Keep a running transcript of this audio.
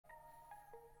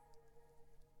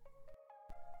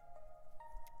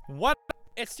What?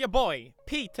 It's your boy,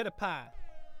 P to the pie.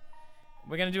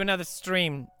 We're gonna do another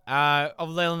stream of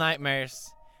Little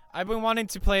Nightmares. I've been wanting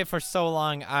to play it for so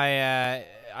long. I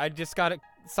just got it.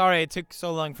 Sorry it took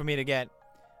so long for me to get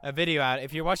a video out.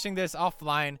 If you're watching this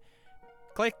offline,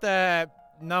 click the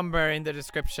number in the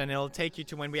description. It'll take you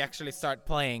to when we actually start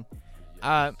playing.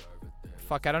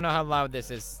 Fuck, I don't know how loud this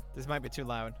is. This might be too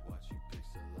loud.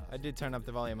 I did turn up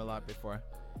the volume a lot before.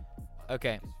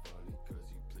 Okay.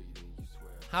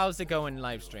 How's it going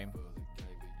live stream?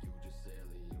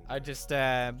 I just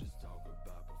had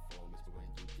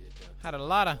a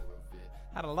lot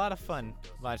of fun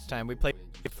last time we played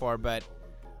before, but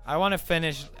I want to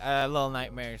finish Little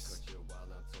Nightmares.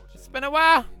 It's been a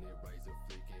while.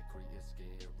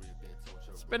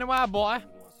 It's been a while, boy.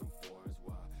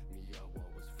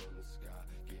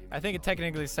 I think it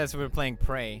technically says we were playing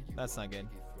Prey. That's not good.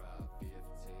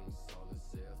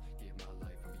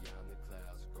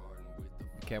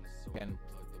 Okay, we can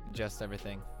adjust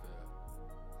everything.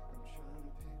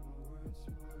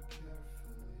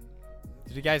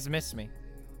 Did you guys miss me?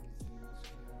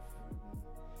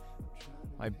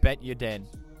 I bet you did.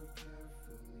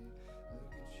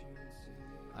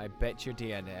 I bet you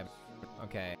did.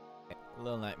 Okay.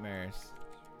 Little Nightmares.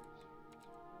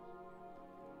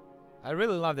 I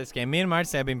really love this game. Me and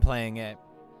Marcy have been playing it.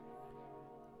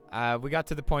 We got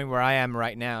to the point where I am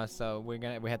right now, so we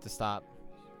had to stop.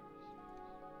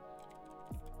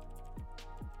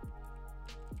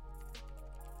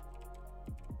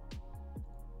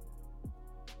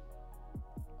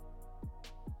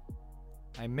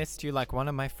 I missed you like one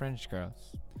of my French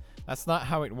girls. That's not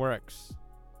how it works.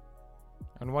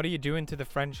 And what are you doing to the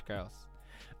French girls?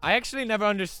 I actually never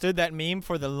understood that meme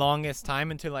for the longest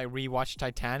time until I rewatched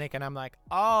Titanic, and I'm like,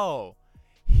 oh,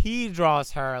 he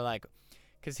draws her like,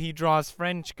 because he draws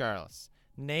French girls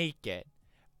naked.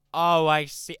 Oh, I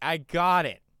see. I got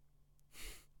it.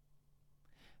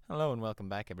 Hello and welcome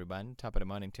back, everybody. Top of the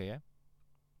morning to you.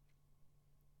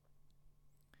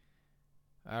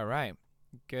 All right.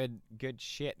 Good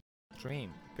shit.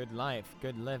 Stream. Good life.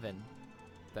 Good living.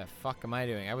 The fuck am I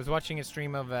doing? I was watching a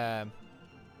stream of, let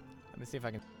me see if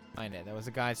I can find it. There was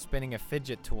a guy spinning a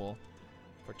fidget tool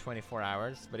for 24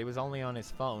 hours, but he was only on his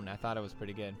phone. I thought it was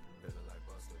pretty good.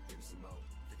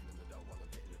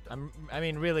 I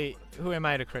mean, really, who am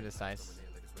I to criticize?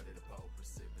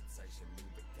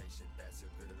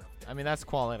 I mean, that's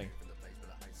quality.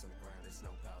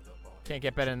 Can't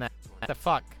get better than that. What the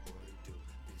fuck?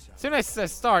 As soon as I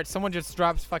start, someone just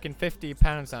drops fucking 50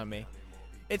 pounds on me.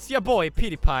 It's your boy,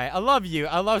 Pewdiepie. I love you.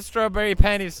 I love strawberry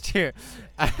panties too.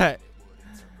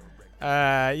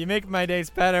 You make my days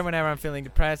better whenever I'm feeling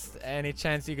depressed. Any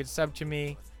chance you could sub to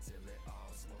me?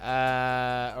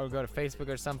 Or go to Facebook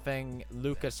or something.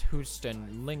 Lucas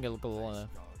Houston. Lingle.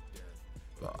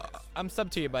 I'm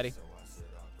sub to you, buddy.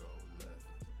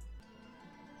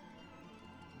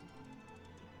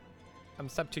 I'm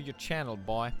sub to your channel,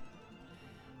 boy.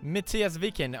 Matthias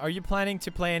Viken, are you planning to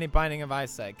play any Binding of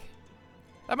Isaac?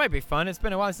 That might be fun. It's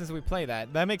been a while since we played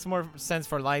that. That makes more sense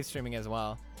for live streaming as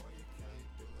well.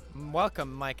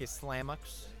 Welcome, Mikey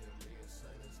Slamux.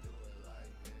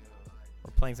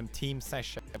 We're playing some team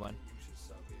session one.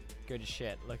 Good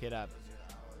shit. Look it up.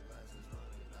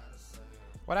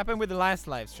 What happened with the last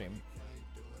live stream?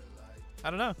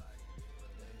 I don't know.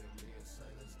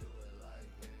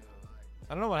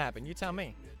 I don't know what happened. You tell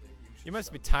me. You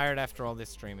must be tired after all this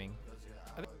streaming.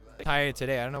 I think I'm tired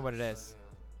today. I don't know what it is.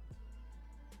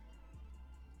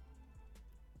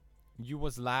 You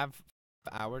was live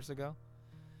hours ago?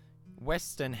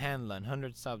 Weston Hanlon,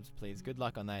 100 subs, please. Good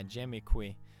luck on that. Jimmy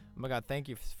Quee. Oh my god, thank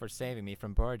you for saving me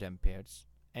from boredom, Pierce.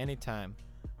 Anytime.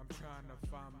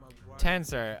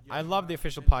 Tanzer, I love the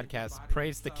official podcast.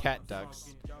 Praise the cat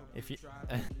dogs. If you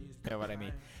know what I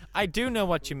mean. I do know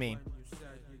what you mean.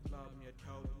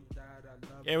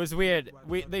 It was weird.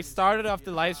 They started off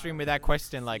the live stream with that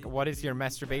question, like, what is your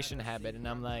masturbation habit? And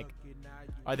I'm like,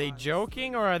 are they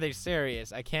joking or are they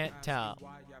serious? I can't tell.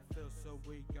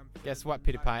 Guess what,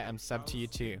 Pewdiepie? I'm sub to you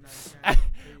too.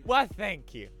 Well,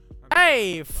 thank you.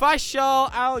 Hey,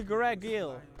 Fashal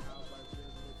Al-Gregil.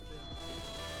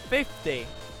 50.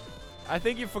 I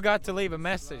think you forgot to leave a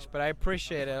message, but I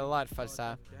appreciate it a lot,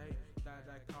 Fasal.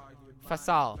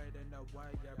 Fasal.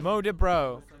 Mode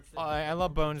bro. Oh, I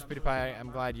love Bones, Pewdiepie.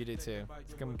 I'm glad you do too.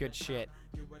 It's some good shit.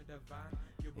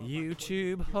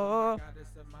 YouTube, huh?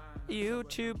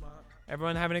 YouTube.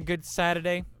 Everyone having a good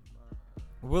Saturday?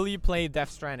 Will you play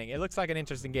Death Stranding? It looks like an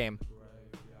interesting game.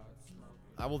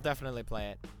 I will definitely play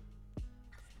it.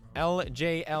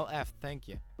 LJLF, thank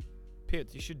you.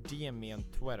 Pewt, you should DM me on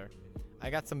Twitter. I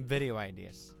got some video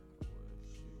ideas.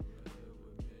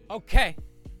 Okay.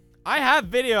 I have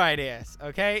video ideas,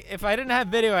 okay? If I didn't have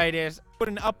video ideas, I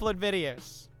wouldn't upload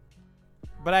videos.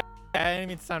 But I didn't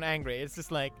mean to sound angry. It's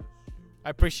just like, I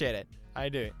appreciate it. I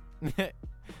do.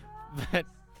 But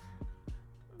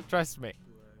trust me.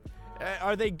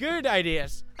 Are they good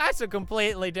ideas? That's a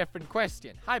completely different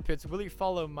question. Hi, Pits. Will you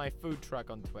follow my food truck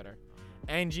on Twitter?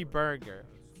 Angie Burger.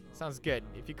 Sounds good.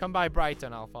 If you come by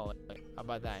Brighton, I'll follow it. How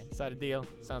about that? Is that a deal?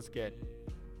 Sounds good.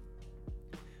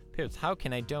 Pits, how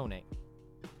can I donate?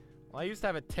 Well, I used to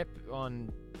have a tip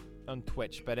on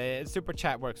Twitch, but Super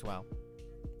Chat works well.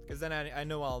 Because then I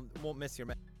know I won't miss your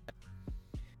message.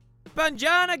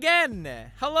 Banjan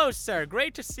again! Hello, sir.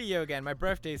 Great to see you again. My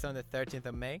birthday is on the 13th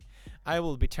of May. I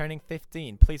will be turning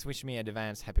 15. Please wish me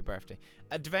advance happy birthday.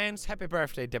 Advance happy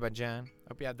birthday, Debanjan.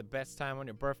 Hope you have the best time on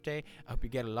your birthday. I hope you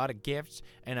get a lot of gifts,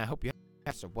 and I hope you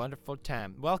have a wonderful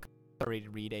time. Welcome,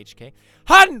 Read HK.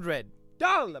 $100!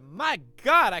 My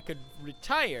God, I could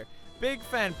retire. Big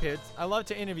fan, Pits. I love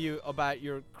to interview about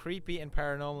your creepy and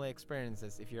paranormal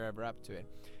experiences if you're ever up to it.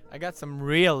 I got some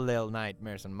real little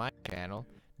nightmares on my channel.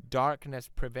 Darkness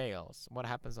Prevails. What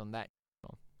happens on that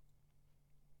channel?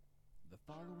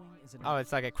 Oh,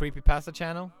 it's like a creepypasta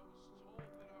channel?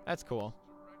 That's cool.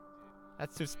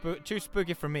 That's too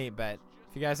spooky for me, but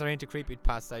if you guys are into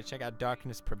creepypasta, check out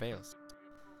Darkness Prevails.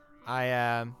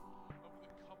 I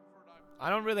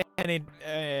don't really have any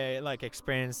like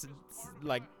experience,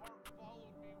 like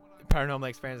paranormal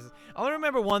experiences. I only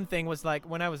remember one thing was like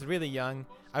when I was really young,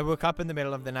 I woke up in the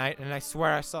middle of the night and I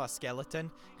swear I saw a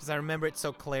skeleton because I remember it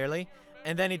so clearly.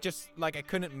 And then it just, like, I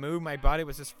couldn't move. My body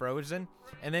was just frozen.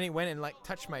 And then it went and, like,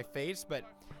 touched my face. But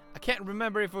I can't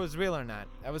remember if it was real or not.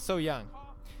 I was so young.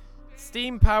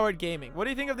 Steam-powered gaming. What do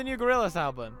you think of the new Gorillaz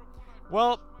album?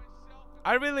 Well,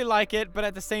 I really like it. But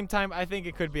at the same time, I think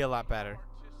it could be a lot better.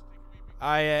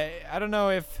 I don't know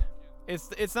if...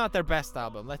 It's not their best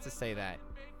album. Let's just say that.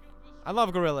 I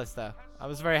love Gorillaz, though. I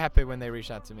was very happy when they reached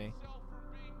out to me.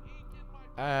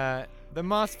 The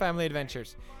Moss Family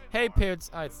Adventures. Hey, Pewds.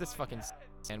 Oh, it's this fucking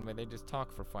where they just talk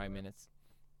for 5 minutes.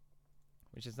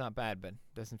 Which is not bad, but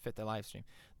doesn't fit the live stream.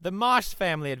 The Moss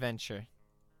Family Adventure.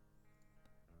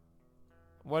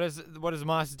 What does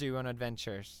Moss do on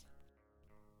adventures?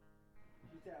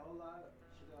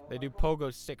 They do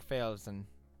pogo stick fails and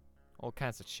all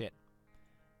kinds of shit.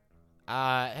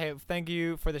 Hey, thank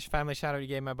you for the family shout out you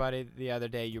gave my buddy the other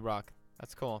day. You rock.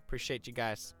 That's cool. Appreciate you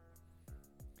guys.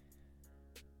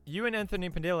 You and Anthony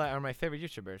Padilla are my favorite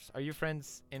YouTubers. Are you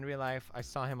friends in real life? I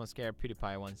saw him on Scared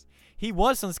Pewdiepie once. He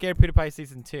was on Scared Pewdiepie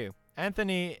Season 2.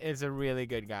 Anthony is a really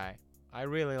good guy. I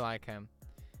really like him.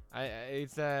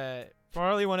 It's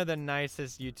probably one of the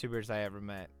nicest YouTubers I ever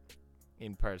met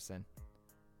in person.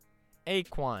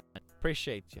 Aquan,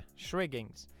 appreciate you.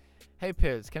 Shriggings. Hey,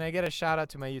 Piz, can I get a shout out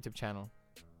to my YouTube channel?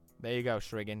 There you go,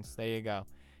 Shriggins. There you go.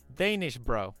 Danish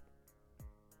bro.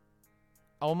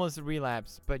 Almost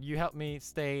relapse, but you helped me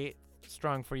stay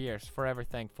strong for years. Forever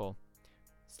thankful.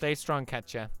 Stay strong,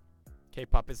 Katja.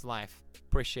 K-pop is life.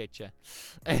 Appreciate you.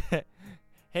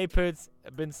 Hey, Poods.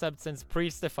 Been subbed since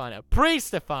Pre-Stefano.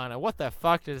 Pre-Stefano! What the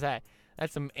fuck is that?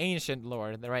 That's some ancient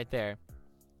lore right there.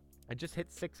 I just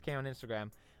hit 6K on Instagram.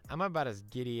 I'm about as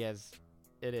giddy as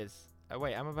it is.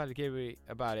 Wait, I'm about to giddy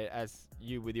about it as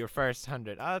you with your first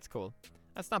 100. Oh, that's cool.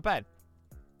 That's not bad.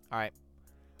 Alright.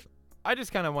 I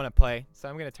just kind of want to play, so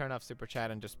I'm going to turn off Super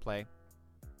Chat and just play.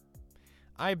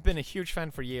 I've been a huge fan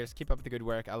for years. Keep up the good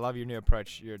work. I love your new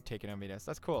approach you're taking on videos.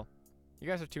 That's cool. You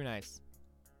guys are too nice.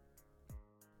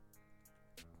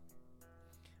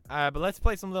 But let's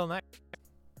play some Little Night.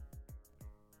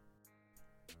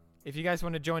 If you guys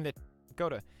want to join it, go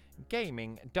to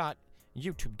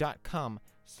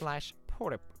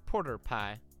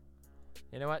gaming.youtube.com/porterpie.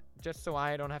 You know what? Just so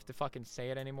I don't have to fucking say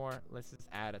it anymore, let's just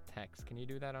add a text. Can you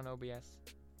do that on OBS?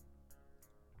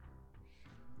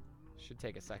 Should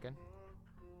take a second.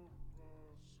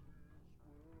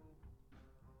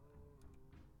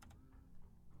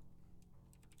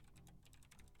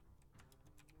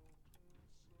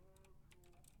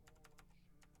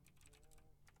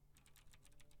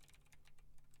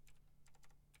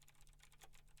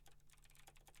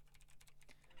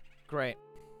 Great.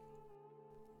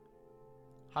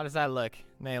 How does that look?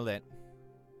 Nailed it.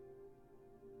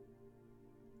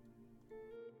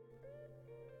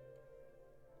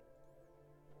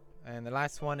 And the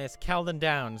last one is Calden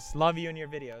Downs. Love you in your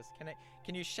videos.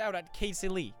 Can you shout out Casey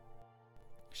Lee?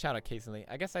 Shout out Casey Lee.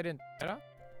 I guess I didn't. I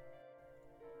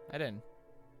didn't.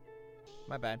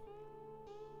 My bad.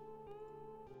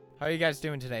 How are you guys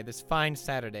doing today? This fine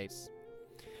Saturdays.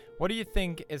 What do you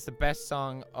think is the best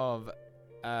song of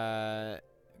the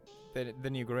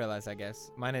new Gorillaz, I guess?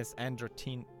 Mine is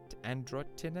Androtina. Is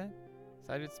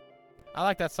that it? I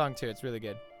like that song too. It's really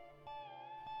good.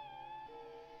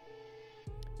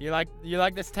 You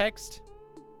like this text?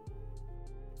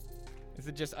 Is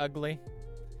it just ugly?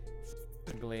 It's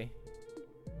ugly.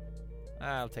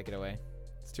 I'll take it away.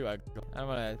 It's too ugly. I'm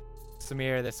gonna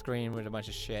smear the screen with a bunch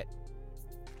of shit.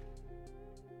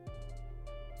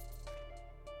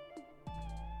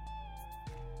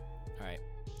 Alright,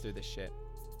 let's do this shit.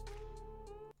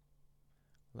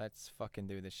 Let's fucking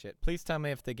do this shit. Please tell me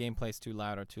if the gameplay's too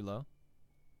loud or too low.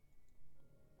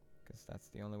 Because that's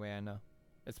the only way I know.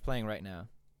 It's playing right now.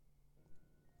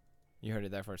 You heard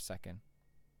it there for a second.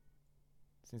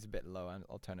 Seems a bit low.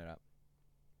 I'll turn it up.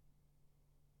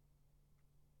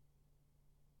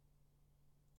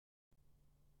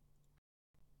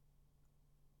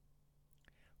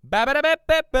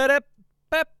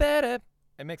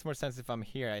 It makes more sense if I'm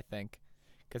here, I think.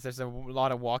 Because there's a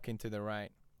lot of walking to the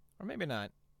right. Or maybe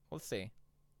not. We'll see.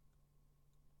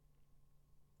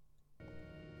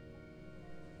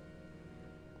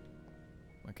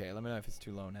 Okay, let me know if it's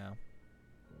too low now.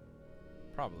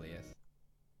 Probably is.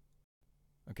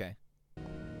 Okay.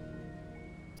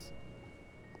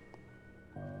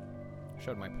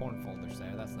 Showed my porn folders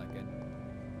there. That's not good.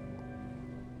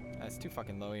 That's too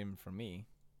fucking low even for me.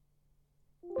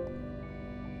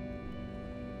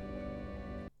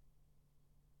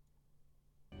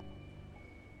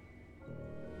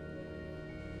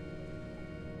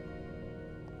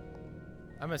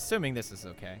 I'm assuming this is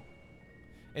okay.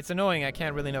 It's annoying. I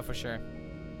can't really know for sure.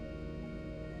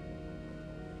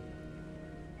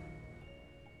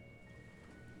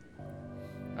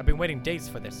 I've been waiting days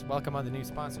for this. Welcome on the new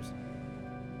sponsors.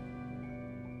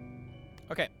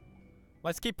 Okay.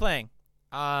 Let's keep playing.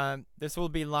 This will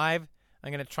be live.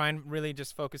 I'm gonna try and really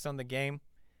just focus on the game.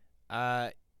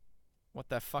 What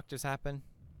the fuck just happened?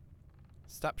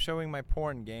 Stop showing my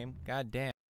porn, game. God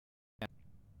damn.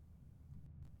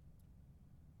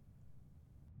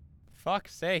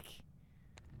 Fuck's sake.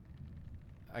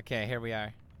 Okay, here we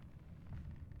are.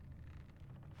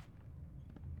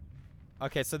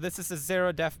 Okay, so this is a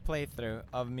zero def playthrough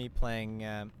of me playing.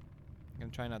 I'm gonna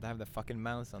try not to have the fucking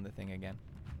mouse on the thing again.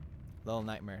 Little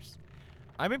Nightmares.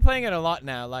 I've been playing it a lot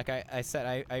now. Like I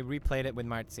said, I replayed it with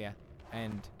Marzia,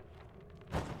 and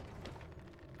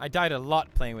I died a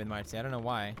lot playing with Marzia. I don't know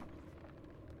why.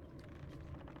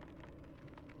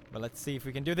 But let's see if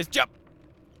we can do this jump.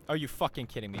 Are you fucking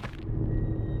kidding me?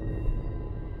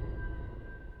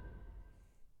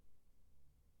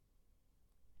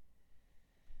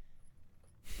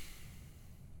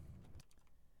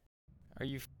 Are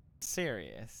you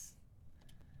serious?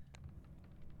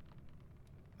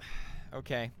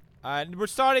 Okay. We're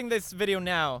starting this video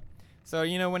now. So,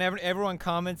 you know, whenever everyone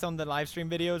comments on the live stream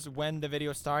videos when the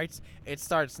video starts, it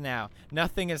starts now.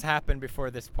 Nothing has happened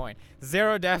before this point.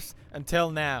 Zero deaths until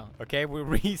now. Okay, we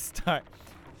restart.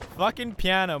 Fucking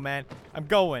piano, man. I'm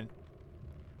going.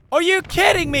 Are you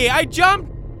kidding me? I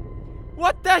jumped.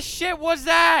 What the shit was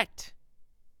that?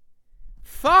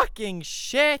 Fucking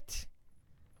shit.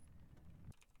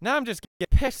 Now I'm just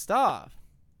getting pissed off.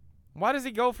 Why does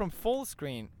he go from full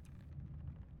screen?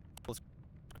 Full screen.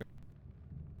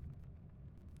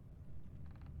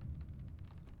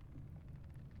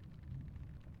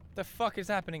 The fuck is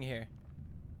happening here?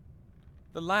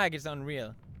 The lag is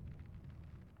unreal.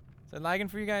 Is it lagging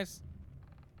for you guys?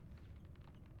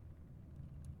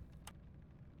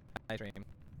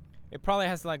 It probably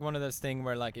has like one of those things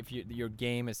where like if your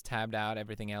game is tabbed out,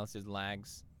 everything else just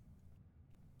lags.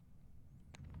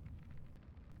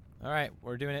 Alright,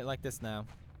 we're doing it like this now.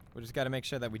 We just gotta make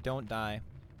sure that we don't die.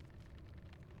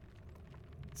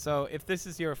 So, if this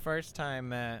is your first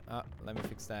time, oh, let me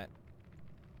fix that.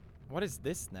 What is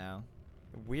this now?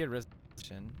 A weird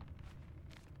resolution.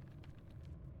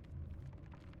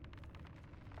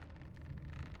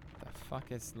 The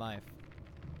fuck is life?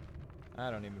 I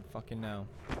don't even fucking know.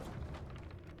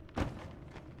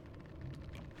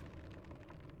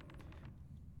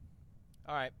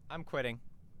 Alright, I'm quitting.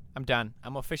 I'm done.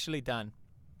 I'm officially done.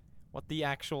 What the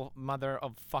actual mother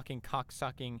of fucking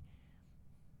cocksucking...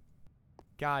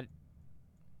 God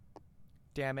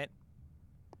damn it.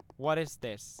 What is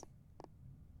this?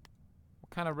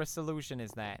 What kind of resolution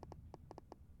is that?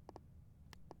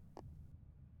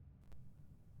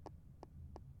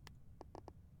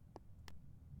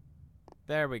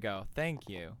 There we go. Thank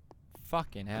you.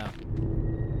 Fucking hell.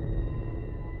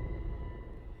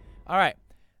 Alright.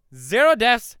 0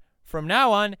 deaths. From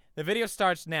now on, the video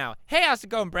starts now. Hey, how's it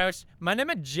going, bros? My name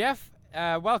is Jeff.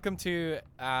 Welcome to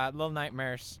Little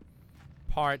Nightmares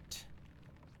part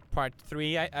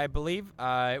 3, I believe.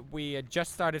 We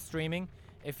just started streaming.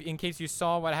 In case you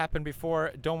saw what happened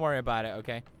before, don't worry about it,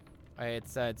 okay?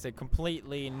 It's a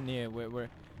completely new.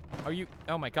 Are you?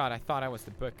 Oh my God! I thought I was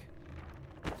the book.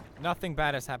 Nothing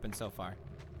bad has happened so far.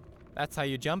 That's how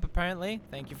you jump, apparently.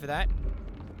 Thank you for that.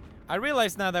 I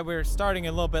realize now that we're starting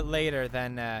a little bit later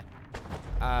than,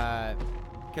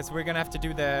 because we're gonna have to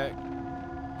do the.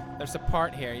 There's a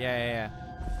part here. Yeah.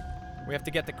 We have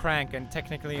to get the crank, and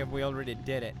technically we already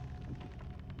did it.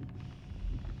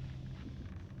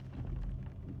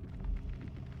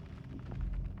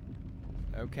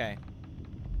 Okay.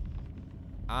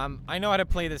 I know how to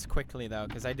play this quickly though,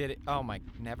 because I did it. Oh my,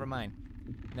 never mind.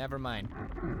 Are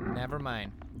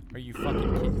you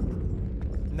fucking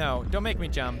kidding? No, don't make me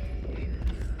jump.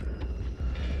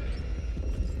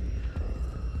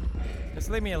 Just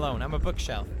leave me alone. I'm a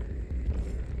bookshelf.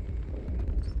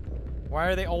 Why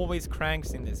are they always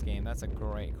cranks in this game? That's a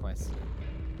great question.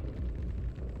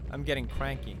 I'm getting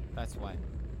cranky. That's why.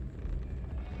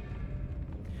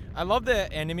 I love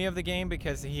the enemy of the game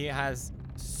because he has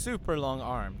super long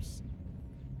arms,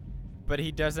 but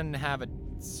he doesn't have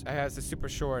has a super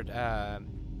short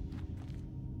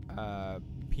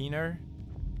peener.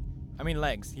 I mean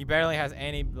legs. He barely has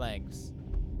any legs.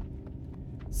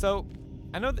 So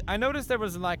I noticed there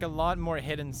was like a lot more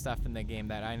hidden stuff in the game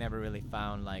that I never really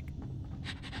found. Like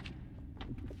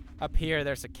up here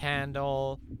there's a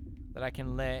candle that I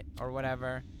can lit or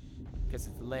whatever because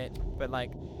it's lit, but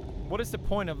like what is the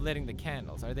point of lighting the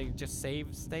candles? Are they just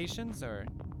save stations, or?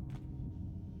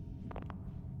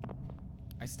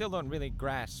 I still don't really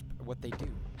grasp what they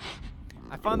do.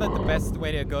 I found that the best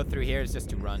way to go through here is just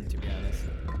to run, to be honest.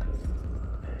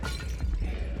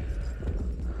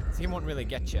 So he won't really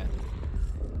get you.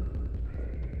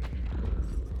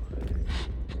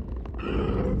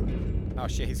 Oh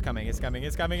shit, he's coming.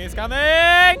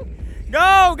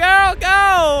 Go, girl,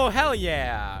 go! Hell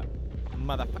yeah!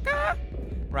 Motherfucker!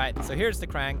 Right, so here's the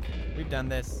crank. We've done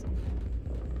this.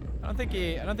 I don't think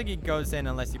he goes in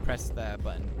unless you press the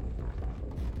button.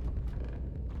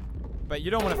 But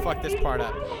you don't want to fuck this part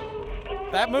up.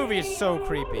 That movie is so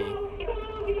creepy.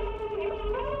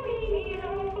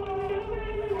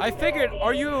 I figured,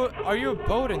 are you a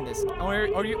boat in this?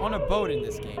 Or are you on a boat in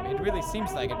this game? It really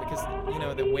seems like it because you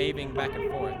know the waving back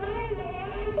and forth.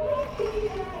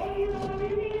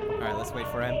 All right, let's wait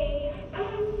for him.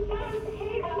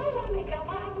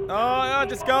 Oh,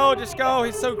 just go.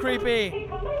 He's so creepy.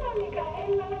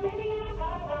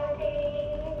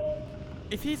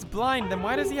 If he's blind, then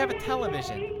why does he have a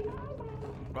television?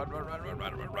 Run.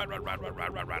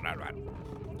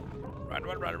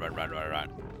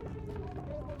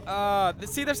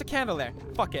 See, there's a candle there.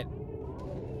 Fuck it.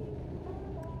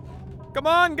 Come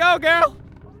on, go, girl.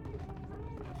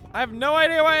 I have no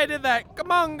idea why I did that.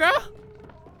 Come on, girl.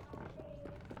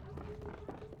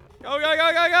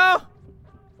 Go.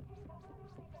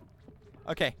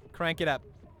 Okay, crank it up.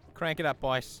 Crank it up,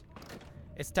 boys.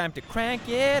 It's time to crank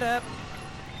it up.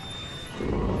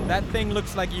 That thing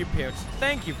looks like you, Pewds.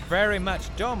 Thank you very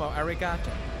much. Domo arigato.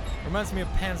 Reminds me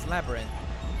of Pan's Labyrinth.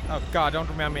 Oh god, don't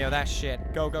remind me of that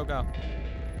shit. Go.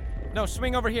 No,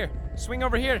 swing over here. Swing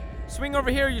over here,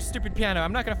 you stupid piano.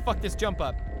 I'm not gonna fuck this jump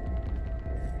up.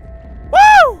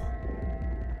 Woo!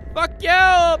 Fuck you,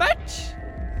 bitch!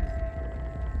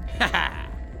 Haha!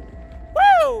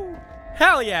 Woo!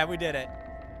 Hell yeah, we did it.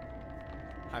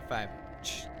 High five.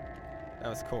 That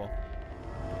was cool.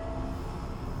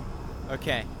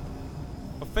 Okay.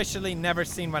 Officially never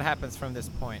seen what happens from this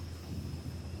point.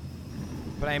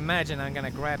 But I imagine I'm gonna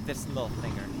grab this little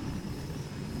thinger.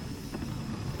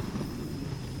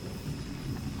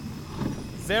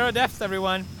 Zero deaths,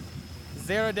 everyone.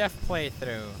 Zero death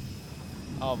playthrough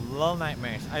of Little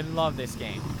Nightmares. I love this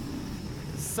game.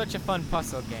 It's such a fun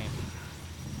puzzle game.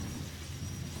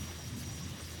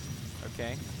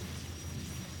 Okay.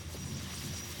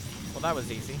 Well, that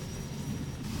was easy.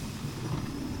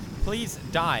 Please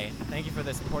die. Thank you for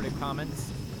the supportive comments.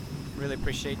 Really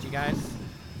appreciate you guys.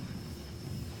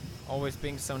 Always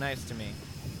being so nice to me.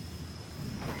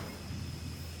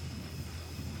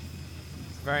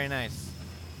 It's very nice.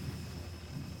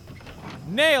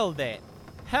 Nailed it!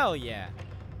 Hell yeah.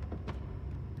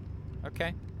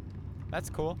 Okay. That's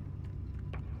cool.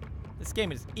 This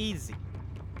game is easy.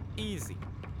 Easy.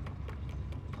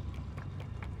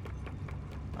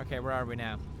 Okay, where are we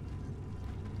now?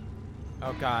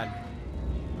 Oh god.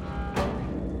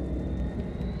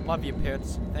 Love you,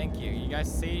 Pits. Thank you. You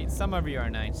guys see? Some of you are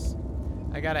nice.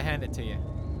 I gotta hand it to you.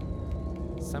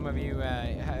 Some of you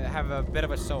have a bit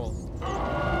of a soul.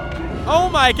 Oh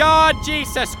my god!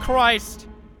 Jesus Christ!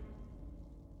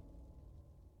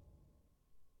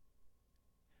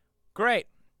 Great.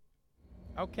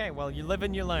 Okay, well, you live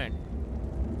and you learn.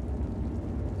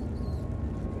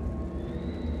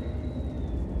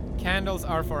 Candles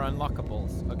are for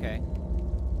unlockables. Okay.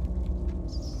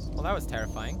 Well, that was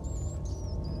terrifying.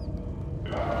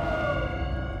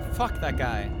 Fuck that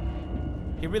guy.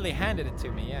 He really handed it to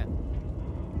me, yeah.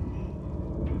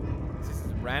 Is this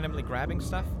randomly grabbing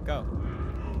stuff? Go.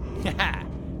 Haha!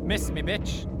 Miss me,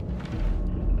 bitch.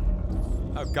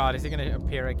 Oh god, is he gonna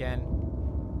appear again?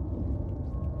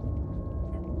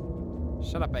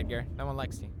 Shut up, Edgar. No one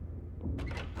likes you.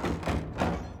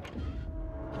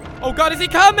 Oh god, is he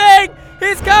coming?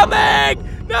 He's coming!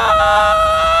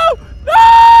 No!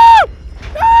 No!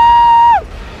 No!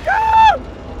 Go!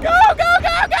 Go, go,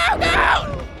 go, go,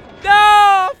 go!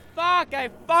 No! Fuck, I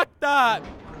fucked up.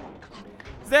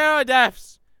 0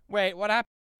 deaths. Wait,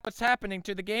 what's happening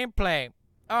to the gameplay?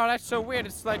 Oh, that's so weird.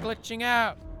 It's like glitching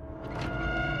out.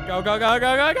 Go, go, go,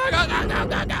 go, go, go, go, go, go,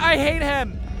 go, go. I hate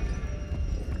him.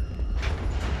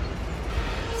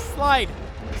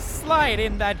 Slide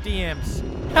in that DMs.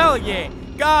 Hell yeah.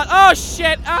 God. Oh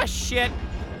shit. Oh shit.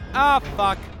 Oh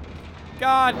fuck.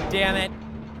 God damn it.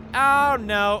 Oh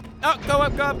no. Oh, go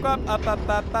up, go up, go up. Up, up,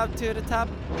 up, up to the top.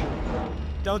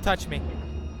 Don't touch me.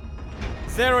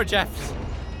 0 Jeffs.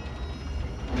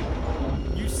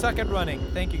 You suck at running.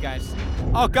 Thank you guys.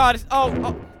 Oh god. Oh.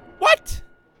 What?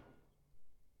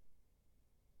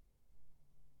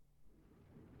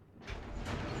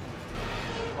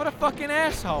 What a fucking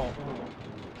asshole.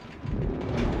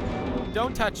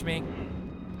 Don't touch me.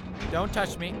 Don't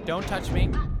touch me. Don't touch me.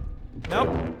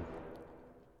 Nope.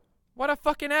 What a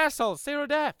fucking asshole. 0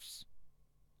 deaths.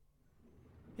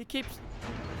 He keeps...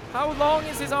 How long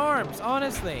is his arms?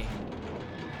 Honestly.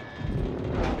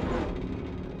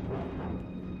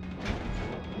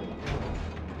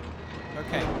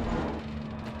 Okay.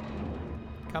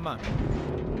 Come on.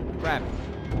 Grab it.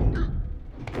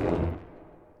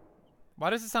 Why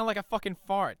does it sound like a fucking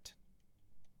fart?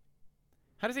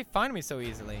 How does he find me so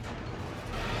easily?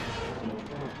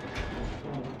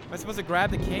 Am I supposed to grab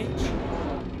the cage?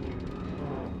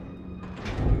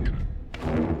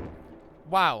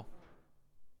 Wow.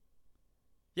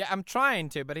 Yeah, I'm trying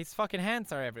to, but his fucking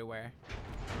hands are everywhere.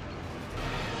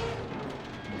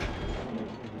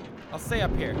 I'll stay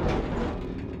up here.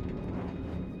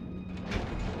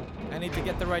 I need to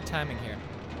get the right timing here.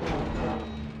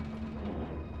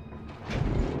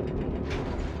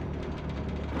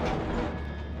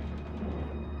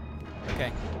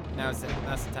 Okay, now's the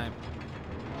time.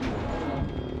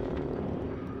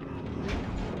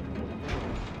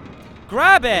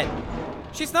 Grab it!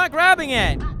 She's not grabbing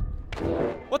it!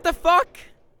 What the fuck?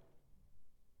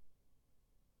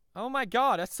 Oh my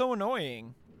god, that's so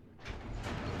annoying.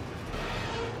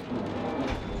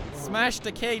 Smash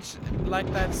the cage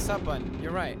like that sub button.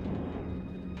 You're right.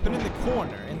 Put it in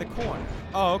the corner.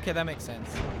 Oh, okay, that makes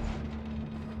sense.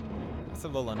 That's a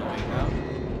little annoying though.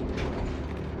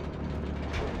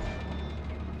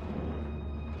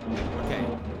 Okay.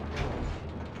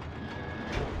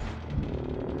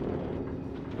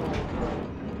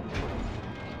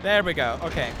 There we go.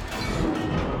 Okay.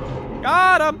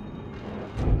 Got him!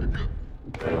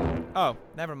 Oh,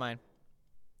 never mind.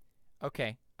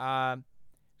 Okay.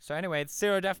 So anyway, it's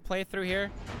 0 death playthrough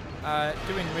here.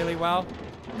 Doing really well.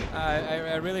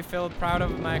 I really feel proud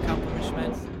of my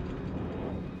accomplishments.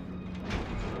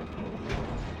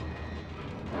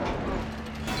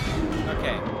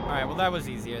 Okay. Alright, well that was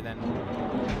easier than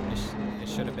it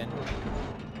should have been.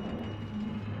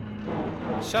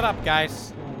 Shut up,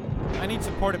 guys. I need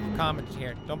supportive comments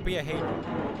here. Don't be a hater.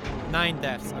 9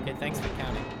 deaths. Okay, thanks for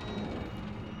counting.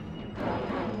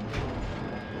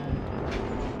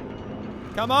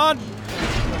 Come on!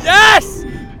 Yes!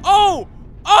 Oh!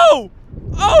 Oh!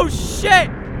 Oh shit!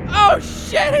 Oh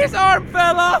shit! His arm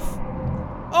fell off!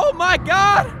 Oh my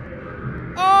god!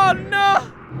 Oh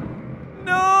no!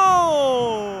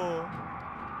 No!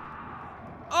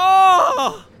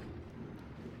 Oh!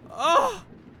 Oh!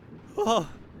 Oh!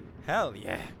 Hell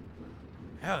yeah!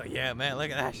 Hell yeah, man!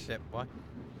 Look at that shit, boy.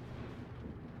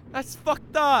 That's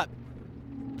fucked up.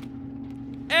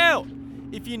 Ew!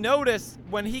 If you notice,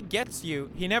 when he gets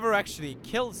you, he never actually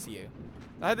kills you.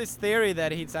 I had this theory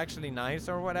that he's actually nice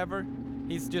or whatever.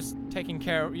 He's just taking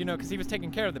care of, you know, because he was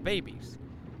taking care of the babies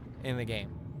in the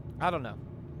game. I don't know.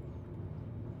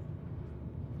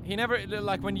 He never,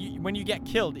 like, when you get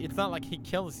killed, it's not like he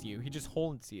kills you. He just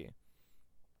holds you.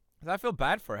 'Cause I feel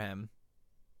bad for him.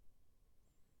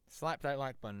 Slap that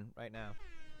like button right now.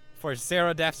 For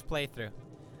 0 deaths playthrough.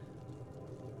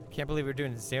 Can't believe we're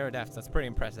doing 0 deaths. That's pretty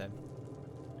impressive.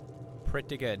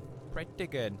 Pretty good. Pretty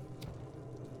good.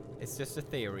 It's just a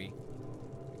theory.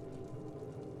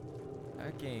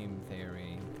 A game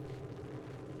theory.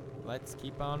 Let's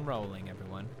keep on rolling,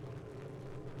 everyone.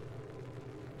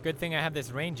 Good thing I have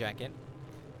this rain jacket.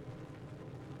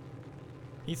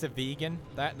 He's a vegan.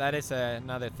 That is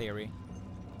another theory.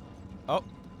 Oh.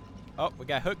 Oh, we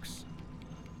got hooks.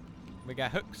 We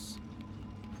got hooks.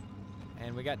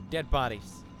 And we got dead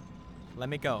bodies. Let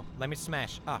me go. Let me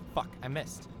smash. Ah, fuck. I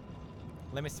missed.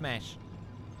 Let me smash.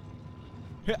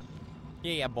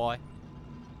 Yeah, boy.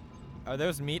 Are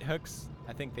those meat hooks?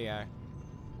 I think they are.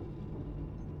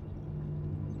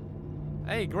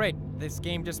 Hey, great. This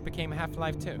game just became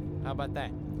Half-Life 2. How about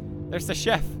that? There's the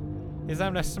chef. He's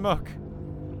having a smoke.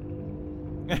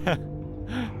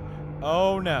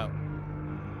 Oh, no.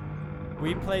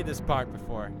 We played this part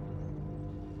before.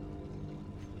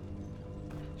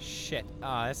 Shit.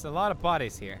 Ah, there's a lot of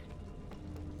bodies here.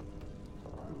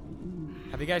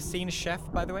 Have you guys seen Chef,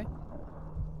 by the way?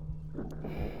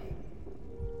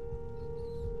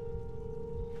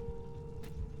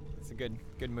 It's a good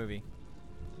movie.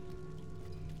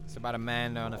 It's about a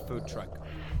man on a food truck.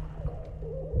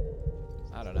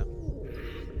 I don't know.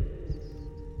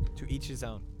 To each his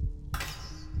own.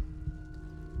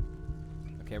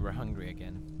 Okay, we're hungry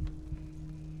again.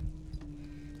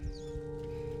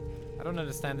 I don't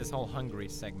understand this whole hungry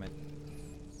segment.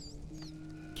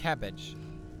 Cabbage.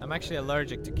 I'm actually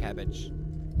allergic to cabbage.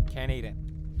 Can't eat it.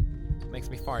 Makes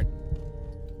me fart.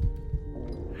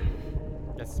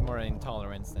 Guess it's more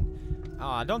intolerance than...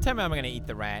 Aw, don't tell me I'm gonna eat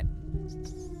the rat.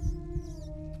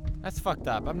 That's fucked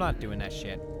up. I'm not doing that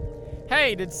shit.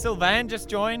 Hey, did Sylvan just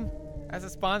join as a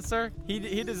sponsor?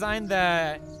 He designed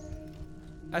the...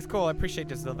 That's cool. I appreciate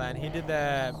this, Sylvan. He did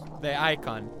the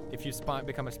icon. If you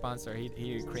become a sponsor,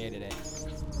 he created it.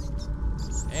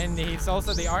 And he's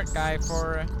also the art guy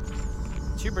for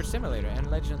Tuber Simulator and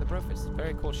Legend of the Brofist.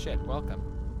 Very cool shit. Welcome.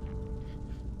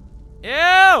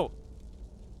 Ew!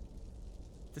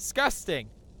 Disgusting.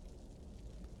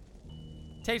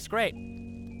 Tastes great.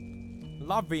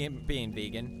 Love being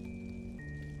vegan.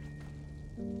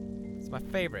 It's my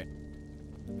favorite.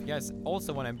 If you guys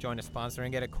also want to join a sponsor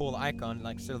and get a cool icon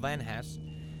like Sylvan has,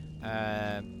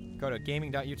 go to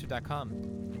gaming.youtube.com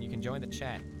and you can join the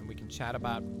chat and we can chat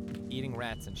about eating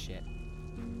rats and shit.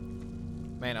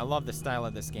 Man, I love the style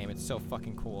of this game. It's so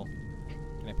fucking cool.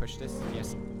 Can I push this?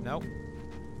 Yes. No.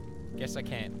 Guess I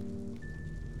can't.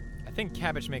 I think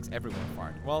cabbage makes everyone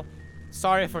fart. Well,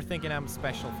 sorry for thinking I'm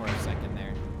special for a second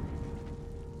there.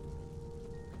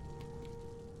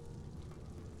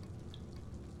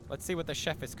 Let's see what the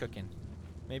chef is cooking.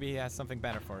 Maybe he has something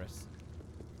better for us.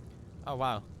 Oh,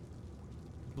 wow.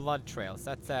 Blood trails.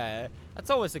 That's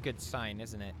always a good sign,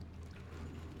 isn't it?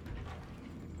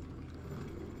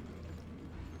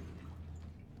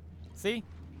 See?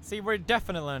 See, we're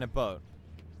definitely on a boat.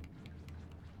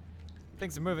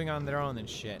 Things are moving on their own and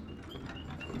shit.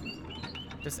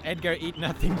 Does Edgar eat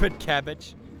nothing but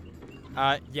cabbage?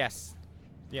 Yes.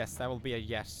 Yes, that will be a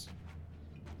yes.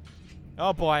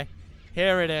 Oh boy.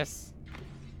 Here it is.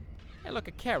 Hey, look,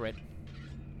 a carrot.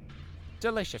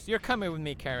 Delicious. You're coming with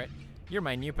me, carrot. You're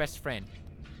my new best friend.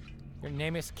 Your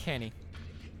name is Kenny.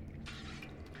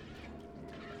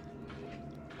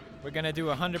 We're gonna do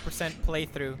 100%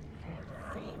 playthrough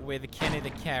with Kenny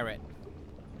the carrot.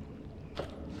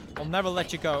 I'll never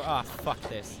let you go. Ah, fuck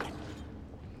this.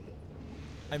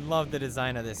 I love the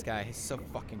design of this guy. He's so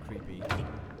fucking creepy.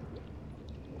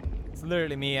 It's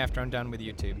literally me after I'm done with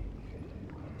YouTube.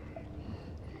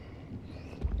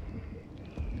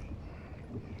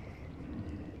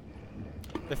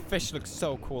 The fish looks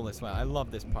so cool as well. I love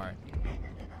this part.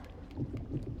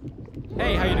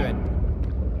 Hey, how you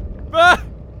doing? Ah!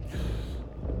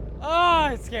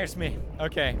 Oh, it scares me.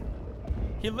 Okay.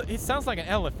 He sounds like an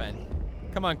elephant.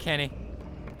 Come on, Kenny.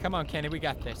 Come on, Kenny. We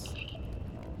got this.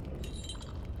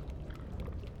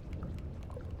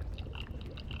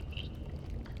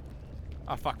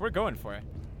 Oh, fuck. We're going for it.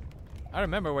 I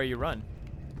remember where you run.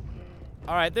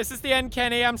 All right, this is the end,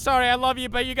 Kenny. I'm sorry. I love you,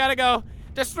 but you gotta go.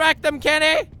 Distract them,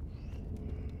 Kenny!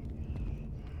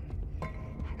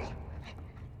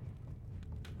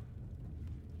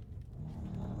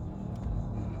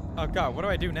 Oh god, what do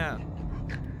I do now?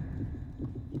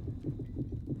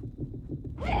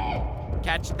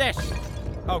 Catch this!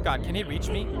 Oh god, can he reach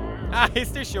me? Ah,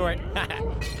 he's too short.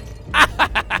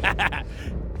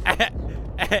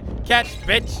 Catch,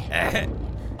 bitch!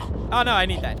 Oh no, I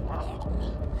need that.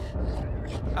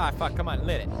 Ah, fuck, come on,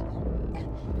 lit it.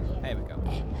 There we go.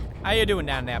 How you doing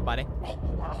down there, buddy?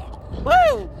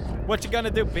 Woo! What you gonna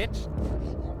do, bitch?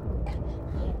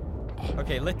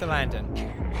 Okay, lit the lantern.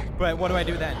 But what do I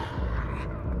do then?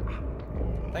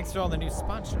 Thanks to all the new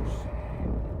sponsors.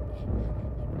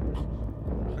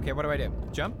 Okay, what do I do?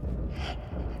 Jump?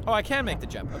 Oh, I can make the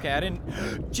jump. Okay, I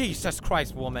didn't... Jesus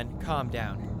Christ, woman. Calm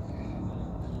down.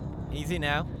 Easy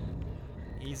now.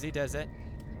 Easy does it.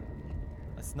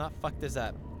 Let's not fuck this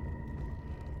up.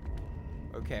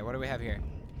 Okay, what do we have here?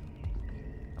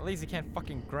 At least he can't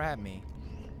fucking grab me.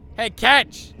 Hey,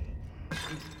 catch!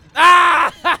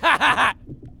 Ah!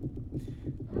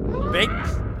 Big.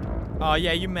 Oh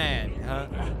yeah, you mad, huh?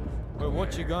 Well,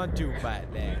 what you gonna do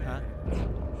about that, huh?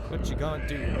 What you gonna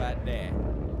do about that,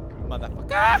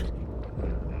 motherfucker?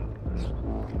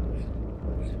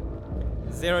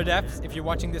 Zero deaths. If you're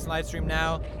watching this live stream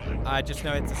now, just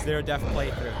know it's a zero death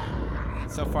playthrough.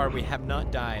 So far, we have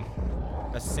not died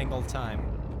a single time.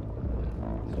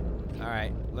 All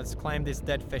right, let's climb these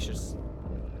dead fishes.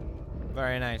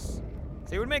 Very nice.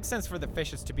 See, it would make sense for the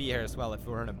fishes to be here as well if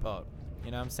we were in a boat.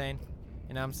 You know what I'm saying?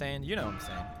 You know what I'm saying? You know what I'm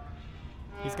saying.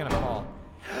 He's gonna fall.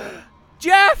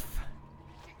 Jeff!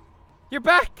 You're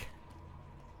back!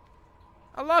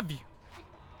 I love you.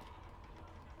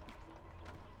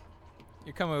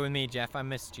 You're coming with me, Jeff. I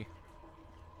missed you.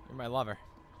 You're my lover.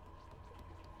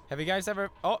 Have you guys ever...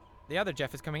 Oh, the other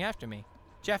Jeff is coming after me.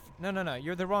 Jeff, no.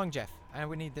 You're the wrong Jeff. I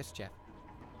would need this Jeff.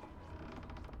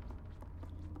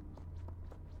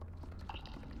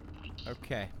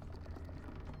 Okay.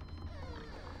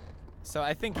 So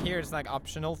I think here it's like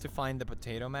optional to find the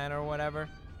potato man or whatever.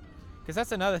 Because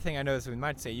that's another thing I noticed we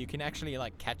might say. You can actually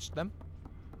like catch them.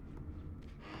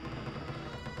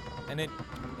 And it...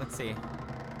 Let's see.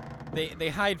 They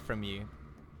hide from you.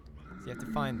 So you have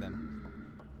to find them.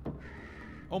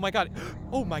 Oh my god.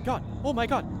 Oh my god. Oh my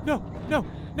god. No.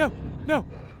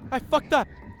 I fucked up.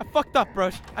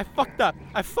 Bros. I fucked up,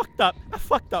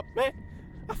 man.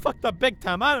 I fucked up big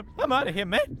time. I'm out of here,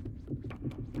 man.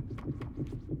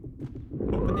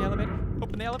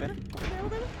 Open the elevator.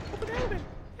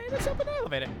 Hey, let's open the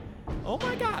elevator. Oh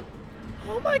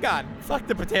my god. Fuck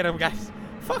the potato guys.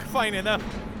 Fuck finding them.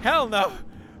 Hell no.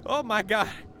 Oh my god.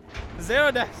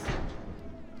 Zero deaths.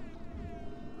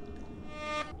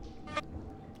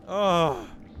 Oh.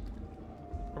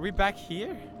 Are we back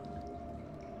here?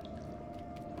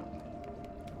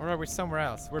 Or are we somewhere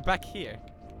else? We're back here.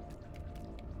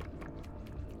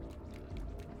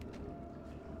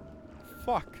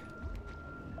 Fuck.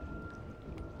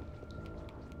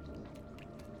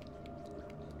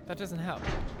 That doesn't help.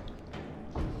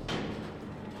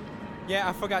 Yeah,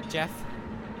 I forgot Jeff.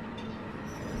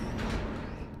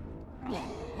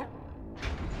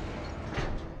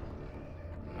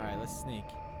 Alright, let's sneak.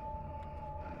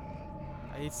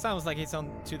 It sounds like it's on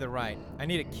to the right. I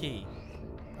need a key.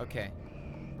 Okay.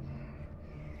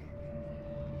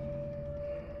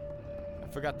 I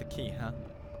forgot the key, huh?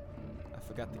 I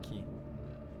forgot the key.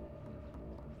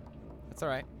 That's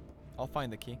alright. I'll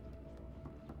find the key.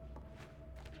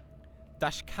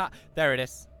 There it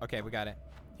is. Okay, we got it.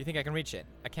 Do you think I can reach it?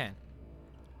 I can.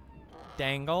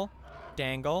 Dangle,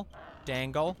 dangle,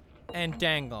 dangle, and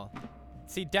dangle.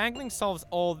 See, dangling solves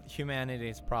all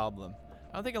humanity's problem.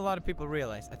 I don't think a lot of people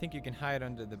realize. I think you can hide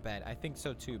under the bed. I think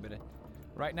so too, but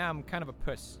right now I'm kind of a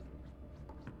puss.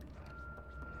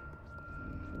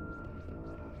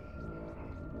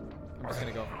 I'm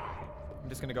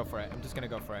just gonna go for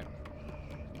it.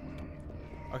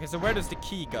 Okay, so where does the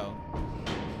key go?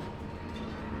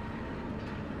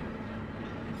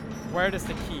 Where does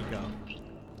the key go?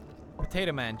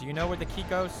 Potato Man, do you know where the key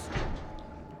goes?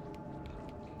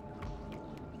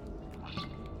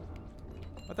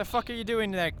 What the fuck are you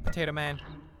doing there, Potato Man?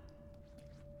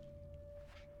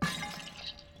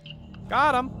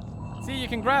 Got him! See, you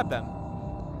can grab them.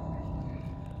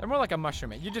 They're more like a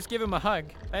mushroom. You just give him a hug.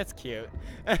 That's cute.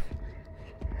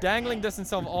 Dangling doesn't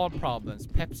solve all problems.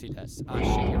 Pepsi does. Ah,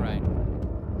 shit, you're right.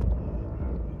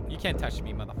 You can't touch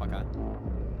me, motherfucker.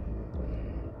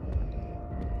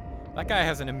 That guy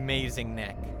has an amazing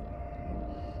neck.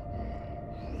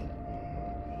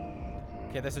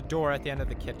 Okay, there's a door at the end of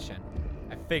the kitchen.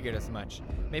 I figured as much.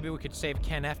 Maybe we could save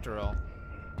Ken after all.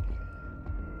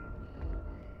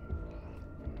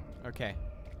 Okay.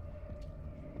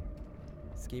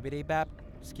 Skibidi bap,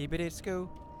 skibidi skoo.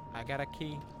 I got a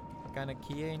key. Got a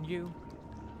key in you.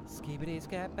 Skibidi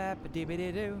scat bap,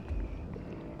 dibbidi doo.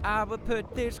 I will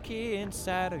put this key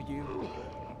inside of you.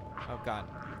 Oh god.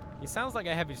 He sounds like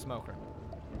a heavy smoker.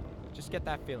 Just get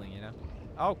that feeling, you know?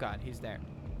 Oh god, he's there.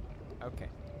 Okay.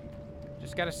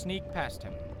 Just gotta sneak past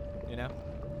him, you know?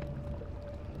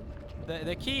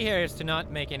 The key here is to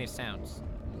not make any sounds.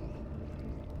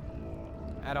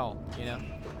 At all, you know?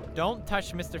 Don't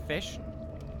touch Mr. Fish.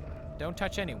 Don't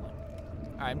touch anyone.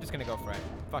 Alright, I'm just gonna go for it.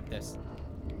 Fuck this.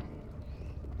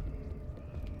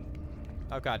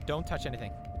 Oh god, don't touch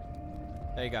anything.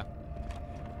 There you go.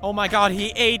 Oh my god,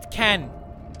 he ate Ken!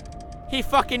 He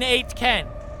fucking ate Ken!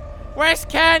 Where's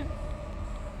Ken?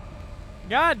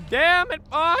 God damn it,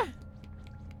 boy!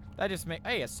 That just make.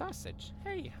 Hey, a sausage.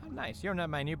 Hey, how nice. You're not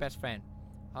my new best friend.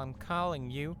 I'm calling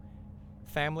you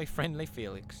family-friendly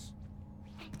Felix.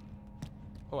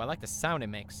 Oh, I like the sound it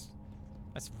makes.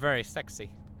 That's very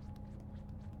sexy.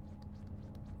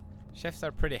 Chefs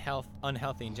are pretty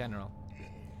unhealthy in general.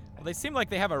 Well, they seem like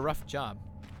they have a rough job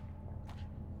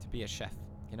to be a chef.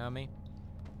 You know what I mean?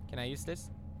 Can I use this?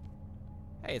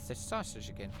 Hey, it's a sausage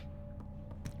again.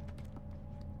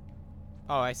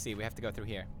 Oh, I see. We have to go through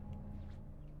here.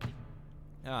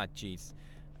 Ah, jeez.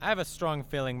 I have a strong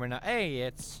feeling we're not. Hey,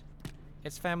 it's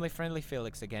family-friendly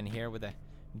Felix again here with a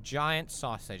giant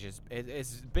sausage.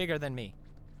 It's bigger than me.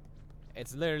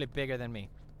 It's literally bigger than me.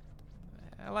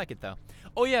 I like it though.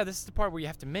 Oh yeah, this is the part where you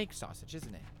have to make sausage,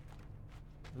 isn't it?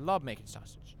 I love making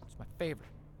sausage. It's my favorite.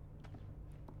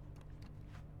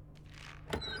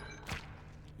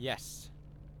 Yes.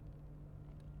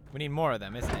 We need more of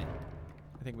them, isn't it?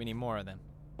 I think we need more of them.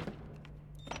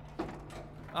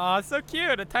 Oh, it's so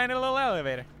cute. A tiny little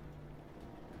elevator.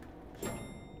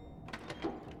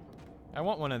 I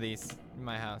want one of these in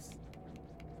my house.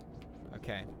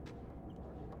 Okay.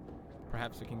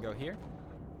 Perhaps we can go here.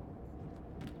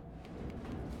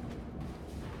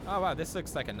 Oh, wow. This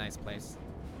looks like a nice place.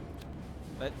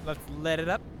 Let's let it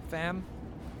up, fam.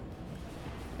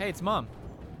 Hey, it's Mom.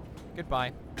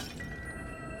 Goodbye.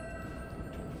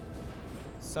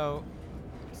 So,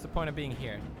 what's the point of being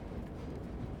here?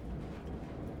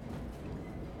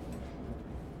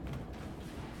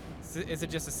 Is it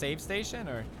just a save station,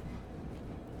 or?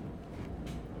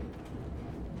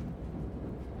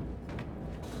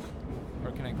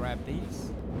 Or can I grab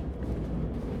these?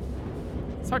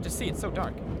 It's hard to see, it's so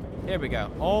dark. Here we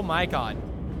go. Oh my god.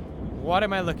 What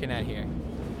am I looking at here?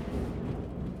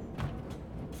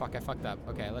 Fuck, I fucked up.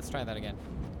 Okay, let's try that again.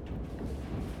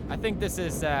 I think this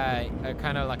is a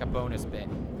kind of like a bonus bit.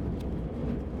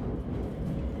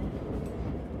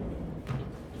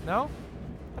 No?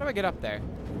 How do I get up there?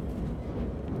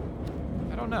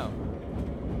 I don't know.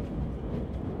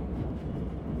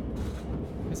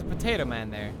 There's a potato man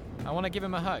there. I want to give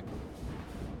him a hug.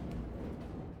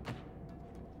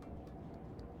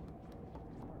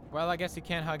 Well, I guess you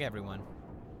can't hug everyone.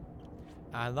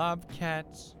 I love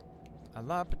cats. I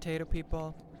love potato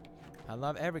people. I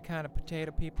love every kind of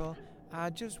potato people.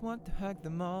 I just want to hug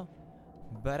them all,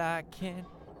 but I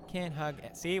can't hug.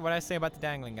 See what I say about the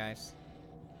dangling, guys?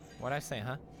 What I say,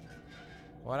 huh?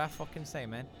 What I fucking say,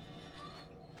 man?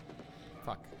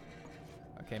 Fuck.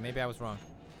 Okay, maybe I was wrong.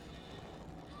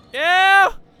 Ew!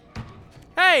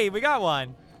 Hey, we got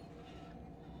one.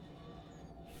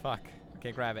 Fuck.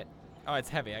 Okay, grab it. Oh, it's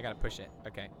heavy. I gotta push it.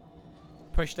 Okay.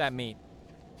 Push that meat.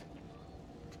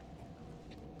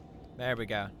 There we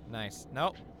go. Nice.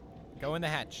 Nope. Go in the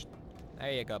hatch.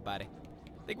 There you go, buddy.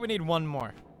 I think we need one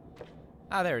more.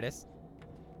 Ah, there it is.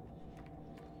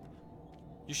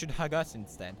 You should hug us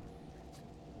instead.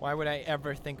 Why would I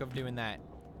ever think of doing that?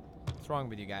 What's wrong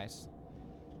with you guys?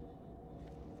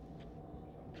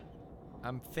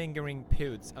 I'm fingering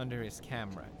Pewds under his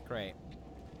camera. Great.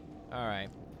 Alright.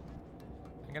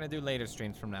 I'm gonna do later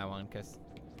streams from now on, because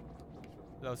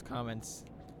those comments,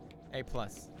 A+. A+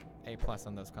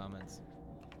 on those comments.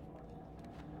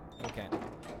 Okay,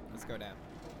 let's go down.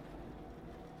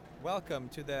 Welcome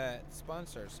to the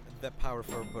sponsors, The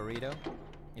Powerful Burrito.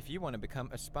 If you want to become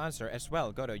a sponsor as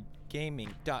well, go to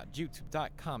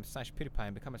gaming.youtube.com/Pewdiepie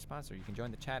and become a sponsor. You can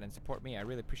join the chat and support me. I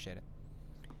really appreciate it.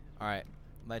 Alright,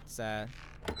 let's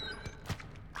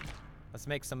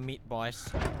make some meat, boys.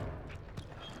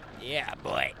 Yeah,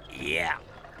 boy. Yeah.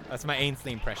 That's my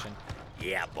Ainsley impression.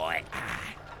 Yeah, boy. Ah.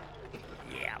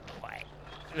 Yeah, boy.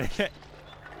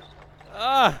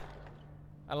 Ah,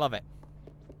 I love it.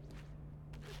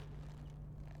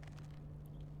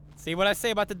 See what I say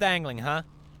about the dangling, huh?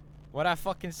 What I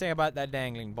fucking say about that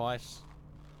dangling, boys.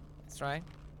 That's right.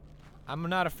 I'm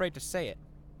not afraid to say it.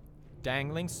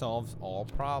 Dangling solves all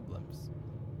problems.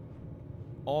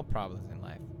 All problems in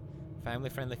life.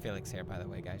 Family-friendly Felix here, by the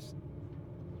way, guys.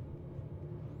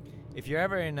 If you're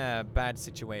ever in a bad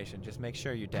situation, just make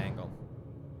sure you dangle.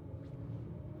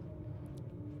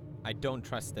 I don't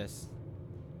trust this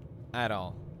at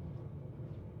all,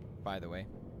 by the way.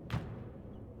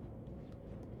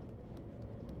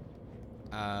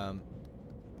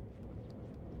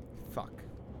 Fuck.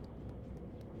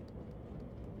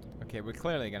 Okay, we're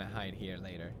clearly gonna hide here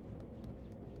later.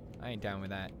 I ain't down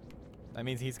with that. That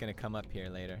means he's gonna come up here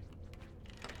later.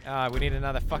 Ah, we need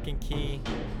another fucking key.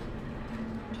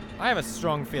 I have a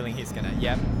strong feeling he's gonna.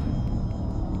 Yep.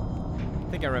 I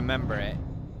think I remember it.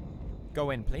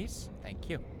 Go in, please. Thank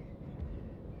you.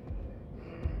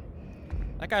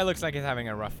 That guy looks like he's having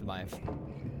a rough life.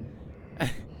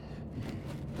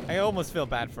 I almost feel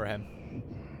bad for him.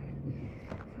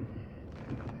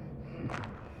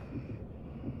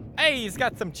 Hey, he's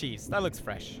got some cheese. That looks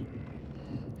fresh.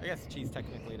 I guess cheese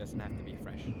technically doesn't have to be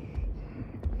fresh.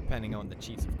 Depending on the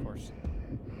cheese, of course.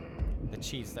 The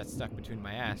cheese that's stuck between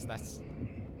my ass, that's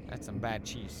some bad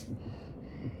cheese.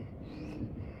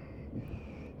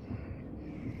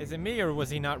 Is it me, or was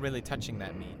he not really touching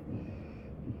that meat?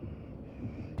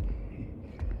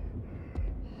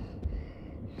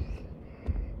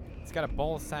 He's got a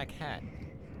ball sack hat.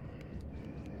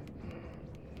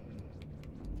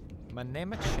 My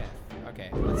name is Chef. Okay,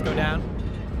 let's go down.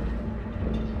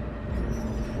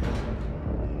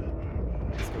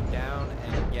 Let's go down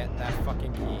and get that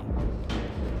fucking key.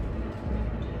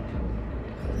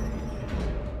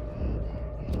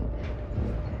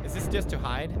 Is this just to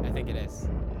hide? I think it is.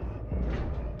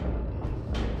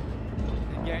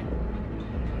 Okay.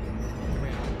 Come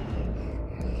here.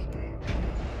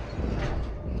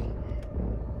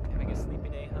 Having a sleepy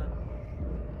day, huh?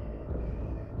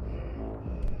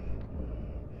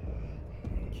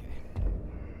 Okay.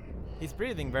 He's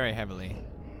breathing very heavily.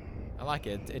 I like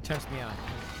it. It turns me on.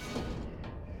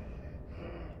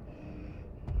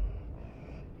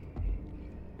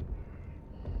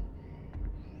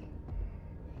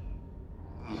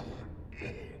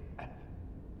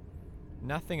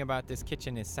 Nothing about this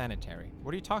kitchen is sanitary.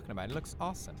 What are you talking about? It looks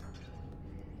awesome.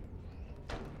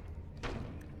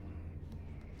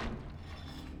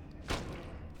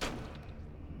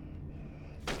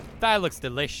 That looks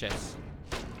delicious.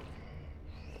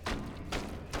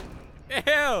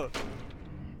 Ew!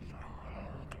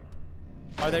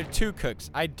 Are there two cooks?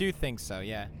 I do think so,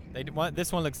 yeah.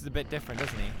 This one looks a bit different,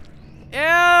 doesn't he?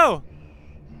 Ew!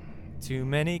 Too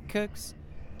many cooks.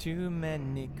 Too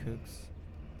many cooks.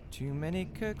 Too many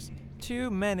cooks.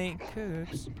 Too many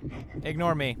cooks.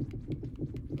 Ignore me.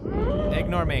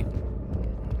 Ignore me.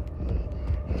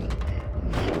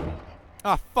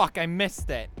 Oh, fuck, I missed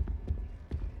it.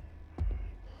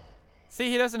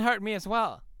 See, he doesn't hurt me as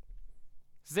well.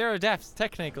 0 deaths,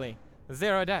 technically.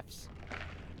 0 deaths.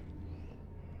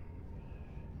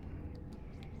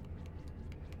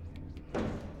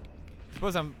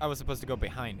 Suppose I was supposed to go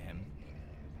behind him.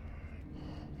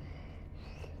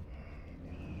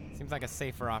 Seems like a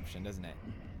safer option, doesn't it?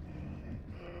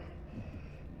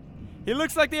 He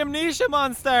looks like the amnesia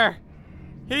monster!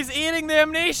 He's eating the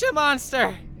amnesia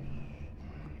monster!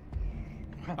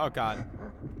 Oh god.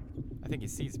 I think he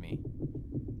sees me.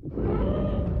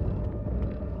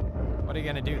 What are you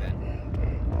gonna do then?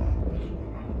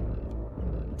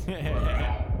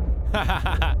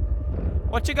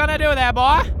 What you gonna do there,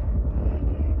 boy?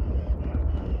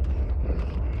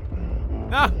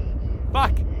 No!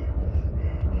 Fuck!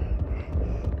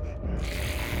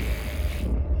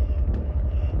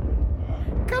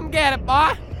 Come get it,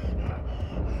 boy!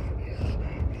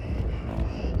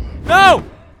 No!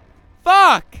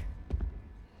 Fuck!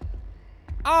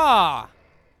 Ah!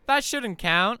 That shouldn't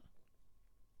count.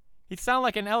 He sounds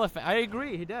like an elephant. I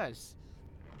agree, he does.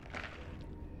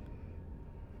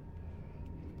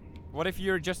 What if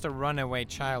you're just a runaway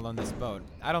child on this boat?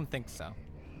 I don't think so.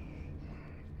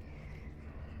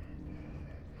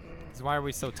 So why are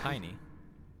we so tiny?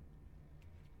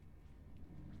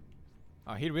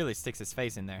 Oh, he really sticks his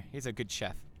face in there. He's a good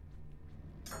chef.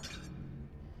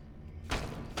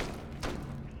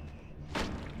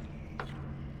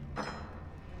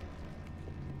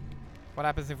 What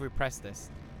happens if we press this?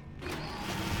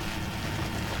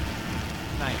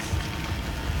 Nice.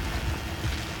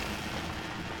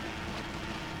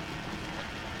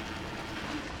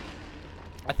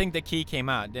 I think the key came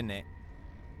out, didn't it?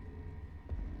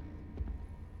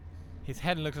 His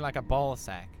head looks like a ball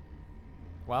sack.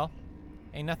 Well,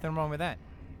 ain't nothing wrong with that.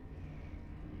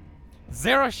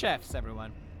 0 chefs,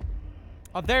 everyone.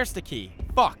 Oh, there's the key.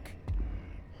 Fuck.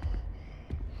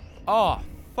 Oh,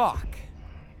 fuck.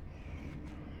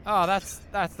 Oh, that's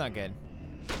not good.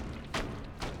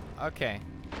 Okay.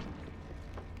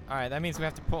 Alright, that means we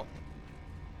have to pull.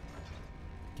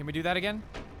 Can we do that again?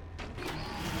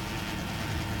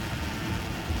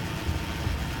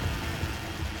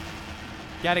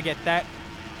 Gotta get that.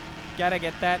 Gotta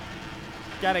get that.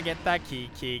 Gotta get that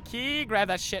key. Grab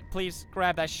that shit, please.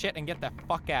 Grab that shit and get the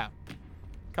fuck out.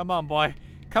 Come on, boy.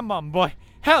 Come on, boy.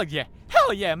 Hell yeah.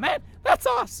 Hell yeah, man. That's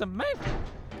awesome, man.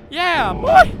 Yeah,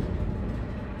 boy.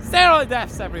 0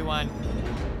 deaths, everyone.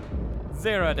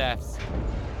 0 deaths.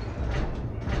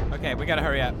 Okay, we gotta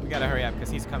hurry up. We gotta hurry up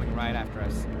because he's coming right after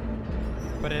us.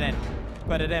 Put it in.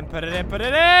 Put it in. Put it in. Put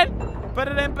it in. Put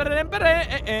it in. Put it in. Put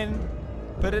it in.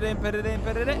 Put it in. Put it in.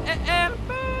 Put it in.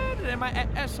 Put it in my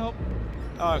asshole.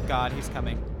 Oh God, he's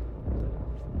coming.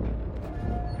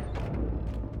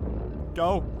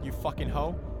 Go, you fucking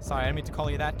hoe. Sorry, I didn't mean to call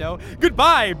you that, though.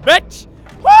 Goodbye, bitch!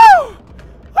 Woo!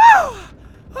 Woo!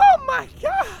 Oh my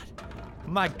god!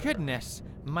 My goodness.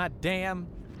 My damn.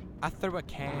 I threw a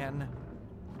can.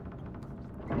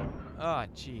 Oh,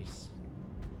 jeez.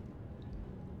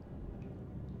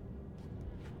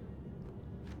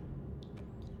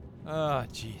 Oh,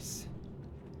 jeez.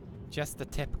 Just the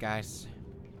tip, guys.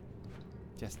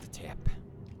 Just the tip.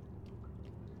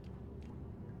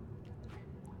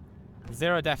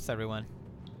 0 deaths, everyone.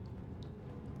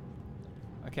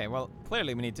 Okay, well,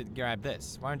 clearly we need to grab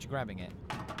this. Why aren't you grabbing it?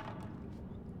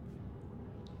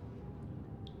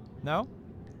 No?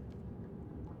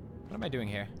 What am I doing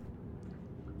here?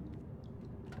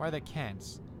 Why are there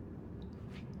cans?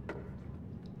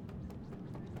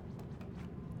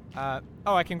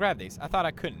 Oh, I can grab these. I thought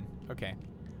I couldn't. Okay.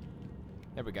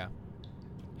 There we go.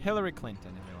 Hillary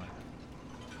Clinton, everyone.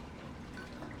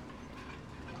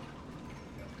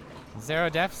 0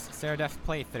 deaths, 0 death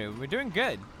playthrough. We're doing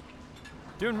good.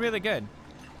 Doing really good.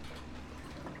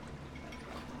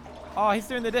 Oh, he's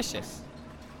doing the dishes.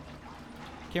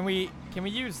 Can we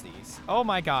use these? Oh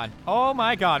my god. Oh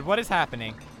my god, what is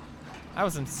happening? I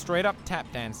was in straight up tap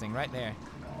dancing right there.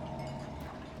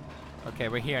 Okay,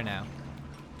 we're here now.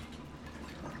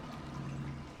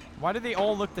 Why do they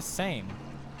all look the same?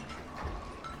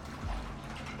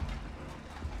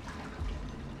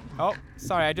 Oh,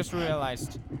 sorry, I just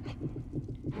realized.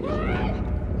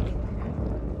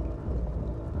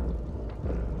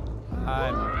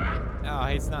 Oh,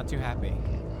 he's not too happy.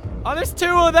 Oh, there's 2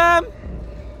 of them!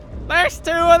 There's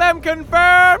 2 of them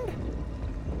confirmed!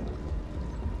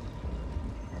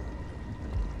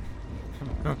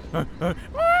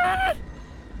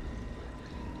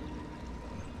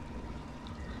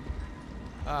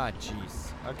 Ah,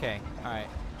 jeez. Okay, alright.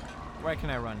 Where can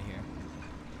I run here?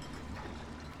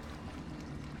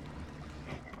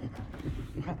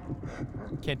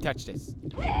 Can't touch this.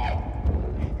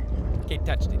 Can't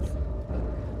touch this.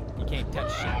 You can't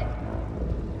touch shit.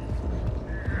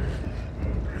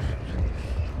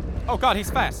 Oh god, he's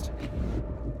fast.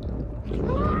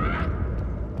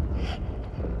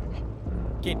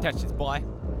 Can't touch this, boy.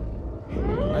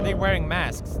 Are they wearing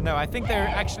masks? No, I think they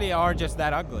actually are just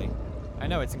that ugly. I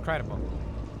know, it's incredible.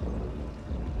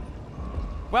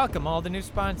 Welcome all the new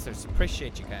sponsors.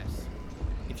 Appreciate you guys.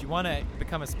 If you want to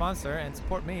become a sponsor and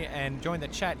support me and join the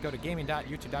chat, go to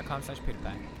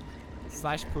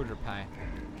gaming.youtube.com/pewdiepie.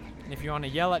 And if you want to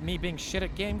yell at me being shit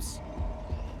at games,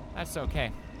 that's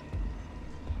okay.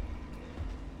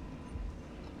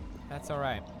 That's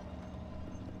alright.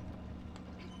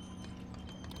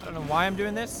 I don't know why I'm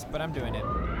doing this, but I'm doing it.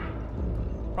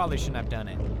 Probably shouldn't have done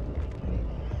it.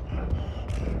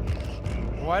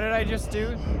 What did I just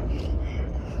do?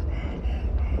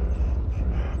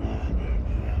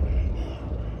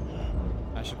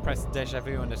 I should press deja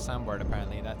vu on the soundboard,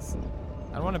 apparently. That's...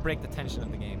 I don't want to break the tension of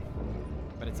the game,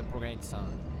 but it's a great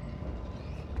song.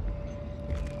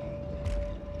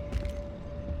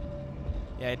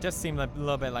 Yeah, it does seem a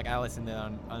little bit like Alice in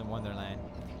Wonderland.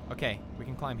 Okay, we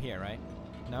can climb here, right?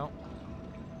 No?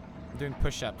 I'm doing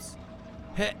push-ups.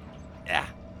 Yeah.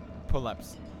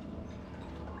 Pull-ups.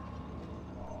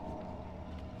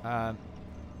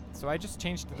 So I just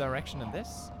changed the direction of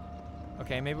this?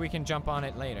 Okay, maybe we can jump on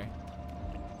it later.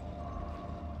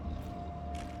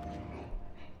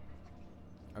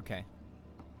 Okay.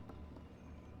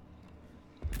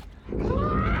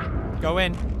 Go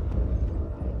in.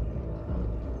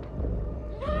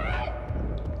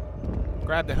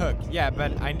 Grab the hook. Yeah,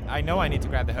 but I know I need to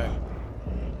grab the hook.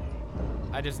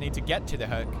 I just need to get to the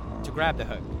hook to grab the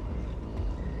hook.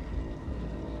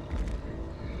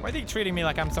 Why are they treating me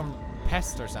like I'm some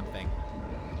pest or something?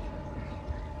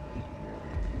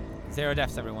 0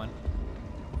 deaths, everyone.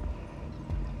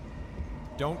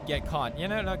 Don't get caught. You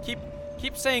know, no, keep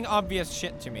saying obvious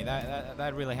shit to me.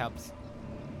 That really helps.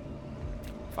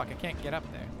 Fuck, I can't get up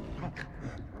there.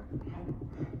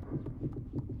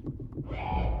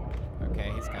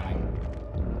 Okay, he's coming.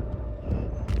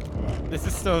 This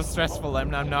is so stressful.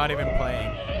 I'm not even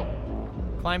playing.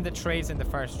 Climb the trays in the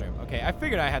first room. Okay, I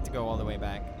figured I had to go all the way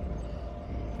back.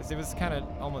 Because it was kind of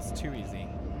almost too easy.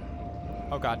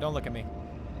 Oh god, don't look at me.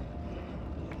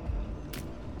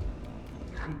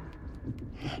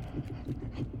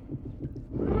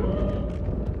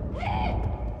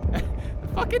 The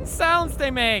fucking sounds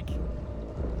they make!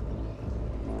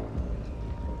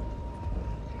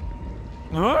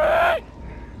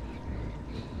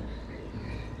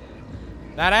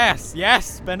 That ass,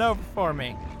 yes, bend over for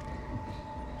me.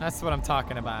 That's what I'm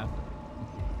talking about.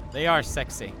 They are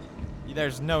sexy.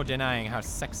 There's no denying how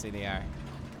sexy they are.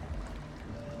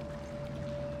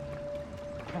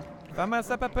 If I mess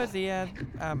up a pussy,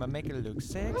 I'ma make it look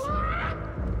sexy.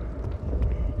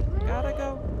 Gotta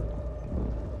go.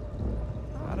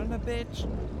 Out on a bitch.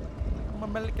 I'ma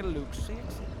make it look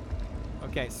sexy.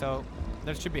 Okay, so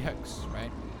there should be hooks,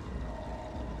 right?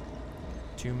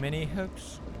 Too many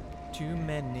hooks. Too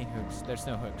many hooks. There's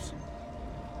no hooks.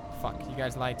 Fuck, you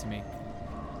guys lied to me.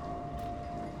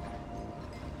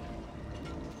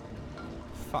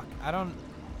 Fuck, I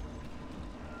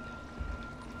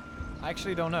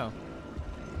actually don't know.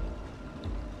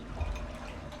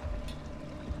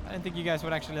 I didn't think you guys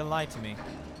would actually lie to me.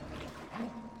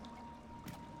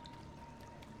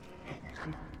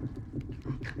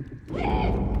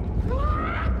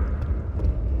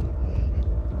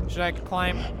 Should I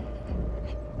climb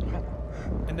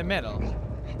in the middle?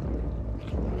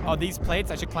 Oh, these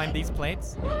plates? I should climb these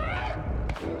plates?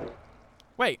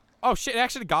 Wait. Oh shit, it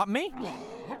actually got me?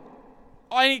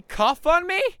 Oh, and he coughed on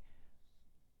me?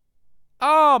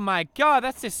 Oh my god,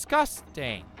 that's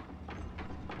disgusting.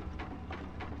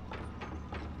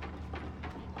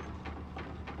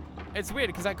 It's weird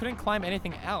because I couldn't climb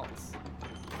anything else.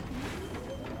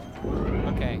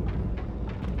 Okay.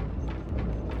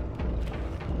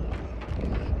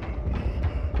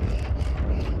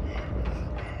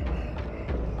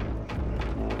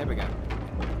 There we go.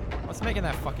 What's making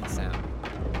that fucking sound?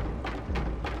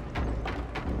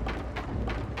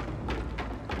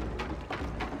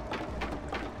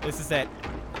 This is it.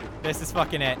 This is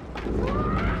fucking it.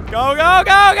 Go, go,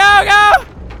 go, go, go!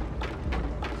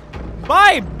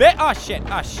 Bye, bit. Oh shit.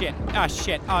 Oh shit. Oh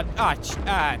shit. Oh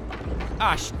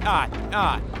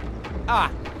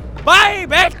bye,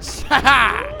 bitch!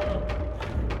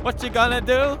 What you gonna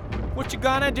do? What you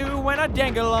gonna do when I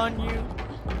dangle on you?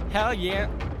 Hell yeah.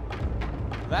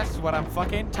 That's what I'm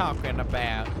fucking talking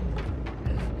about.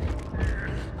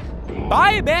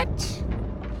 Bye, bitch!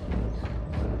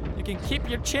 You can keep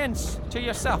your chins to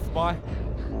yourself, boy.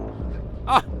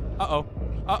 Ah! Uh-oh.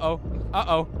 Uh-oh.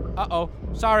 Uh-oh. Uh-oh.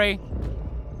 Sorry.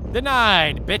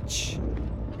 Denied, bitch.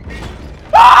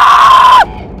 Ah!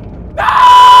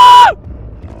 No!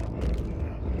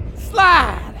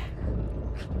 Slide!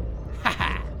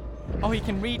 Haha. Oh, he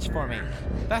can reach for me.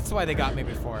 That's why they got me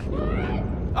before.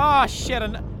 Oh, shit.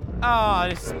 Oh,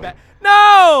 this is bad.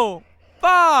 No!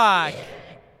 Fuck!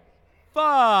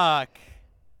 Fuck!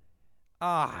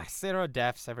 Ah, 0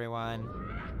 deaths, everyone.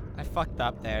 I fucked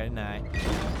up there, didn't I?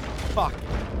 Fuck.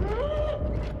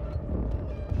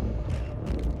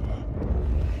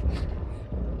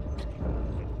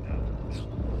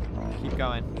 Keep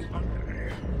going.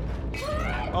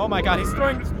 Oh my god, he's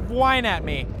throwing wine at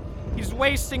me. He's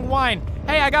wasting wine.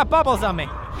 Hey, I got bubbles on me.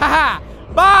 Haha!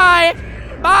 Bye!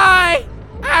 Bye!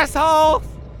 Asshole!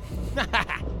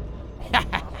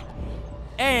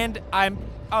 And I'm...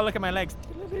 Oh, look at my legs.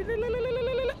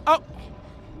 Oh!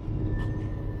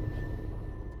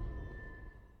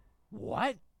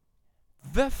 What?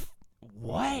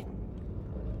 What?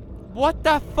 What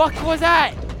the fuck was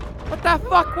that? What the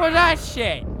fuck was that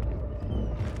shit?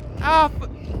 Oh,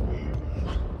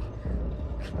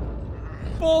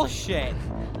 bullshit.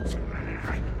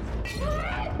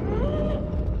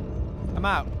 I'm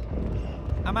out.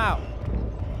 I'm out.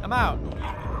 I'm out.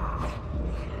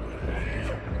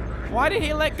 Why did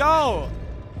he let go?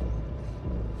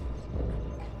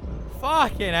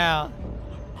 Fucking hell.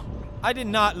 I did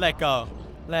not let go.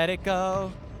 Let it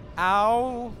go.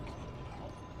 Ow.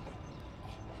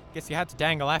 Guess you had to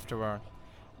dangle afterward.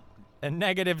 And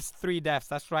 -3 deaths.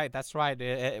 That's right. That's right.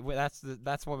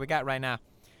 That's what we got right now.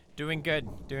 Doing good.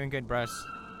 Doing good, bros.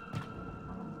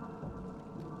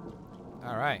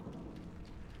 All right.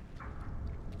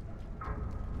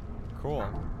 Cool.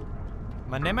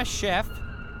 My name is Chef.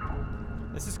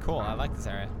 This is cool. I like this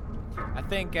area. I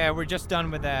think we're just done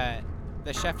with the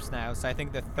chefs now. So I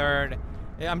think the third.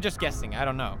 I'm just guessing. I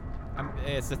don't know.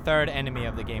 It's the third enemy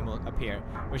of the game will appear,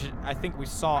 which I think we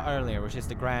saw earlier, which is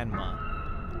the grandma.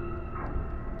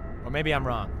 Or maybe I'm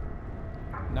wrong.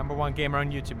 #1 gamer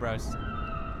on YouTube, bros.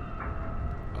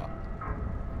 Oh.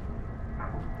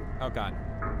 Oh god.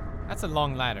 That's a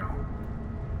long ladder.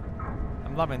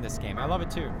 I'm loving this game. I love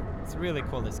it too. It's really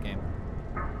cool, this game.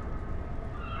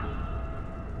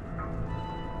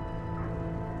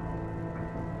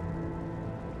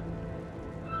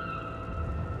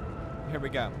 Here we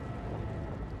go.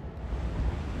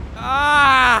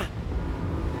 Ah!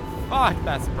 Fuck,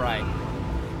 that's bright.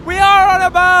 We are on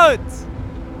a boat!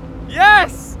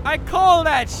 Yes! I call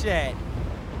that shit!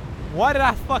 What did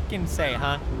I fucking say,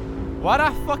 huh? What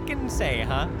I fucking say,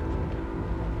 huh?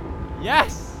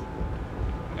 Yes!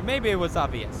 And maybe it was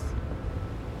obvious.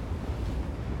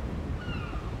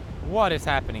 What is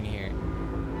happening here?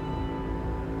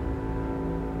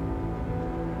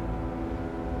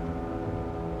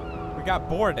 We got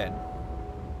boarded.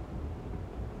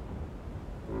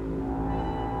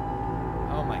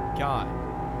 Oh my god.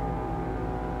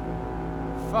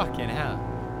 Fucking hell.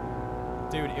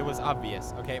 Dude, it was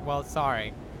obvious. Okay, well,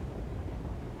 sorry.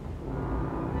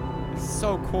 It's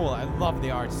so cool. I love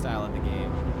the art style of the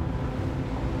game.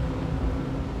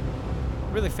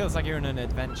 It really feels like you're in an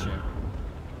adventure.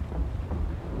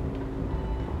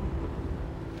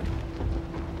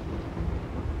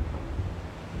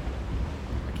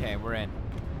 Okay, we're in.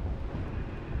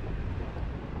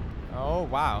 Oh,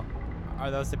 wow.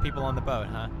 Are those the people on the boat,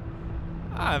 huh?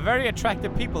 Ah, very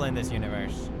attractive people in this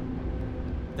universe.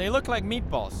 They look like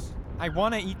meatballs. I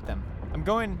want to eat them. I'm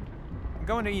going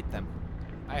to eat them.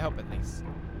 I hope at least.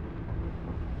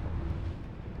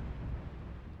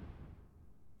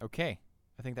 Okay.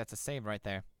 I think that's a save right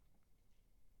there.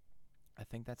 I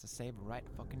think that's a save right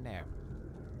fucking there.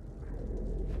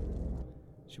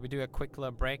 Should we do a quick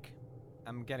little break?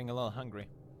 I'm getting a little hungry.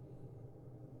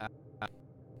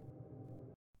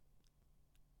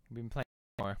 We've been playing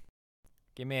more.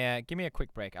 Give me a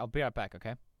quick break. I'll be right back,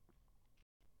 okay?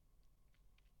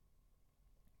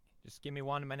 Just give me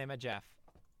one. My name is Jeff.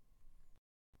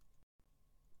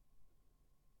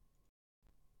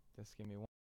 Just give me one,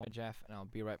 Jeff, and I'll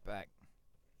be right back.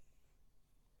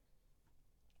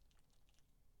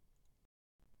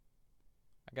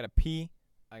 I gotta pee.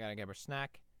 I gotta get her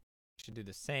snack. Should do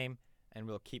the same, and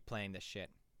we'll keep playing this shit.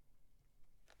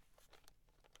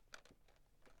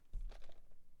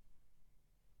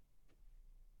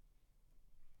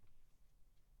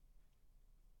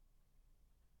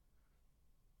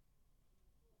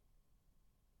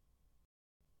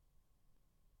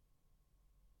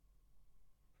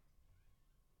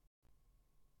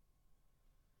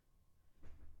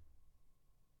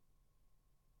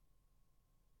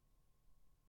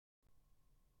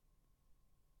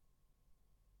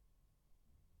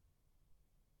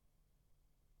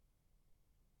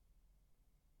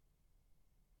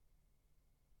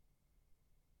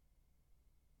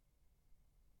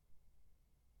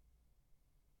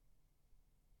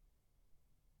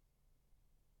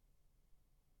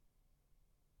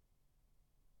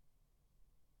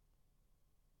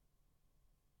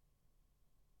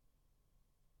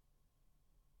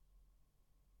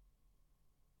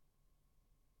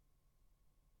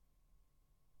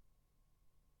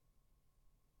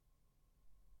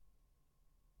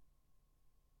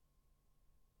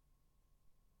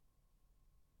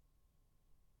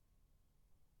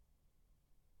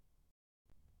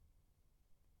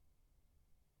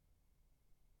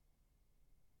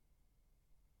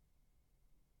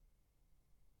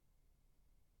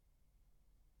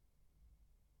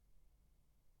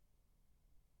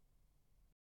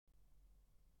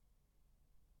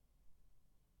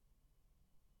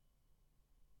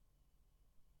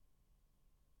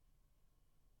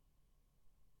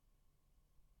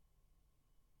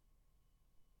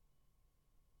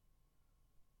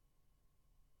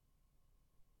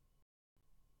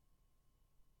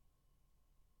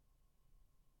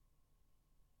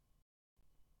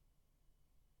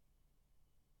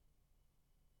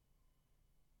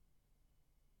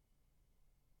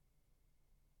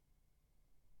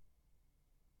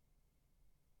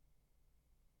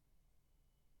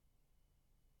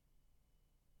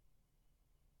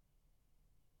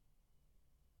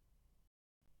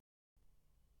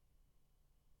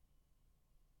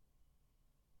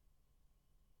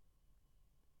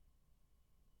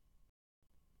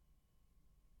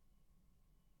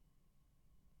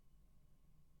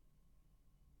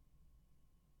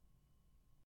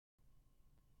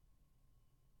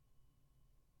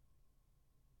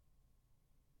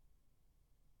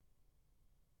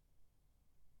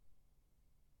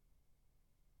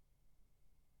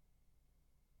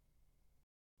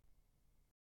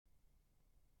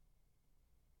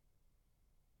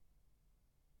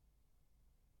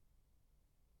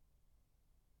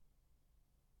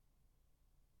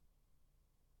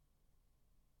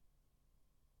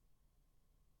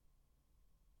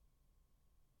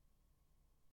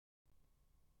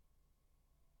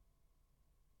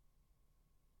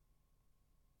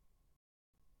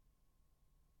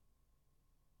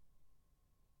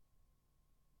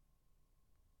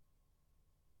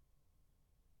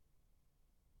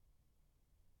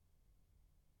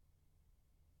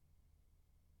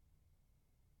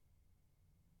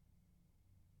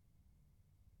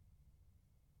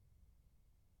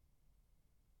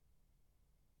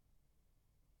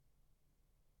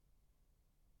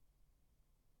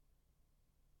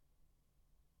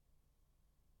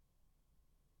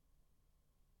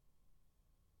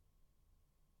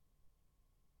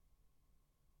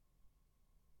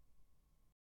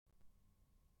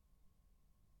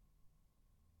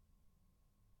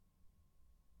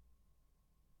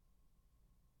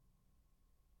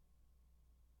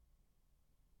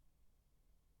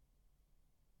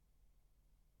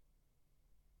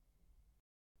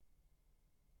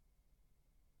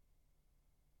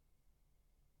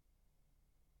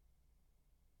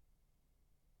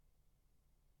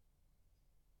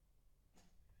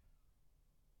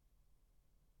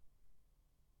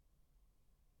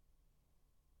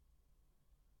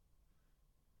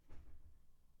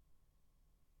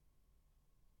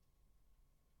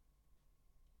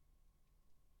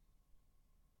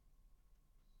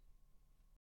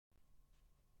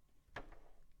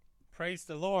 Praise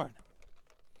the Lord.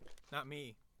 Not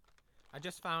me. I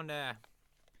just found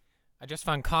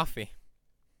coffee.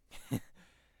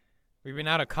 We've been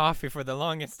out of coffee for the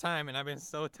longest time, and I've been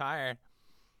so tired.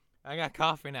 I got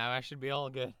coffee now. I should be all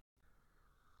good.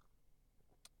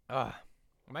 Am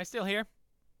I still here?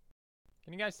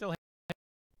 Can you guys still hear me? I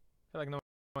feel like no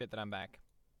one that I'm back.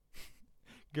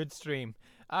 Good stream.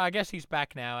 I guess he's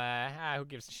back now. Who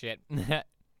gives a shit?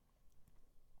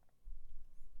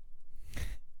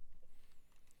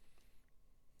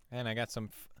 And I got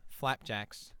some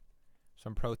flapjacks.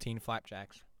 Some protein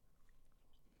flapjacks.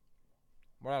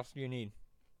 What else do you need?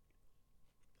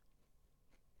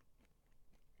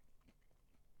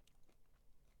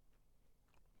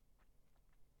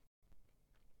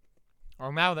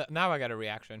 Oh, now I got a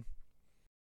reaction.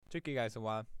 Took you guys a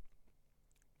while.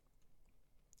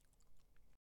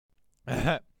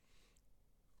 A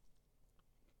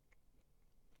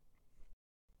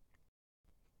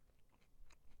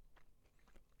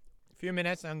few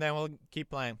minutes and then we'll keep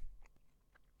playing.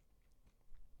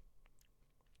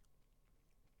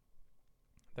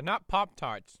 They're not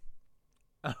Pop-Tarts.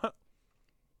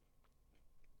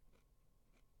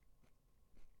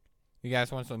 You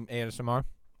guys want some ASMR?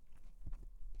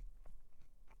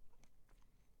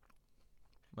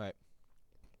 Right.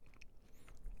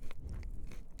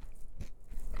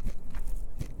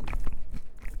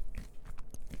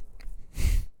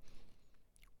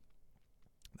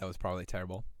 That was probably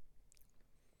terrible.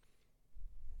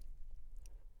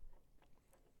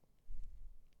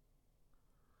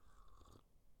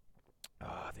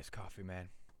 This coffee, man.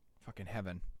 Fucking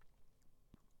heaven.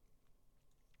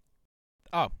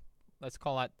 Oh, let's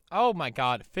call that. Oh my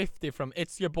god, 50 from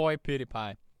It's Your Boy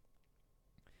Pewdiepie.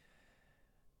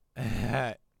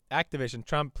 Activision,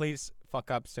 Trump, please fuck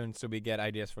up soon so we get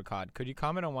ideas for COD. Could you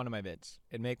comment on one of my vids?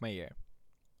 It'd make my year.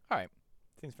 Alright,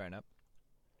 seems fair enough.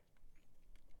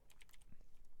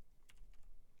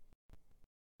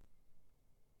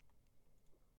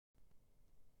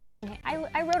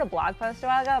 I wrote a blog post a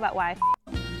while ago about why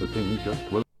The thing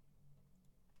just will.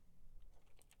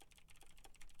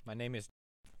 My name is.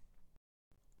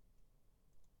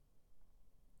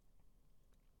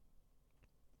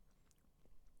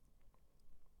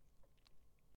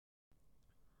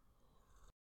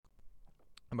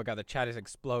 Oh my god, the chat is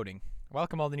exploding.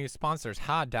 Welcome all the new sponsors.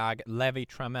 Hot Dog, Levi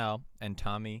Trammell, and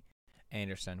Tommy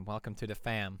Anderson. Welcome to the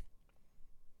fam.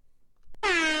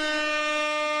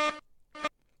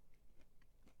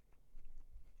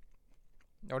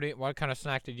 What kind of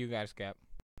snack did you guys get?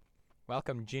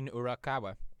 Welcome, Jin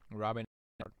Urakawa, Robin.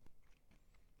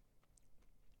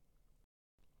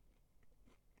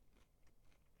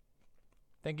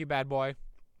 Thank you, bad boy.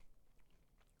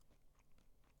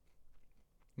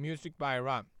 Music by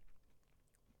Rob.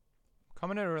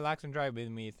 Come on and relax and drive with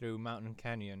me through mountain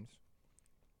canyons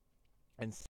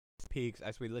and peaks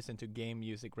as we listen to game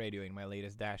music radio in my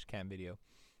latest dash cam video.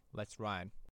 Let's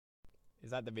ride.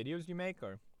 Is that the videos you make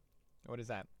or what is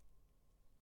that?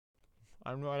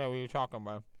 I have no idea what you're talking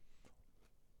about.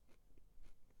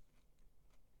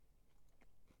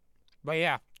 But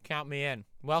yeah, count me in.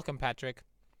 Welcome, Patrick.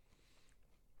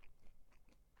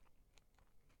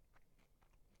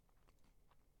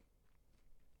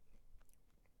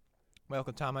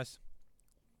 Welcome, Thomas.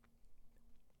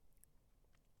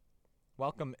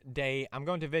 Welcome, Day. I'm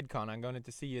going to VidCon. I'm going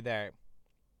to see you there.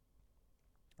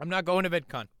 I'm not going to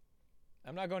VidCon.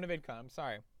 I'm not going to VidCon. I'm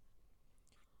sorry.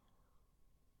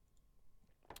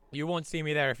 You won't see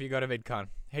me there if you go to VidCon.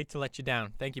 Hate to let you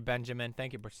down. Thank you, Benjamin.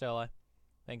 Thank you, Priscilla.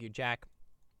 Thank you, Jack.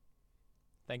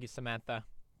 Thank you, Samantha.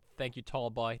 Thank you, Tall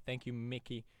Boy. Thank you,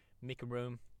 Mickey. Mickey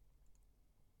Room.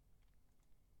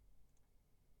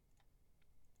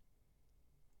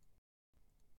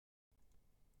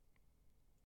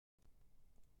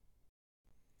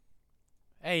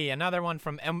 Hey, another one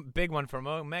from big one from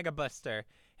Omega Buster.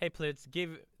 Hey, please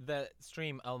give the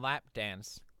stream a lap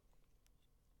dance.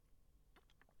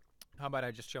 How about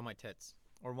I just show my tits?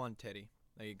 Or one titty.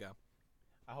 There you go.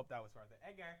 I hope that was worth it.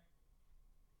 Hey, Gar.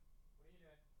 What are you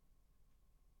doing?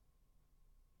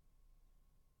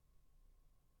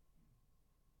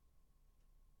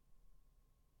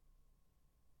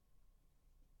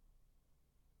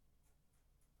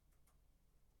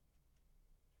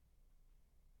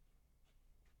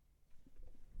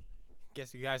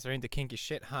 Guess you guys are into kinky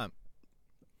shit, huh?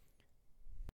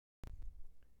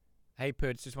 Hey,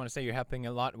 Poots, just want to say you're helping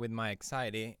a lot with my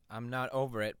anxiety. I'm not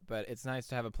over it, but it's nice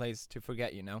to have a place to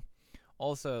forget, you know?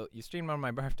 Also, you streamed on my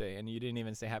birthday, and you didn't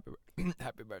even say happy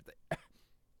happy birthday.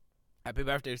 Happy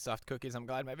birthday, soft cookies. I'm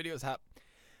glad my video's up.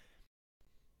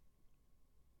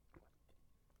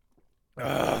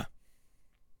 Ugh.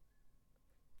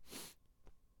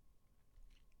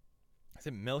 Is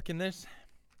it milk in this?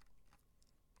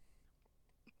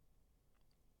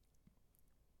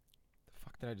 The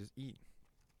fuck did I just eat?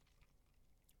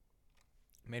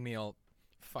 Made me all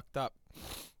fucked up.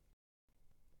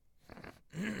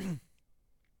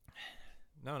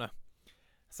 No. That's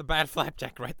a bad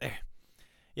flapjack right there.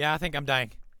 Yeah, I think I'm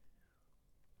dying.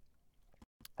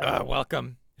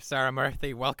 Welcome, Sarah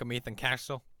Murphy. Welcome, Ethan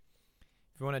Castle.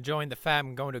 If you want to join the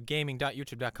fam, go to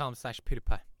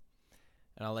gaming.youtube.com/pewdiepie.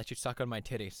 And I'll let you suck on my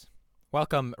titties.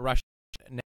 Welcome, Rush.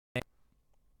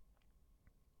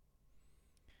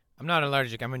 I'm not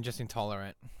allergic. I'm just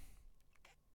intolerant.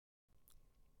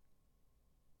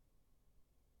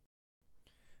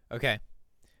 Okay.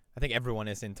 I think everyone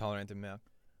is intolerant to milk.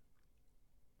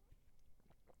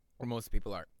 Or most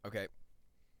people are. Okay.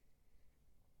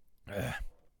 It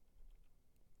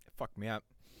fucked me up.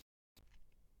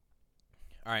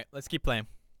 Alright, let's keep playing.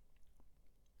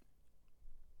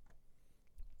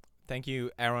 Thank you,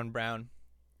 Aaron Brown.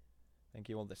 Thank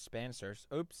you, all the sponsors.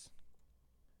 Oops.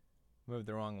 Moved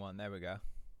the wrong one. There we go.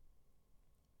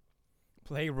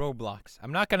 Play Roblox.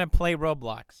 I'm not going to play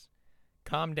Roblox.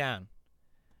 Calm down.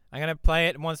 I'm going to play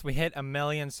it once we hit 1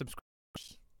 million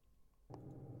subscribers.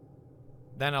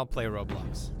 Then I'll play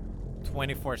Roblox.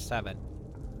 24/7.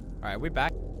 Alright, we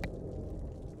back.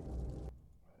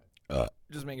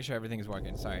 Just making sure everything is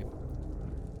working. Sorry.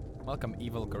 Welcome,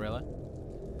 Evil Gorilla.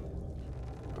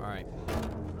 Alright.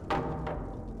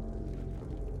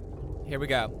 Here we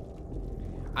go.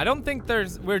 I don't think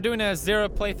we're doing a 0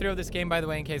 playthrough of this game, by the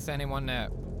way, in case anyone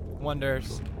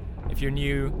wonders. If you're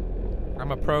new,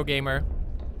 I'm a pro gamer.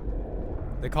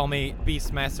 They call me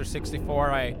Beastmaster64.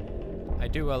 I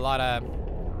do a lot of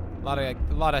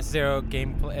 0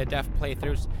 death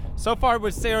playthroughs. So far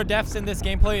with 0 deaths in this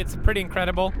gameplay, it's pretty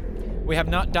incredible. We have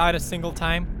not died a single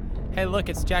time. Hey, look,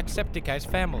 it's Jacksepticeye's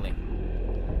family.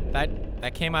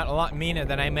 That came out a lot meaner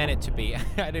than I meant it to be.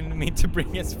 I didn't mean to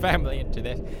bring his family into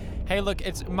this. Hey, look,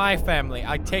 it's my family.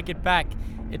 I take it back.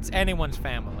 It's anyone's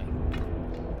family.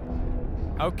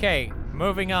 Okay,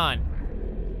 moving on.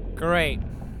 Great.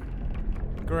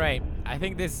 I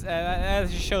think this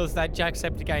shows that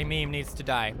Jacksepticeye meme needs to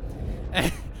die.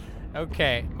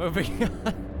 Okay, moving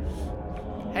on.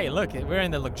 Hey, look, we're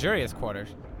in the luxurious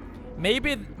quarters.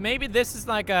 Maybe this is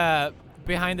like a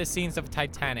behind the scenes of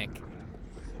Titanic.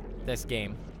 This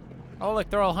game. Oh,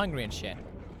 look, they're all hungry and shit.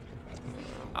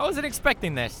 I wasn't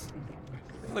expecting this.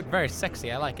 They look very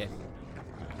sexy. I like it.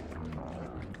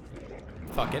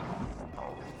 Fuck it.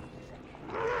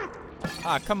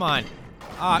 Ah, come on.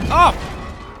 Oh,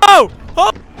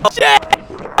 shit!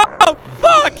 Oh,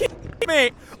 fuck! He ate me!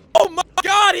 Oh my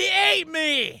god, he ate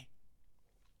me!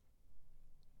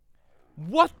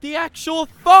 What the actual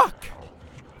fuck?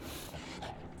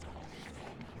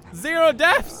 0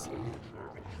 deaths?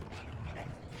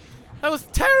 That was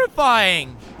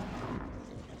terrifying!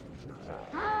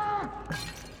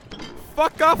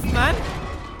 Fuck off, man!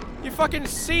 You fucking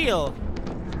seal!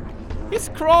 He's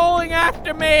crawling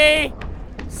after me!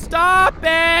 Stop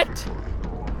it!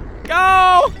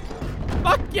 Go!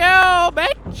 Fuck you,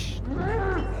 bitch!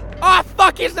 Oh,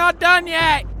 fuck, he's not done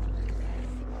yet!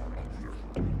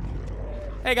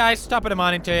 Hey guys, stop it a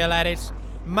morning to you, laddies.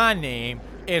 My name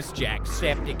is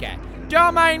Jacksepticeye.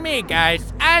 Don't mind me,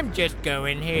 guys. I'm just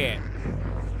going here.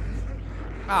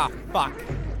 Ah, oh, fuck.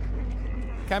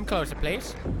 Come closer,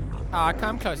 please. Ah,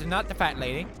 come closer, not the fat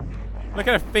lady. Look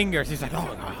at her fingers. He's like,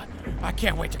 oh god, I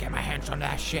can't wait to get my hands on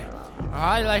that shit.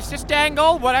 Alright, let's just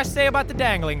dangle. What I say about the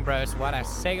dangling, bros. What I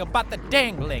say about the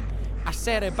dangling. I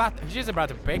said about she's about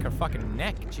to break her fucking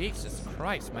neck. Jesus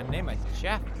Christ, my name is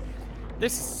Jeff.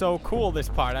 This is so cool, this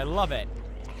part. I love it.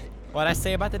 What I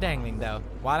say about the dangling, though.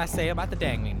 What I say about the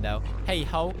dangling, though. Hey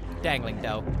ho, dangling,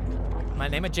 though. My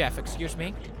name is Jeff, excuse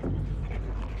me.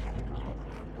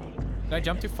 Did I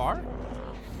jump too far?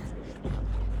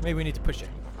 Maybe we need to push it.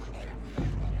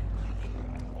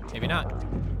 Maybe not.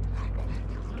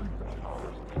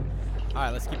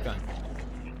 Alright, let's keep going.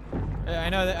 I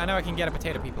know I can get a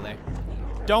potato people there.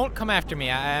 Don't come after me.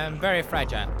 I am very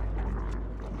fragile.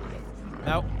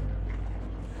 No.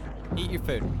 Eat your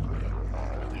food.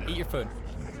 Eat your food.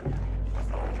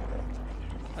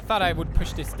 I thought I would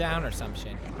push this down or some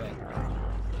shit, but...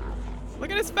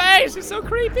 Look at his face! He's so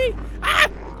creepy! Ah!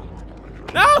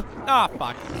 No! Oh,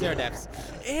 fuck. 0 deaths.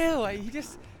 Ew, he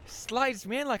just slides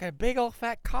me in like a big old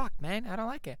fat cock, man. I don't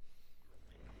like it.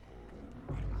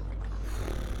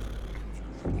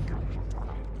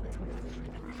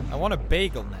 I want a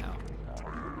bagel now.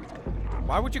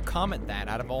 Why would you comment that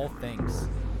out of all things?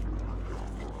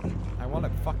 I want a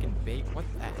fucking bagel. What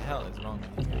the hell is wrong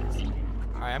with you guys?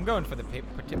 Alright, I'm going for the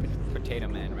potato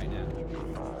man right now.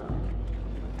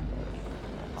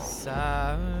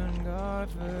 Sound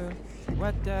gofu.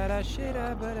 What did I shit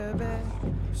about a bed?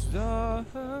 So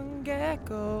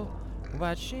gecko.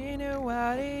 Watching it,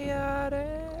 what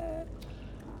it.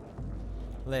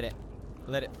 Lit it.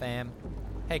 Lit it, fam.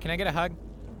 Hey, can I get a hug?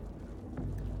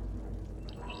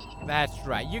 That's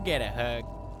right, you get a hug.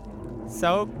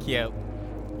 So cute.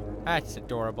 That's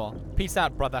adorable. Peace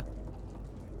out, brother.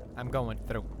 I'm going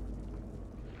through.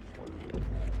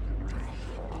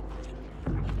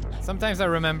 Sometimes I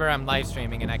remember I'm live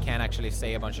streaming and I can't actually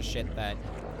say a bunch of shit that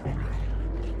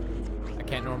I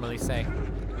can't normally say.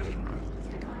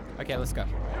 Okay, let's go.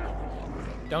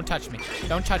 Don't touch me.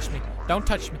 Don't touch me. Don't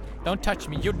touch me. Don't touch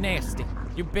me. You nasty.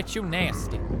 You bitch, you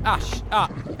nasty.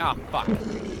 Fuck.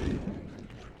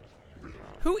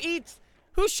 Who eats?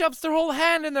 Who shoves their whole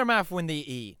hand in their mouth when they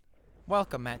eat?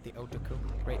 Welcome, Matt the Otaku.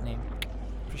 Great name.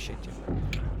 Appreciate you.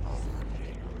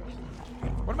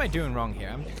 What am I doing wrong here?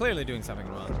 I'm clearly doing something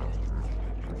wrong.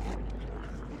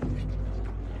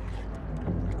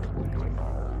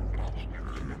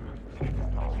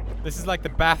 This is like the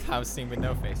bathhouse scene with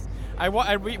No Face. We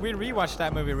rewatched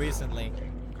that movie recently.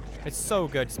 It's so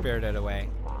good, Spirited Away.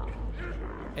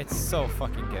 It's so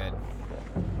fucking good.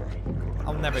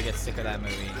 I'll never get sick of that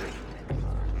movie.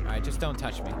 Alright, just don't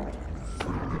touch me.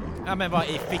 Ja men vad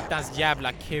i fittans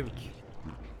jävla kuk.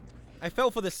 I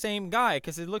fell for the same guy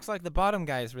because it looks like the bottom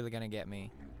guy is really gonna get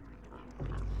me.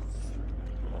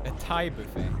 A Thai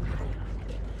buffet.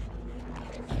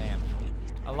 Damn.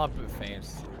 I love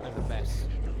buffets. They're the best.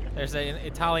 There's an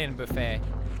Italian buffet.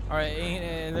 Or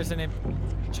there's a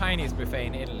Chinese buffet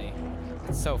in Italy.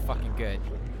 It's so fucking good.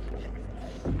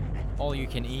 All you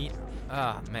can eat.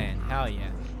 Ah, man. Hell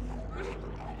yeah.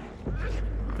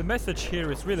 The message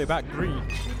here is really about greed.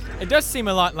 It does seem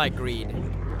a lot like greed.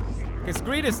 Because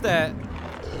greed is the...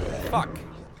 Fuck.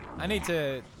 I need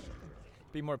to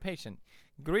be more patient.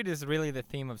 Greed is really the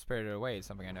theme of Spirited Away, is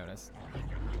something I noticed.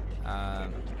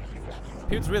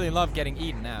 People really love getting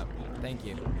eaten out. Thank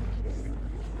you.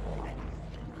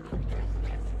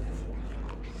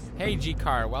 Hey,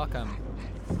 G-Car. Welcome.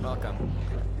 Welcome.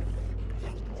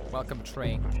 Welcome,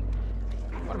 Trey.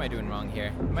 What am I doing wrong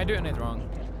here? Am I doing it wrong?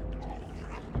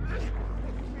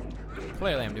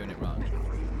 Clearly I'm doing it wrong.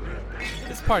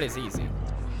 This part is easy.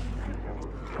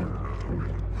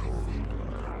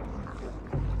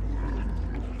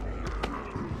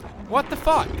 What the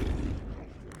fuck?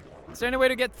 Is there any way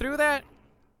to get through that?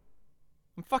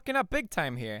 I'm fucking up big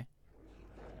time here.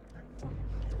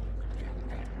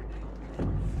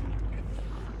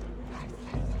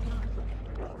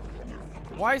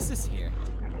 Why is this here?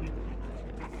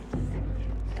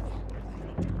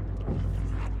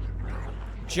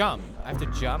 Jump. I have to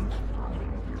jump?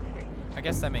 I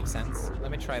guess that makes sense.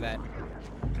 Let me try that.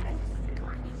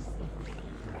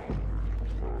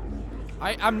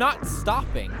 I'm not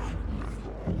stopping.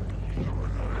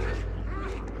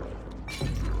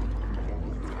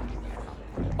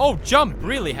 Oh, jump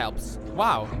really helps.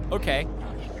 Wow. Okay.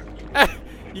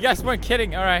 You guys weren't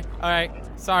kidding. All right. All right.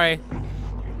 Sorry.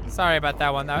 Sorry about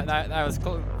that one. That was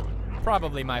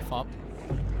probably my fault.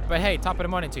 But hey, top of the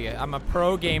morning to you. I'm a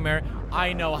pro gamer.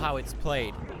 I know how it's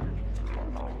played.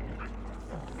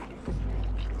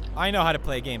 I know how to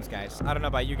play games, guys. I don't know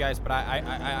about you guys, but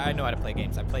I know how to play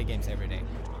games. I play games every day.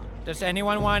 Does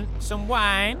anyone want some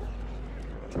wine?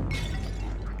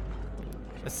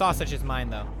 The sausage is mine,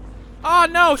 though. Oh,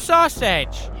 no,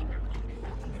 sausage!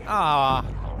 Aw,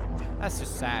 that's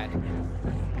just sad.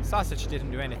 Sausage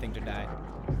didn't do anything to die.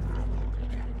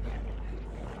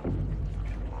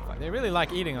 Fuck, they really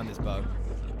like eating on this boat.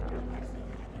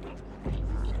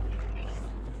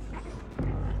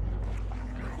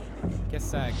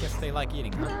 Guess they like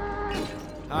eating,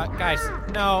 huh? Guys,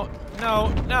 no,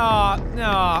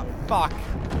 fuck.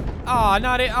 Oh,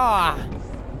 not it.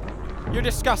 You're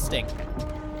disgusting.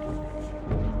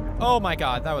 Oh my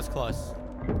god, that was close.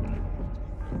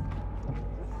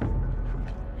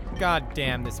 God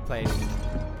damn this place.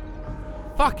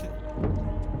 Fuck.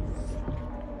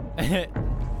 This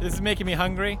is making me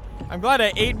hungry. I'm glad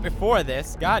I ate before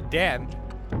this. God damn.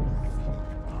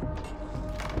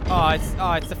 Oh,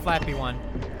 it's the flappy one.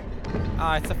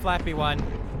 Oh, it's a flappy one.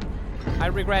 I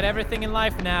regret everything in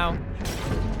life now.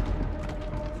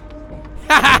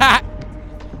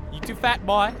 You too fat,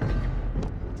 boy.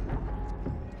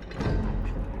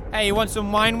 Hey, you want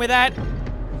some wine with that?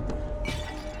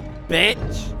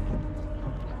 Bitch.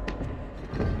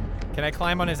 Can I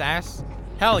climb on his ass?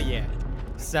 Hell yeah.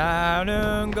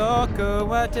 Goku,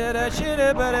 what did I should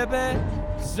have better bet?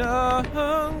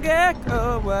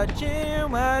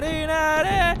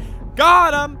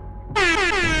 Got him!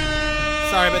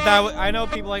 Sorry, but I know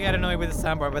people get annoyed with the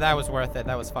soundboard, but that was worth it.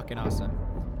 That was fucking awesome.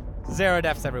 0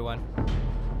 deaths, everyone.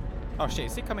 Oh shit,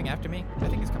 is he coming after me? I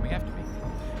think he's coming after me.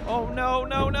 Oh no,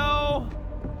 no, no!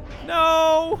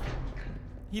 No!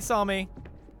 He saw me.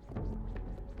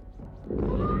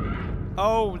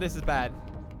 Oh, this is bad.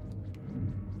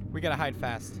 We gotta hide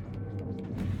fast.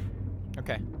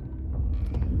 Okay.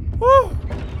 Woo!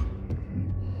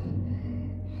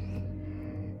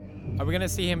 Are we gonna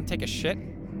see him take a shit?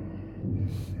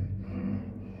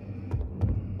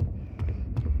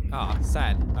 Ah, oh,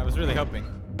 sad. I was really hoping.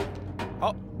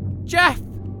 Oh, Jeff!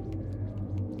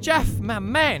 Jeff, my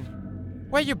man!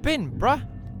 Where you been, bruh?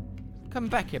 Come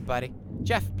back here, buddy.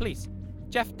 Jeff, please.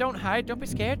 Jeff, don't hide. Don't be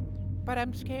scared. But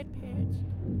I'm scared, parents.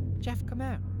 Jeff, come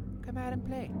out. Come out and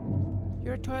play.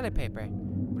 You're a toilet paper.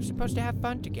 We're supposed to have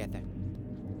fun together.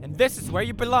 And this is where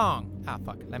you belong. Ah,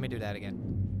 fuck. Let me do that again.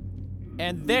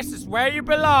 And this is where you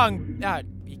belong. Ah,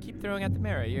 you keep throwing at the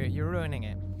mirror. You're ruining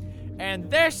it. And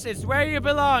this is where you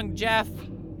belong, Jeff.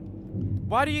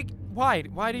 Why do you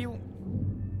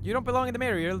don't belong in the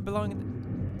mirror, you belong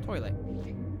in the toilet.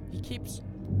 He keeps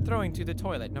throwing to the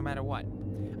toilet no matter what.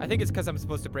 I think it's because I'm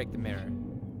supposed to break the mirror.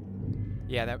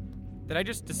 Yeah, did I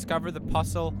just discover the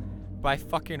puzzle by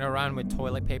fucking around with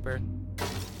toilet paper?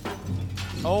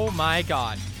 Oh my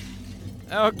god.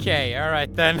 Okay,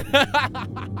 alright then.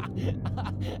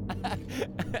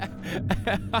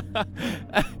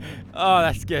 Oh,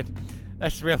 that's good.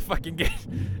 That's real fucking good.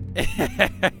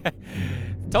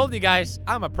 Told you guys,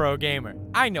 I'm a pro gamer.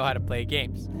 I know how to play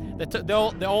games.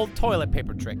 The old toilet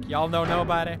paper trick. Y'all know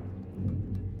about it?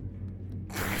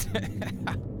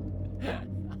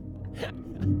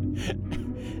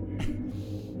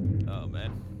 Oh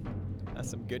man, that's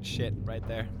some good shit right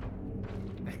there.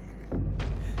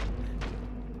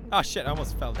 Oh shit, I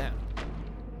almost fell down.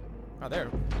 Oh, they're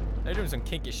doing some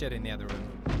kinky shit in the other room.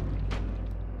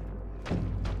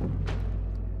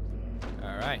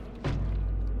 Alright.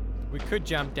 We could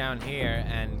jump down here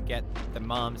and get the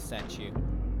mom statue.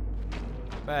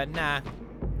 But nah.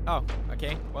 Oh,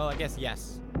 okay. Well, I guess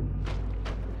yes.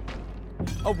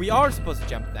 Oh, we are supposed to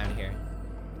jump down here.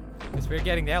 Because we're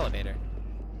getting the elevator.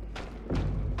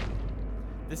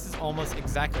 This is almost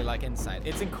exactly like Inside.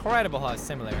 It's incredible how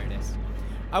similar it is.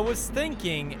 I was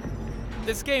thinking,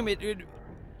 this game, it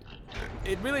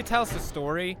really tells the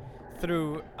story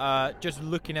through just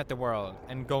looking at the world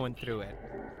and going through it.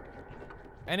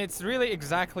 And it's really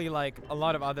exactly like a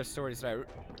lot of other stories that I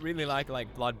really like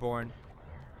Bloodborne.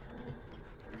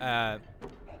 And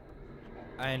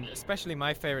especially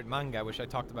my favorite manga, which I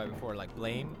talked about before, like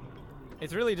Blame.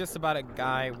 It's really just about a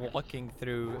guy walking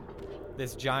through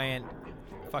this giant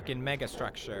fucking mega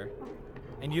structure.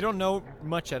 And you don't know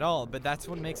much at all, but that's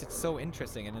what makes it so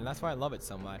interesting, and that's why I love it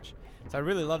so much. So I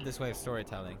really love this way of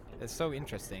storytelling. It's so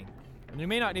interesting. And you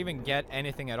may not even get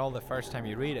anything at all the first time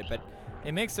you read it, but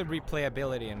it makes the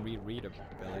replayability and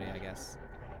rereadability, I guess,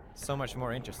 so much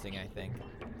more interesting, I think.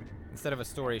 Instead of a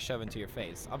story shoved into your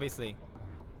face. Obviously,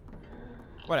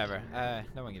 whatever.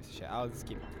 No one gives a shit. I'll just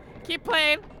keep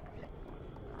playing.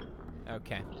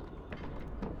 Okay.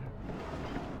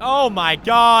 Oh my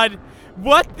god!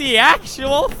 What the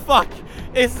actual fuck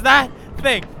is that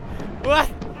thing? What?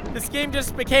 This game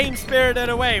just became Spirited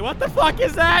Away. What the fuck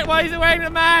is that? Why is it wearing a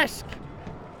mask?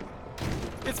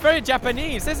 It's very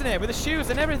Japanese, isn't it? With the shoes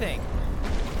and everything.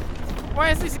 Why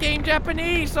is this game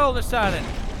Japanese all of a sudden?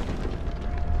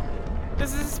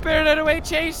 This is a Spirited Away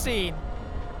chase scene.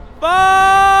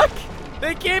 Fuck!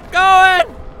 They keep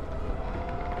going!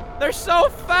 They're so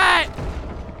fat!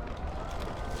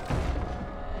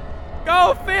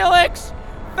 Go, Felix!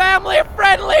 Family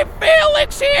friendly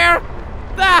Felix here!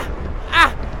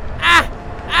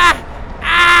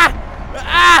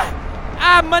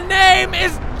 My name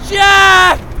is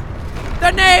Jeff!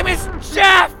 The name is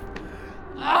Jeff!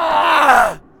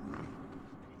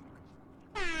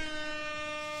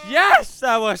 Yes,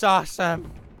 that was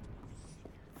awesome!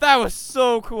 That was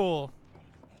so cool!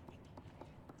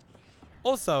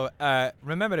 Also,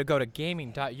 remember to go to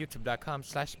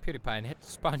gaming.youtube.com/Pewdiepie and hit the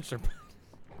sponsor button.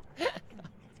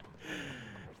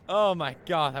 Oh my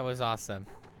god, that was awesome.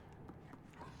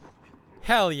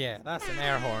 Hell yeah, that's an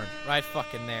air horn right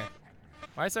fucking there.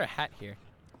 Why is there a hat here?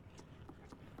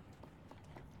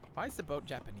 Why is the boat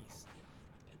Japanese?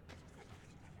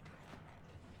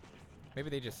 Maybe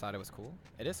they just thought it was cool.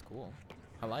 It is cool.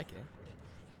 I like it.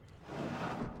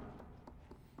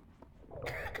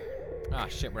 Ah,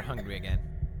 shit, we're hungry again.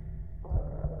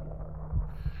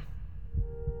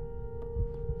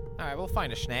 Alright, we'll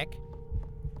find a snack.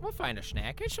 We'll find a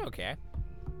snack. It's okay.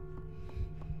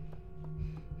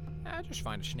 I'll just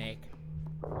find a snack.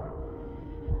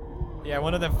 Yeah,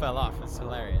 one of them fell off. It's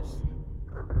hilarious.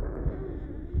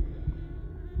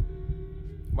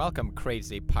 Welcome,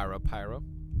 crazy Pyro.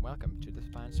 Welcome to the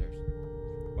sponsors.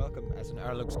 Welcome as an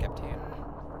Erlux Captain.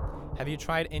 Have you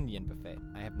tried Indian buffet?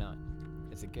 I have not.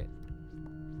 Is it good?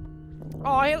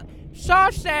 Oh,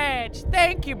 sausage!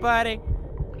 Thank you, buddy.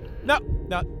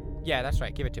 No. Yeah, that's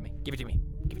right. Give it to me. Give it to me.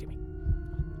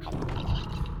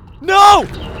 No!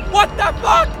 What the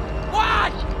fuck?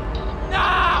 What?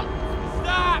 No!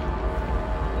 Stop!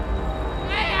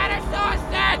 He had a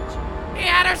sausage! He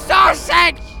had a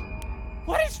sausage!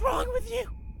 What is wrong with you?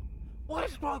 What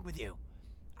is wrong with you?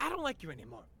 I don't like you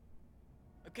anymore.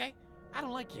 Okay? I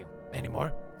don't like you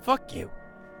anymore. Fuck you.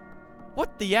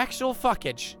 What the actual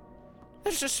fuckage?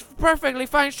 There's just perfectly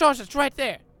fine sausage right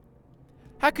there.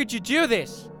 How could you do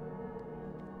this?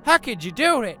 How could you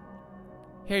do it?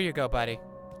 Here you go, buddy.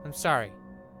 I'm sorry.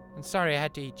 I'm sorry I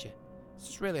had to eat you. I was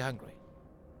just really hungry.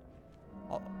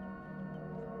 Oh.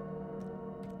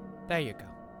 There you go.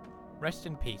 Rest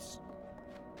in peace.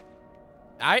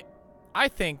 I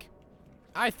think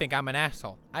I'm an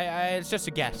asshole. It's just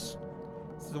a guess.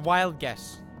 It's a wild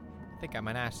guess. I think I'm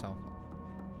an asshole.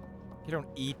 You don't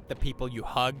eat the people you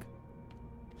hug.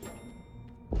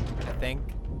 I think.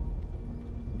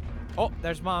 Oh,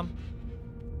 there's Mom.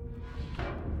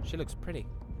 She looks pretty.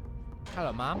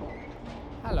 Hello, Mom.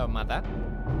 Hello, Mother.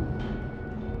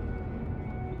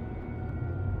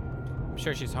 I'm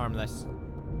sure she's harmless.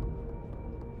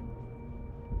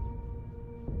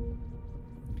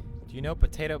 Do you know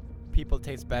potato people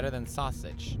taste better than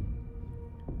sausage?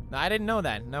 No, I didn't know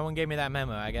that. No one gave me that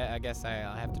memo. I guess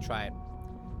I'll have to try it.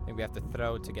 Maybe we have to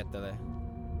throw to get the...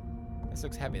 This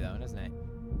looks heavy though, doesn't it?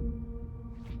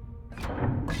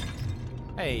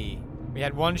 Hey, we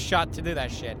had one shot to do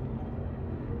that shit.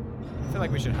 I feel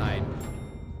like we should hide.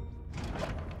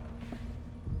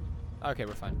 Okay,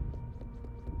 we're fine.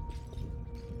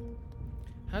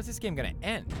 How's this game gonna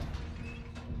end?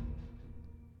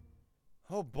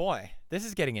 Oh boy, this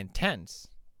is getting intense.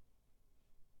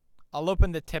 I'll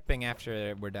open the tipping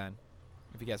after we're done,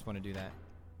 if you guys want to do that.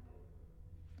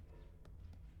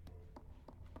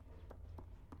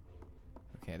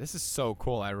 Okay, this is so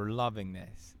cool. I'm loving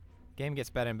this. Game gets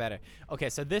better and better. Okay,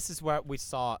 so this is what we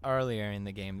saw earlier in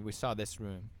the game. We saw this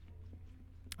room.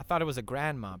 I thought it was a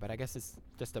grandma, but I guess it's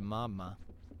just a mama.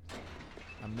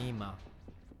 A mima.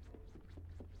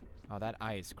 Oh, that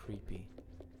eye is creepy.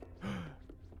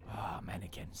 Ah, oh,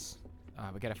 mannequins.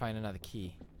 We gotta find another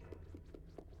key.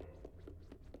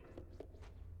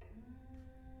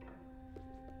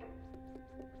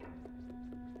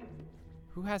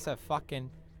 Who has a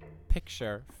fucking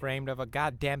picture framed of a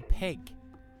goddamn pig?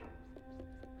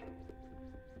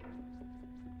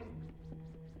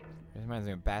 It reminds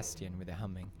me of Bastion with the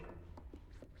humming.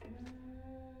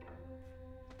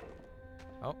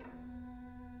 Oh.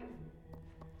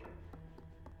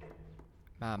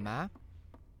 Mama?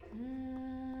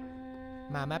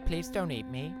 Mama, please don't eat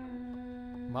me.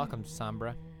 Welcome,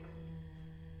 Sombra.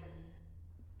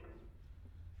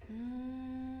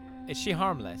 Is she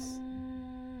harmless?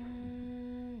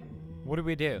 What do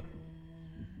we do?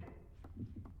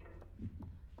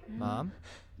 Mom?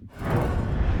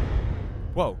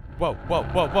 Whoa, whoa, whoa,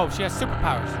 whoa, whoa, she has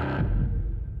superpowers.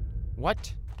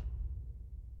 What?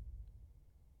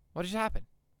 What just happened?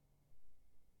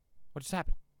 What just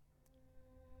happened?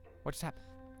 What just happened?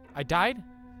 I died?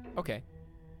 Okay.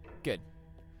 Good.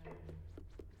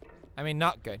 I mean,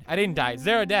 not good. I didn't die.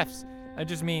 0 deaths. I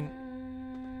just mean...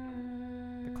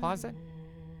 The closet?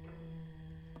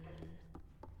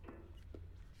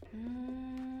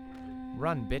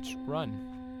 Run, bitch,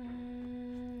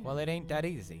 run. Well, it ain't that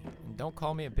easy. And don't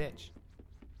call me a bitch.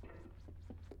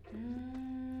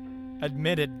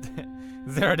 Admitted.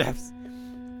 0 deaths.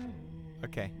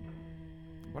 Okay.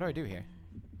 What do I do here?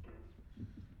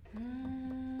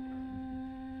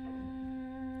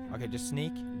 Okay, just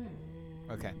sneak.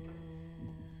 Okay.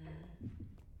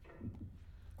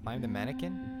 Climb the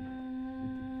mannequin.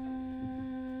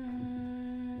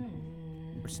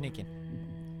 We're sneaking.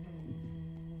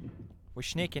 We're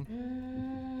sneaking.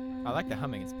 I like the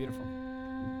humming, it's beautiful.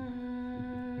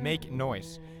 Make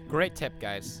noise. Great tip,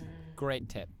 guys. Great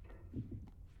tip.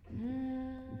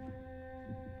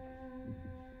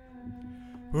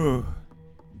 Ooh.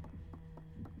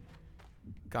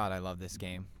 God, I love this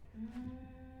game.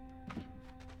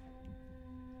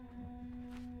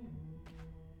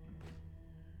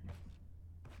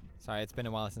 Sorry, it's been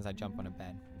a while since I jumped on a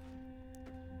bed.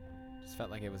 Just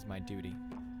felt like it was my duty.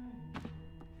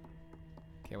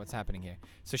 Okay, what's happening here?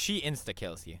 So she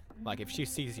insta-kills you. Like, if she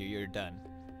sees you, you're done.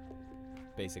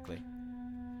 Basically.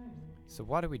 So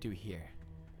what do we do here?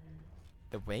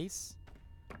 The vase?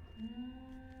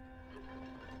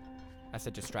 As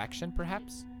a distraction,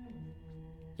 perhaps?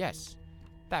 Yes.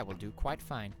 That will do quite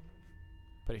fine.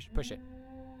 Push it.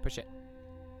 Push it.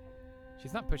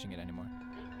 She's not pushing it anymore.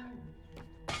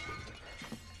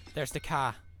 There's the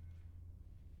car.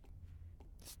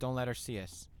 Just don't let her see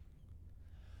us.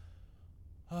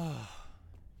 Oh.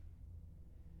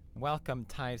 Welcome,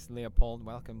 Thijs Leopold.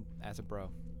 Welcome as a bro.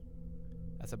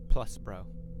 As a plus bro.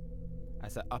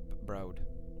 As a up broed.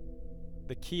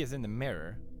 The key is in the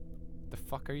mirror. The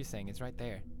fuck are you saying? It's right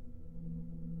there.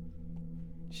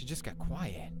 She just got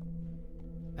quiet.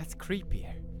 That's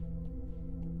creepier.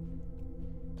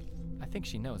 I think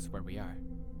she knows where we are.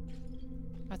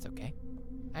 That's okay.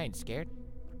 I ain't scared.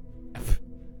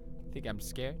 Think I'm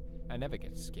scared? I never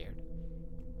get scared.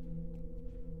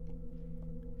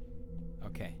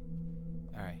 Okay.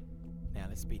 Alright. Now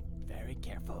let's be very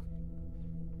careful.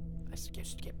 Let's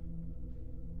skip.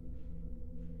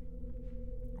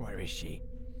 Where is she?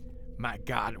 My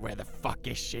God, where the fuck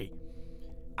is she?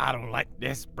 I don't like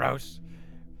this, bros.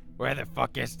 Where the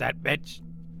fuck is that bitch?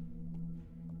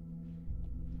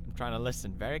 I'm trying to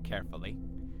listen very carefully.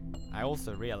 I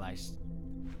also realized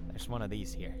there's one of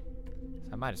these here.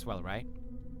 So I might as well, right?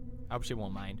 I hope she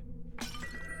won't mind.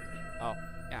 Oh,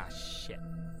 shit.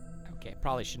 Okay,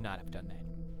 probably should not have done that.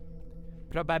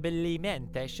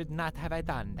 Probabilmente should not have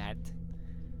done that.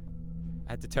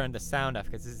 I had to turn the sound off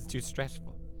because this is too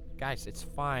stressful. Guys, it's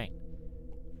fine.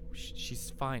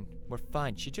 She's fine. We're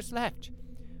fine. She just left.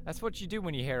 That's what you do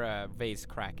when you hear a vase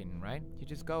cracking, right? You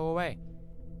just go away.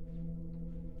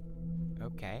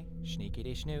 Okay.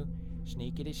 Sneakity snoo.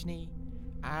 Sneakity snee.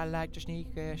 I like to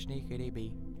sneak sneakity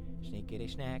bee. Sneakity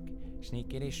snack.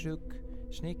 Sneakity shrook.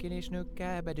 Sneakity snook.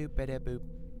 Ba-doop ba-da-boop.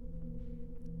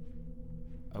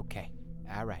 Okay.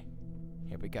 Alright.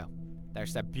 Here we go.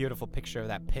 There's that beautiful picture of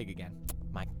that pig again.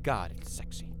 My God, it's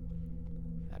sexy.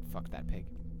 Fuck that pig.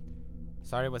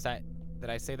 Sorry, did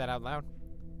I say that out loud?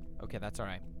 Okay, that's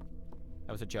alright.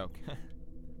 That was a joke.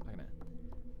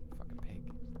 Fucking pig.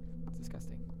 It's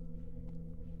disgusting.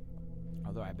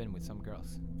 Although I've been with some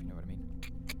girls, if you know what I mean.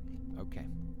 Okay,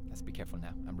 let's be careful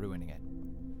now. I'm ruining it.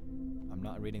 I'm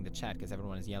not reading the chat because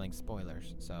everyone is yelling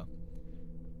spoilers, so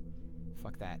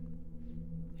fuck that.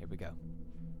 Here we go.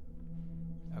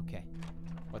 Okay.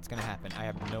 What's gonna happen? I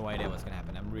have no idea what's gonna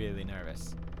happen. I'm really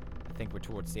nervous. I think we're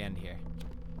towards the end here.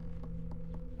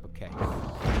 Okay.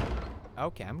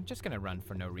 Okay, I'm just gonna run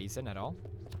for no reason at all.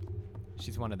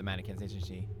 She's one of the mannequins, isn't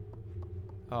she?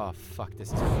 Oh, fuck,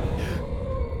 this is...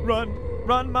 Run!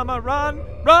 Run, mama, run!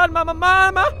 Run, mama,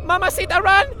 mama! Mamacita,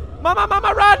 run! Mama,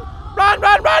 mama, run! Run,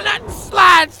 run, run! And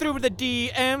slide through the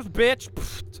DMs, bitch!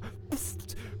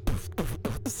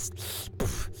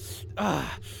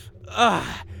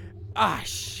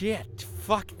 Shit.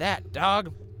 Fuck that,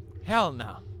 dog. Hell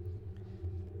no.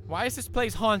 Why is this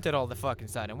place haunted all the fucking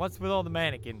sudden? What's with all the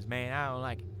mannequins, man? I don't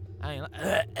like it. I ain't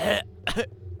like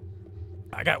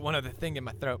I got one other thing in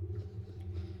my throat.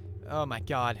 Oh my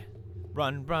God.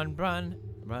 Run, run, run.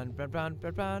 Run, run, run,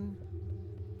 run, run.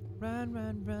 Run,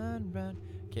 run, run, run.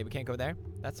 Okay, we can't go there.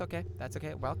 That's okay. That's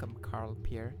okay. Welcome, Carl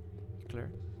Pierre.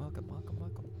 Welcome, welcome,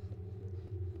 welcome.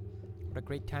 What a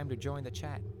great time to join the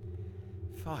chat.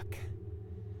 Fuck.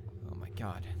 Oh my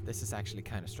God. This is actually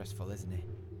kind of stressful, isn't it?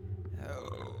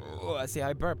 Oh, see,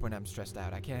 I burp when I'm stressed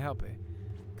out. I can't help it.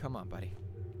 Come on, buddy.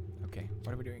 Okay,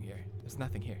 what are we doing here? There's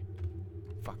nothing here.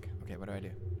 Fuck. Okay, what do I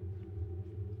do?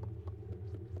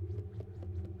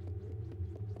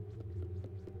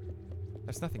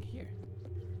 There's nothing here.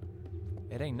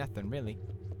 It ain't nothing, really.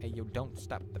 Hey, yo, don't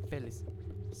stop the fillies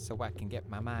so I can get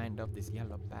my mind off this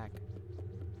yellow back.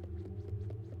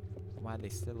 Why they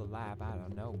still alive, I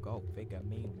don't know. Go figure.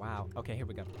 Meanwhile. Okay, here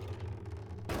we go.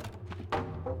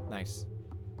 Nice.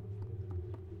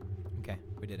 Okay,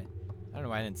 we did it. I don't know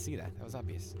why I didn't see that. That was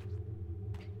obvious.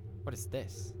 What is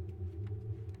this?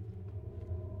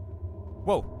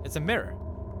 Whoa, it's a mirror.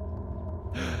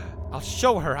 I'll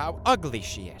show her how ugly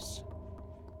she is.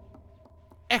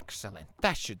 Excellent.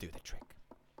 That should do the trick.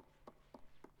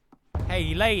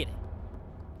 Hey, lady.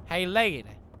 Hey, lady.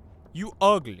 You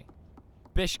ugly.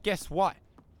 Bish, guess what?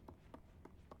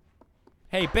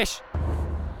 Hey, Bish.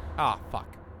 Ah, oh,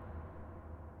 fuck.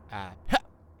 Alright.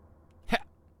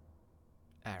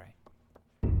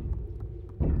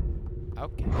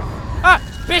 Okay. Ah!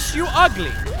 Bish, you ugly!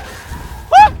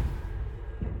 Woo!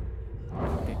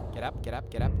 Okay, get up, get up,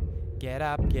 get up. Get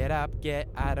up, get up, get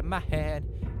out of my head.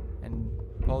 And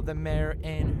pull the mirror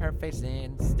in her face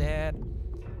instead.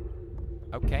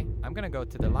 Okay, I'm gonna go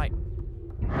to the light.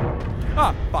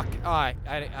 Oh, fuck. Oh,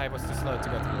 I was too slow to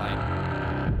go to the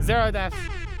light. 0 deaths.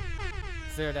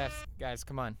 0 deaths. Guys,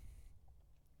 come on.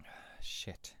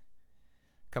 Shit.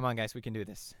 Come on, guys. We can do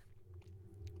this.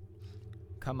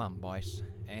 Come on, boys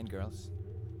and girls.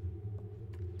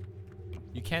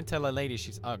 You can't tell a lady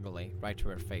she's ugly right to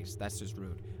her face. That's just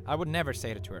rude. I would never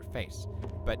say it to her face,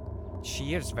 but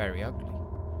she is very ugly.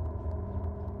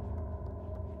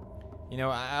 You know,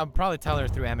 I'll probably tell her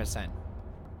through MSN.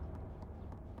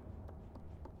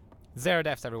 0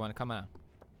 deaths, everyone. Come on.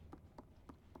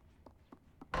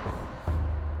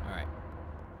 Alright.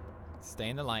 Stay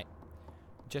in the light.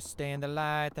 Just stay in the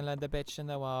light and let the bitch in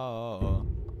the wall.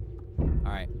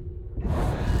 Alright.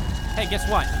 Hey, guess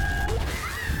what?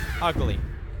 Ugly.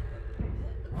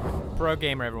 Pro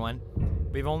gamer, everyone.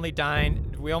 We only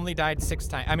died 6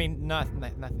 times. I mean, nothing.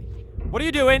 What are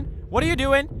you doing? What are you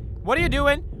doing? What are you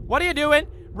doing? What are you doing?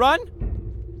 Run!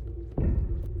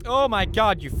 Oh my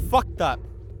god, you fucked up.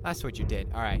 That's what you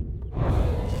did. Alright.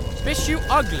 Fish, you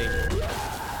ugly.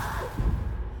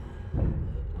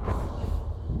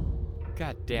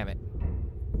 God damn it.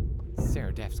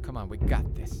 0 deaths. Come on, we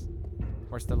got this.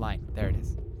 Where's the light? There it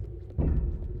is.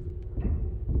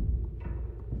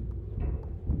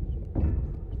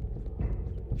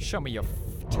 Show me your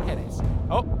titties.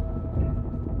 Oh.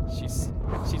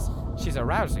 She's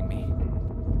arousing me.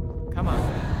 Come on.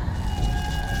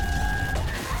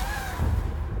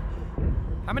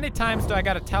 How many times do I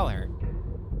gotta tell her?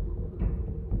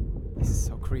 This is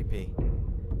so creepy.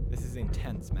 This is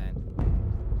intense, man.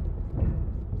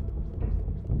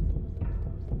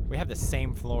 We have the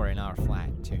same floor in our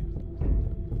flat, too.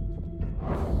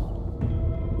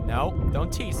 No,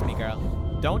 don't tease me, girl.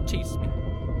 Don't tease me.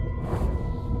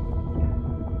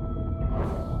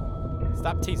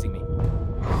 Stop teasing me.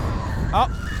 Oh!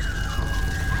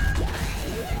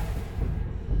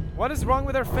 What is wrong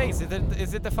with her face?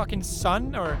 Is it the fucking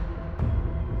sun, or?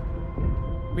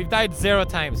 We've died 0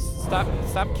 times. Stop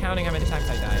counting how many times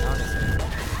I died, honestly.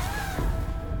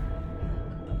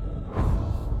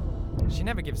 She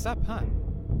never gives up, huh?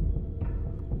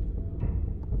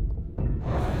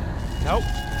 Nope.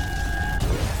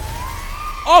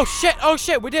 Oh shit! Oh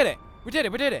shit! We did it! We did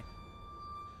it! We did it!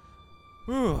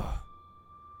 Ooh.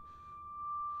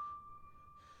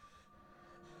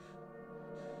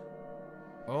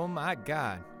 Oh my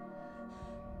god.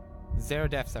 0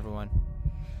 deaths, everyone.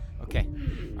 Okay.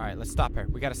 Alright, let's stop her.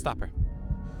 We gotta stop her.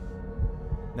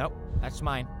 Nope. That's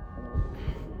mine.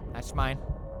 That's mine.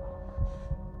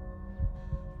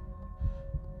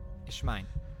 It's mine.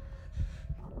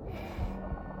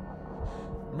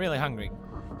 I'm really hungry.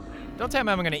 Don't tell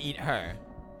me I'm gonna eat her.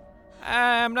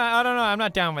 I don't know. I'm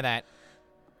not down with that.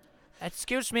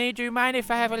 Excuse me, do you mind if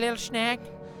I have a little snack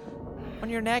on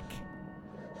your neck?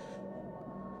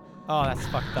 Oh, that's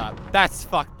fucked up. That's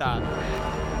fucked up.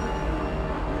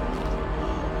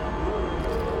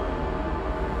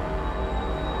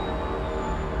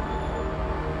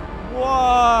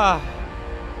 Whoa.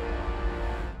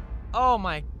 Oh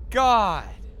my god.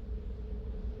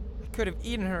 I could have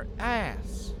eaten her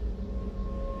ass.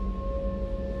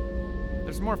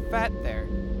 There's more fat there.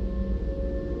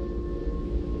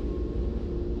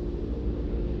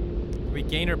 Do we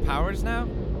gain her powers now?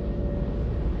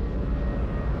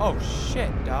 Oh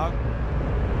shit, dog.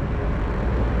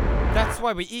 That's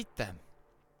why we eat them.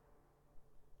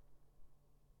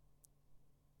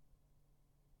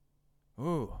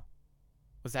 Ooh.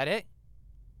 Was that it?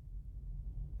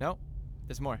 No?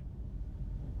 There's more.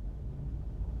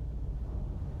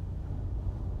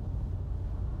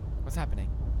 What's happening?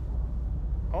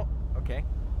 Oh, okay.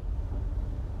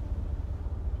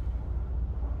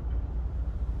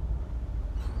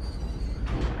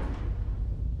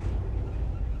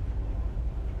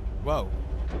 Whoa.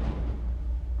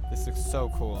 This looks so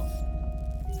cool.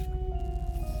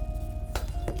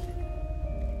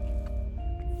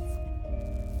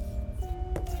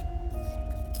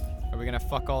 Are we gonna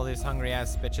fuck all these hungry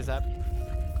ass bitches up?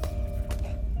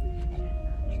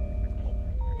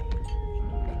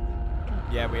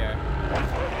 Yeah, we are.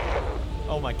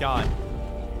 Oh my god.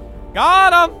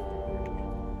 Got him!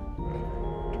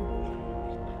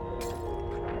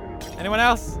 Anyone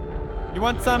else? You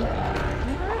want some?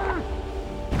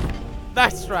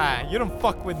 That's right. You don't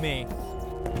fuck with me.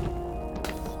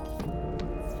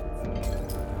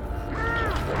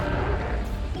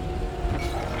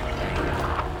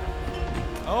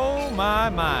 Oh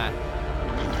my.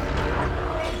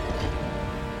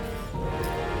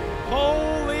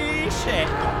 Holy shit.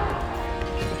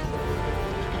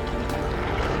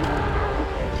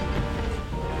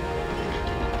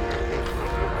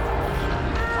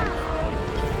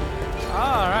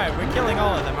 Alright, we're killing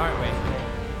all of them, aren't we?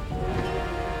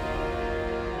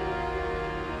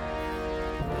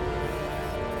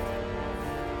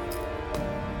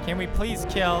 Can we please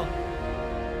kill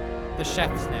the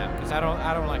chefs now? Because I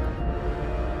don't like them.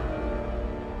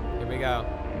 Here we go.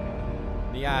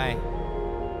 The eye.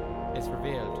 is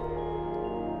revealed.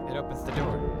 It opens the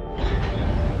door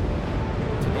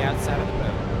to the outside of the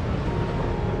boat.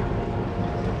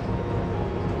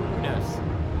 Who knows?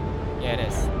 Yeah, it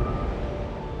is.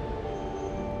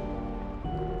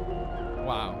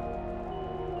 Wow.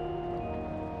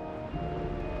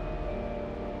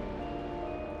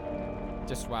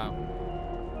 Just wow.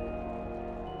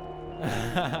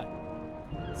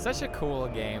 Such a cool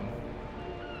game.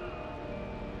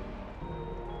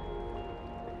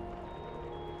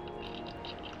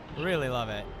 Really love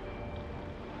it.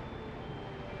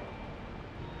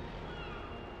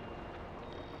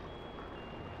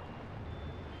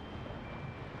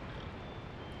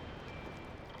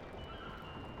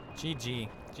 GG.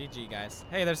 GG, guys.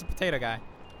 Hey, there's a potato guy.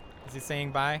 Is he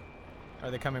saying bye? Or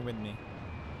are they coming with me?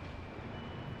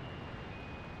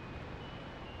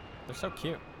 They're so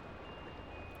cute.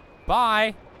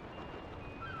 Bye!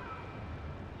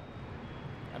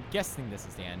 I'm guessing this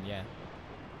is the end, yeah.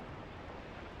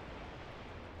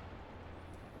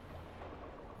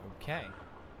 Okay.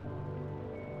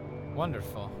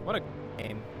 Wonderful. What a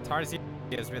game.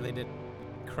 Tarsiers really did an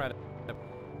incredible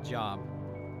job.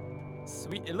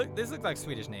 Sweet. This looks like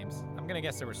Swedish names. I'm gonna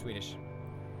guess they were Swedish.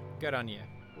 Good on you.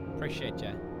 Appreciate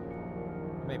ya.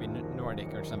 Maybe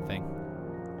Nordic or something.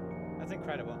 That's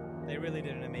incredible. They really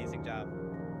did an amazing job.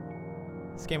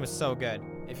 This game was so good.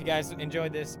 If you guys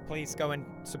enjoyed this, please go and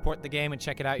support the game and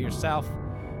check it out yourself.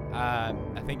 I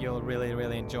think you'll really,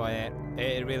 really enjoy it.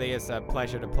 It really is a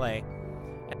pleasure to play.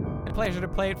 And a pleasure to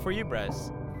play it for you,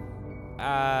 bros.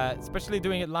 Especially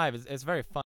doing it live. It's very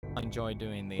fun. I enjoy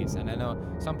doing these. And I know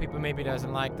some people maybe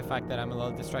doesn't like the fact that I'm a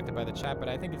little distracted by the chat, but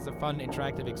I think it's a fun,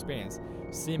 interactive experience.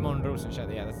 Simon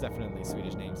Rosenschat. Yeah, that's definitely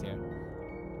Swedish names here.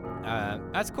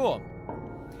 That's cool.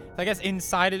 So I guess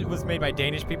Inside It was made by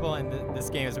Danish people, and this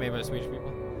game is made by Swedish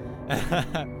people.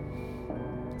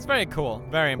 It's very cool.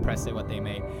 Very impressive what they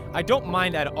made. I don't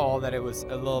mind at all that it was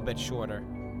a little bit shorter.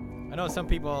 I know some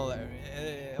people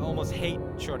almost hate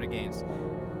shorter games,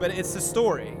 but it's the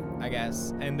story, I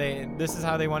guess, and this is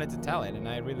how they wanted to tell it, and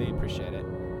I really appreciate it.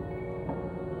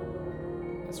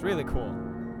 It's really cool.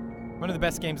 One of the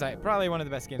best games probably one of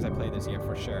the best games I played this year,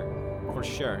 for sure. For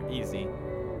sure. Easy.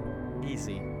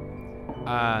 Easy.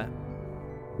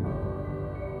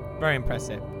 Very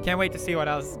impressive. Can't wait to see what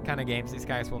else kind of games these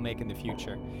guys will make in the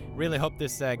future. Really hope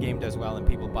this game does well and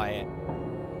people buy it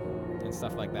and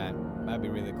stuff like that. That'd be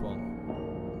really cool.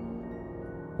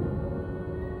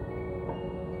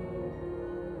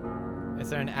 Is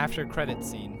there an after credit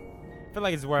scene? I feel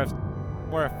like it's worth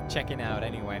checking out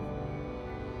anyway.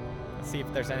 Let's see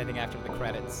if there's anything after the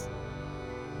credits.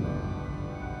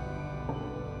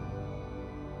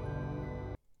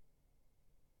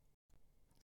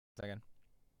 Second.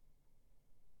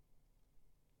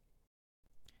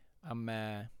 I'm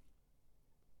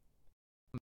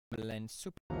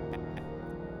super for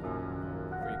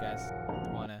you guys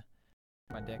who wanna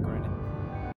my deck or anything.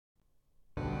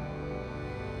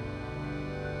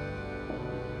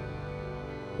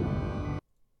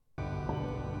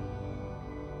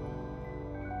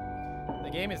 The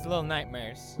game is Little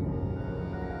Nightmares.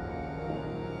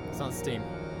 It's on Steam.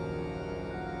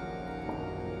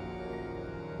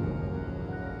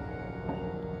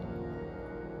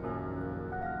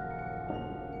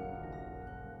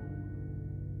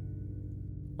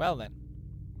 Well then.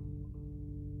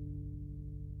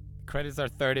 Credits are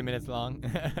 30 minutes long.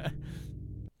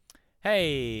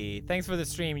 Hey, thanks for the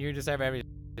stream. You deserve every.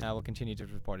 I will continue to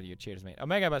support you. Cheers, mate.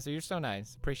 Omega Buster, you're so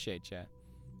nice. Appreciate you.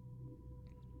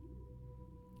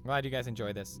 Glad you guys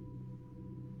enjoyed this.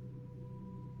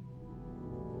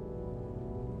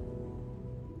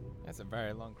 That's a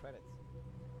very long credits.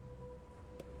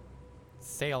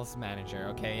 Sales manager.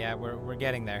 Okay, yeah, we're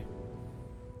getting there.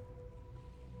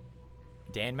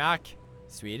 Denmark,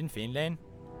 Sweden, Finland.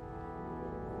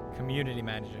 Community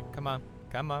manager. Come on,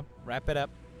 wrap it up.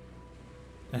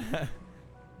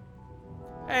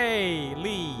 Hey,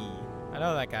 Lee. I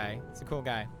know that guy. He's a cool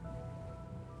guy.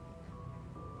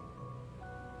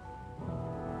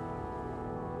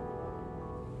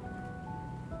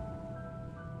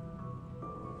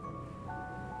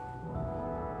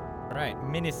 All right,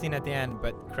 mini scene at the end,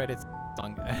 but credits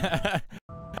long.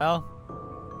 Well.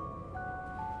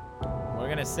 We're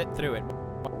gonna sit through it.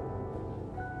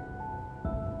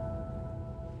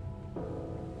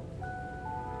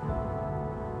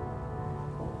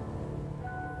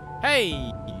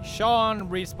 Hey, Sean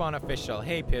Respawn Official.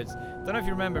 Hey, Pids. Don't know if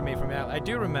you remember me from that. I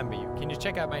do remember you. Can you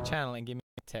check out my channel and give me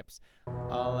tips?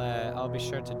 I'll be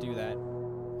sure to do that.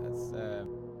 That's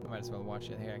I might as well watch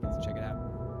it here. I can check it out.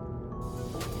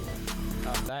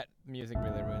 Oh, that music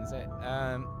really ruins it.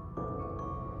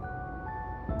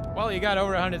 Well, you got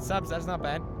over 100 subs. That's not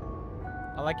bad.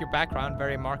 I like your background.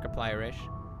 Very Markiplier-ish.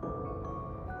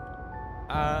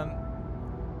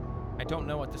 I don't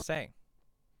know what to say.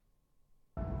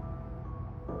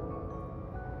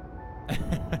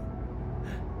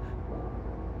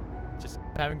 Just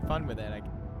having fun with it.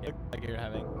 It looks like you're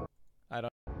having. I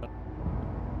don't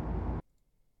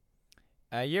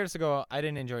know. Years ago, I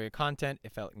didn't enjoy your content.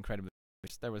 It felt incredibly.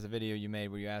 There was a video you made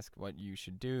where you asked what you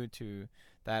should do. To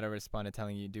that, I responded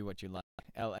telling you do what you like.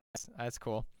 LS. That's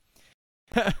cool.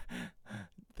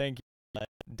 Thank you.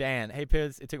 Dan. Hey,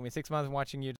 Piz. It took me 6 months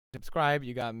watching you subscribe.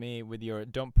 You got me with your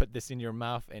 "Don't put this in your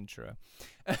mouth" intro.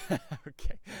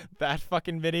 Okay. That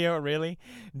fucking video, really?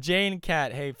 Jane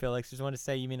Cat. Hey, Felix. Just want to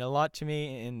say you mean a lot to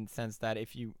me in the sense that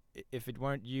if it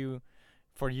weren't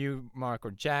for you, Mark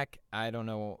or Jack, I don't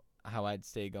know how I'd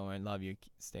stay going. Love you.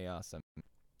 Stay awesome.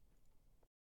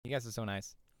 You guys are so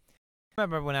nice. I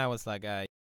remember when I was like,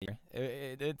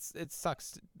 it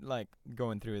sucks like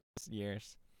going through these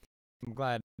years. I'm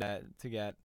glad to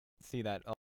see that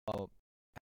all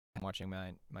watching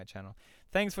my channel.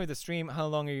 Thanks for the stream. How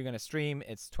long are you gonna stream?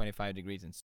 It's 25 degrees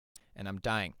and I'm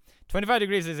dying. 25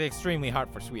 degrees is extremely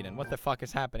hot for Sweden. What the fuck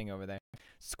is happening over there?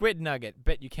 Squid Nugget.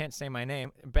 Bet you can't say my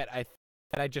name. Bet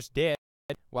I just did.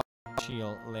 Well,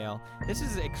 Shield Lale. This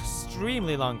is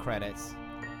extremely long credits.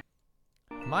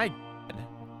 My God.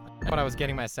 What I was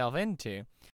getting myself into.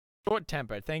 Short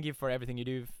tempered. Thank you for everything you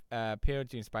do, Pierre,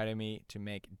 to inspire me to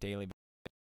make daily videos.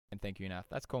 And thank you enough.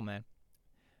 That's cool, man.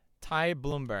 Ty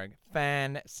Bloomberg,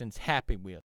 fan since Happy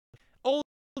Wheel. Old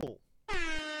school.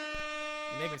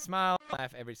 You make me smile,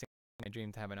 laugh every single time. I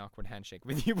dream to have an awkward handshake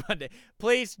with you one day.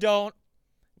 Please don't.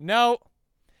 No.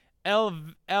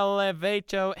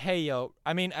 Elevato heyo.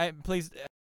 I mean, please.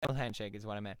 Handshake is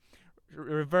what I meant.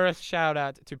 Reverse shout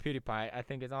out to Pewdiepie. I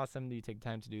think it's awesome that you take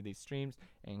time to do these streams,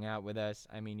 hang out with us.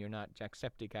 I mean, you're not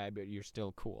Jacksepticeye, but you're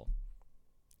still cool.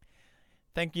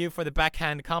 Thank you for the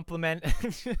backhand compliment.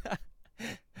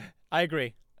 I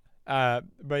agree. But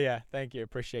yeah, thank you.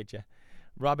 Appreciate you.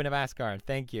 Robin of Asgard,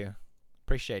 thank you.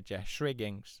 Appreciate you.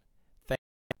 Shriggings, thank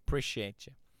you. Appreciate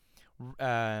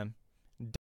you.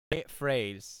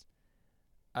 Phrase.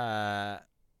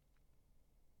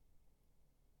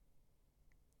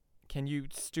 Can you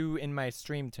stew in my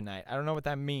stream tonight? I don't know what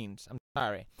that means. I'm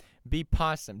sorry. Be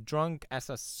possum, drunk as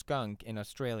a skunk in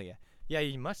Australia. Yeah,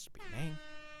 you must be, man.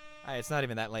 It's not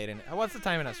even that late in. What's the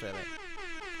time in Australia?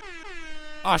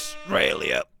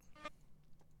 Australia.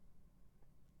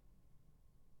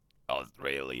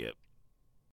 Australia.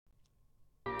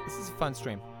 This is a fun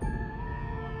stream.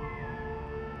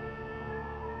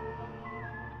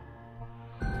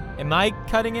 Am I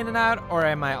cutting in and out, or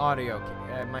am I audio?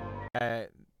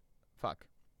 Fuck.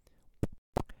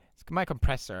 It's my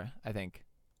compressor, I think.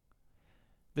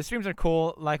 The streams are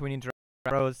cool, like when you interact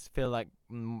with bros, feel like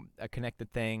a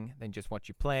connected thing than just what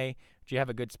you play. Do you have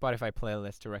a good Spotify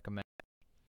playlist to recommend?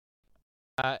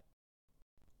 I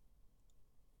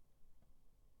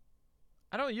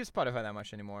don't use Spotify that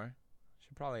much anymore.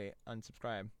 Should probably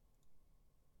unsubscribe.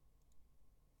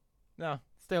 No,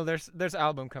 still there's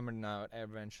album coming out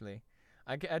eventually.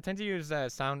 I tend to use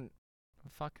SoundCloud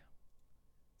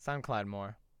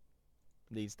more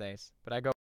these days, but I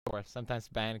go for sometimes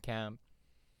Bandcamp.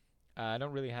 I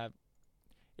don't really have.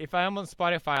 If I'm on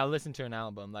Spotify, I'll listen to an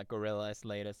album like Gorillaz'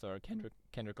 latest or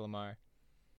Kendrick Lamar.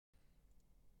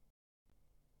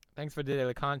 Thanks for the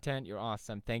daily content. You're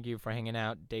awesome. Thank you for hanging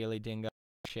out, Daily Dingo.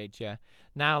 Appreciate you.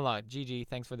 Now, GG.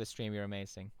 Thanks for the stream. You're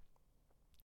amazing.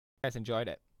 You guys enjoyed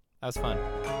it. That was fun.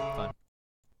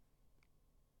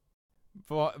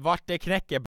 Vart det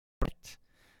knäcker.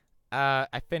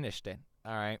 I finished it.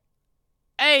 Alright.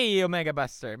 Hey, Omega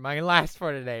Buster. My last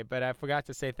for today, but I forgot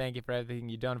to say thank you for everything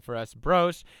you've done for us,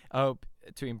 bros. I hope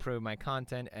to improve my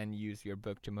content and use your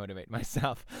book to motivate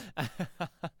myself.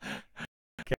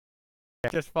 Okay.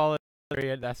 Just follow the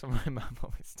period. That's what my mom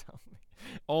always told me.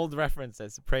 Old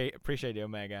references. Appreciate you,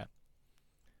 Omega.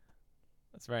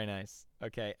 That's very nice.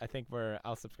 Okay, I think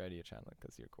I'll subscribe to your channel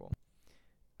because you're cool.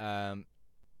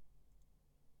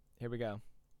 Here we go.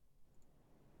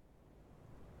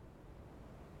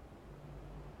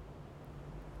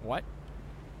 What?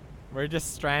 We're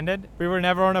just stranded? We were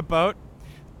never on a boat?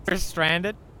 We're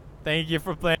stranded? Thank you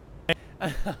for playing.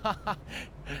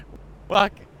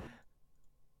 Fuck.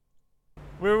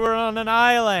 We were on an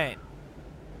island.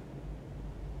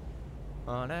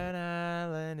 On an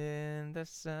island in the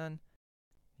sun.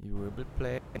 You will be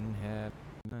playing in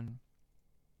heaven.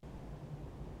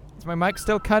 Is my mic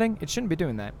still cutting? It shouldn't be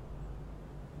doing that.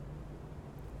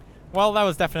 Well, that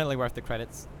was definitely worth the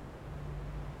credits.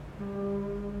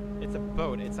 It's a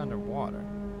boat. It's underwater.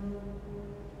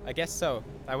 I guess so.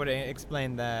 I would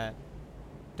explain the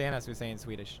Dana skulle säga in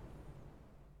Swedish.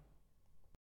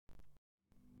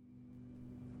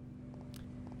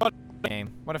 What a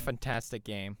game. What a fantastic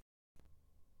game.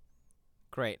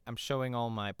 Great. I'm showing all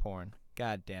my porn.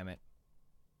 God damn it.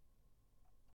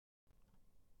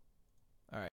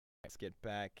 Alright, let's get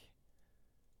back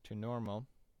to normal.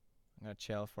 I'm gonna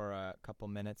chill for a couple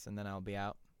minutes and then I'll be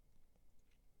out.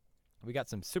 We got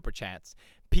some super chats.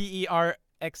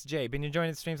 PERXJ, been enjoying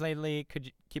the streams lately? Could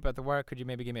you keep up the work? Could you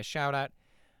maybe give me a shout out?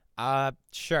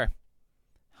 Sure.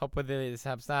 Hope with this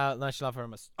helps out. Lunch love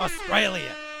from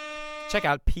Australia. Check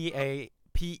out PERXJ,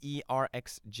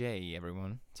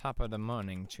 everyone. Top of the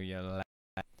morning to your left.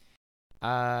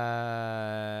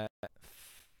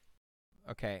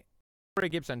 Okay. Corey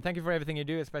Gibson, thank you for everything you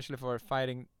do, especially for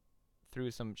fighting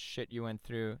through some shit you went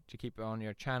through to keep on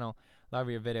your channel. Love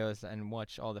your videos and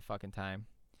watch all the fucking time.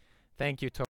 Thank you,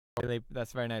 Tori. Really,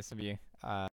 that's very nice of you.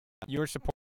 Your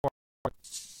support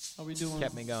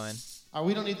kept me going.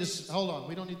 We don't need this. Hold on.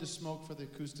 We don't need the smoke for the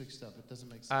acoustic stuff. It doesn't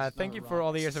make sense. Thank you for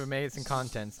all the years of amazing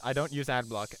content. I don't use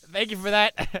adblock. Thank you for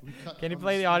that. Can you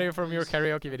play the audio from your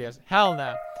karaoke videos? Hell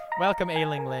no. Welcome,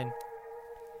 Ailing Lin.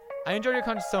 I enjoy your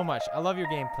content so much. I love your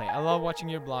gameplay. I love watching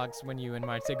your vlogs when you and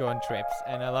Marta go on trips.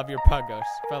 And I love your puggos,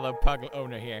 fellow pug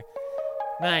owner here.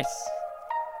 Nice.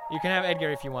 You can have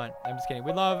Edgar if you want. I'm just kidding.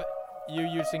 We love you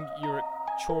using your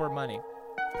chore money.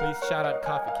 Please shout out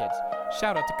Coffee Kids.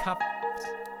 Shout out to Coffee Kids.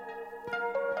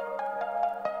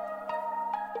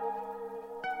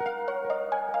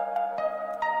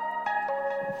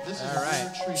 This is all right.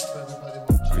 a treat for everybody.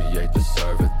 Create the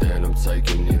server, then I'm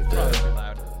taking it there. Too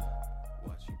loud.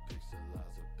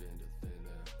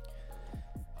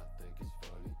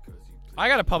 I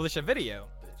gotta publish a video.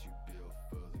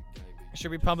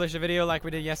 Should we publish a video like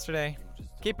we did yesterday?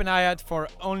 Keep an eye out for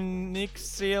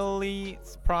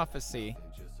Onyxily's Prophecy.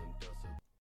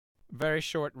 Very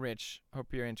short, rich. Hope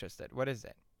you're interested. What is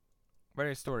it?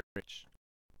 Very story rich.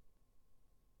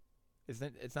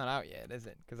 Isn't it? It's not out yet, is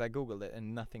it? Because I googled it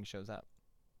and nothing shows up.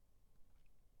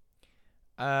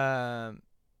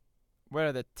 What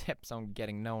are the tips on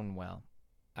getting known well?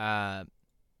 I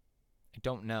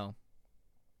don't know.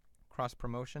 Cross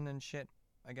promotion and shit,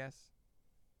 I guess.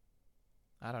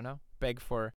 I don't know. Beg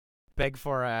for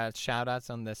shout outs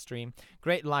on the stream.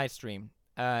 Great live stream.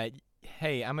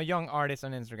 Hey, I'm a young artist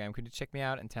on Instagram. Could you check me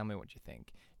out and tell me what you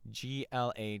think?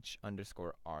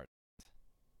 GLH_art.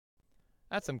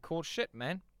 That's some cool shit,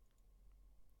 man.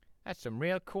 That's some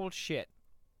real cool shit.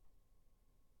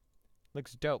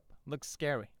 Looks dope. Looks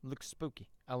scary. Looks spooky.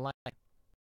 I like it.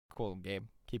 Cool, Gabe.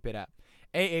 Keep it up.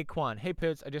 AA Kwan. Hey,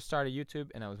 Pewds. I just started YouTube,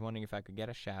 and I was wondering if I could get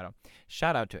a shout out.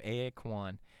 Shout out to AA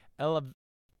Kwan. Oh,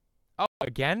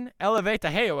 again? Elevate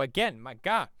Heyo again. My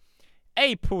God.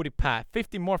 Hey, Pewdiepie.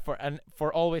 50 more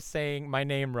for always saying my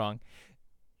name wrong.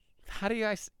 How do you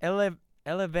guys elevate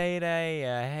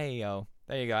Heyo?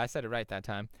 There you go. I said it right that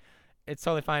time. It's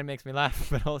totally fine. It makes me laugh,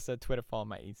 but also Twitter fall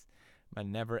my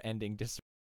never-ending disappointment.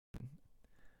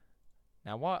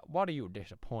 Now, what are you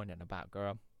disappointed about,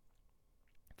 girl?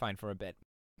 Fine for a bit.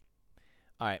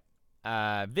 All right.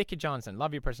 Vicky Johnson,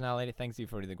 love your personality. Thanks you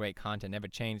for the great content. Never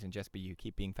change and just be you.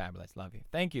 Keep being fabulous. Love you.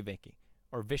 Thank you, Vicky.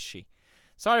 Or Vichy.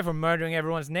 Sorry for murdering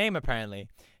everyone's name apparently.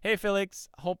 Hej Felix.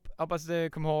 Hoppas du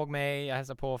kommer ihåg mig. Jag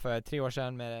hälsade på för 3 år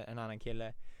sedan med en annan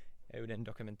kille. Jag gjorde en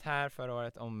dokumentär förra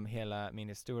året om hela min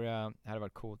historia. Det hade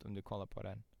varit coolt om du kollar på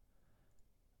den.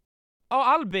 Oh,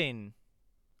 Albin!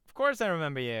 Of course I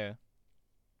remember you.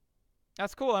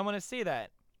 That's cool. I want to see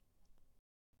that.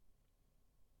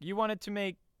 You wanted to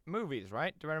make movies,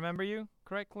 right? Do I remember you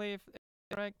correctly? If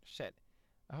correct? Shit.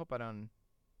 I hope I don't...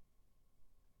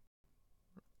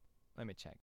 Let me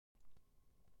check.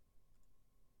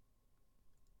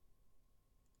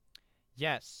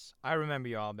 Yes, I remember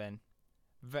you, Albin.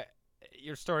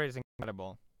 Your story is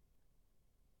incredible.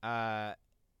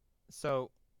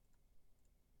 So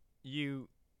you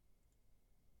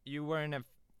were in an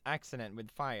accident with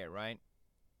fire, right?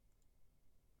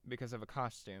 Because of a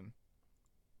costume.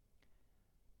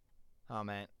 Oh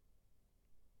man.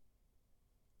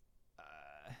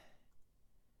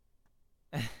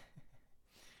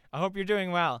 I hope you're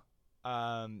doing well.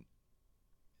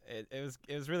 It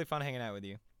was really fun hanging out with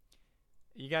you.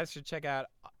 You guys should check out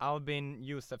Albin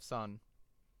Yusufson.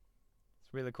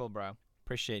 It's really cool, bro.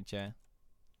 Appreciate you.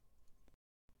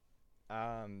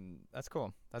 That's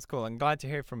cool. That's cool. I'm glad to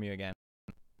hear from you again.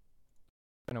 It's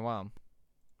been a while.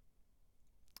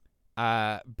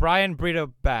 Brian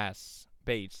Brito Bass.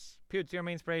 Pewds, you're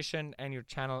my inspiration, and your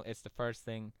channel is the first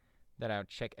thing that I'll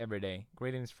check every day.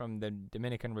 Greetings from the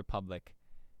Dominican Republic.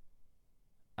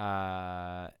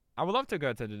 I would love to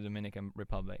go to the Dominican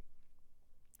Republic.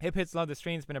 Hip Hits, love the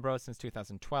stream. It's been a bro since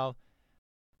 2012.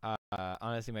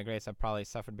 Honestly, my grades have probably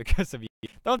suffered because of you.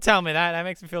 Don't tell me that. That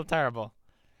makes me feel terrible.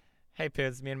 Hey,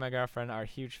 Pids. Me and my girlfriend are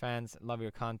huge fans. Love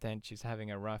your content. She's having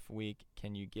a rough week.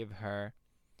 Can you give her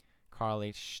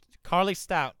Carly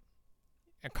Stout?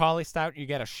 Carly Stout, you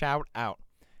get a shout out.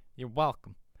 You're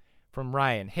welcome. From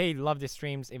Ryan. Hey, love the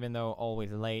streams even though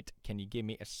always late. Can you give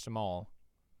me a small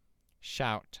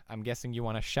shout? I'm guessing you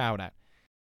want a shout out.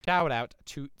 Shout out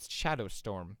to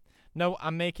Shadowstorm. No,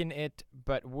 I'm making it,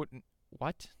 but wouldn't.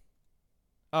 What?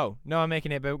 Oh, no, I'm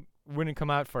making it, but wouldn't come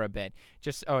out for a bit.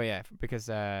 Just, oh yeah, because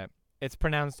it's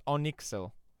pronounced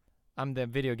Onyxel. I'm the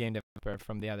video game developer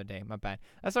from the other day. My bad.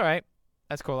 That's alright.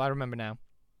 That's cool. I remember now.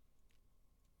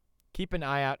 Keep an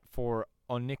eye out for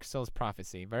Onyxel's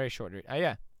Prophecy. Very short read. Oh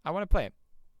yeah, I want to play it.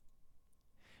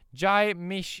 Jai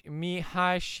Mihashimati.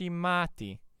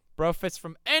 Brofist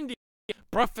from India.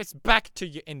 Brofist back to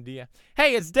you, India.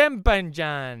 Hey, it's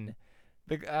Dembanjan.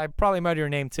 I probably murdered your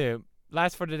name too.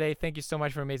 Last for today. Thank you so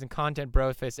much for amazing content,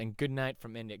 Brofist, and good night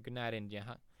from India. Good night, India.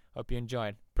 Huh? Hope you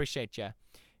enjoyed. Appreciate ya.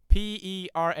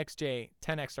 PERXJ.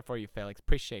 10 extra for you, Felix.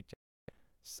 Appreciate ya.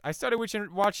 I started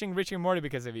watching Rick and Morty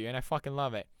because of you, and I fucking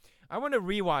love it. I want to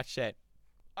rewatch it.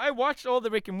 I watched all the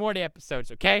Rick and Morty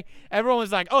episodes, okay? Everyone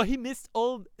was like, oh, he missed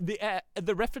all the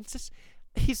references.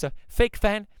 He's a fake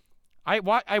fan. I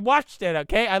watched it,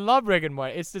 okay? I love Rick and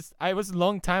Morty. It's just, it was a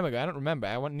long time ago. I don't remember.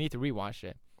 I need to rewatch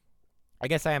it. I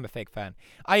guess I am a fake fan.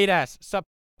 I eat ass. Sup.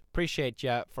 Appreciate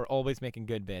ya for always making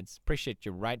good vids. Appreciate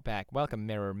you right back. Welcome,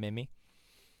 Mirror Mimi.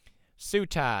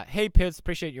 Suta. Hey, Pids.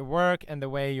 Appreciate your work and the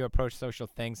way you approach social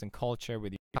things and culture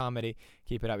with your comedy.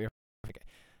 Keep it up. You're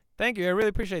Thank you. I really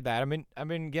appreciate that. I've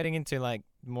been getting into like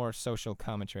more social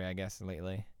commentary, I guess,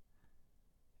 lately.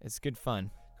 It's good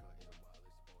fun.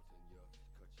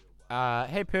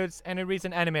 Hey, Pids. Any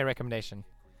recent anime recommendation?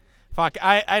 Fuck,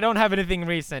 I don't have anything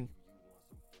recent.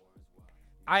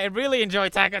 I really enjoy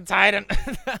Attack on Titan.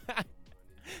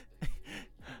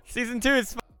 Season 2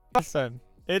 is awesome.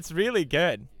 It's really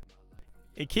good.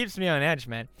 It keeps me on edge,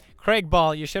 man. Craig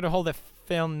Ball, you should hold a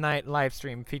film night live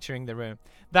stream featuring The Room.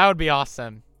 That would be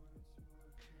awesome.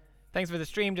 Thanks for the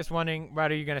stream. Just wondering,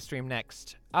 what are you going to stream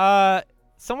next?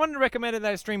 Someone recommended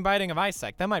that I stream Binding of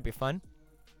Isaac. That might be fun.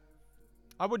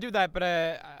 I would do that, but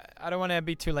I don't want to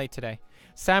be too late today.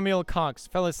 Samuel Cox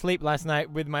fell asleep last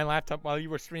night with my laptop while you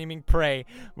were streaming Prey.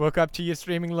 Woke up to you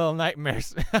streaming Little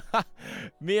Nightmares.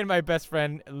 Me and my best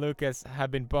friend Lucas have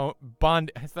been I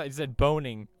thought you said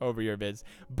boning over your vids.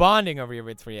 Bonding over your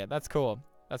vids for you. That's cool.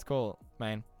 That's cool,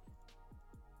 man.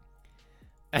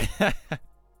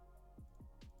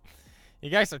 You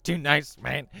guys are too nice,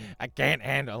 man. I can't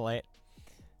handle it.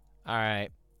 All right,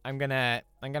 I'm gonna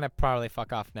probably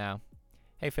fuck off now.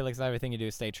 Hey Felix, everything you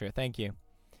do, stay true. Thank you.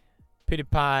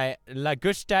 Pewdiepie, la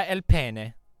gusta el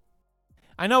pene.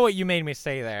 I know what you made me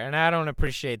say there, and I don't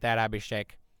appreciate that,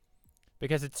 Abhishek.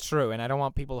 Because it's true, and I don't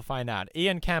want people to find out.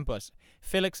 Ian Campos.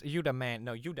 Felix, you the man.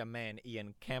 No, you the man,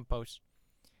 Ian Campos.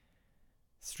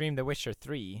 Stream The Witcher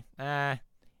 3. It's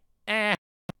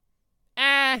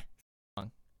a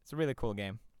really cool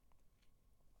game.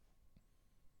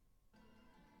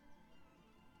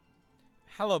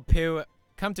 Hello, Pew.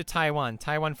 Come to Taiwan.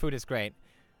 Taiwan food is great.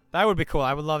 That would be cool.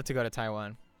 I would love to go to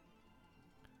Taiwan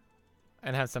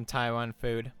and have some Taiwan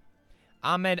food.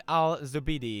 Ahmed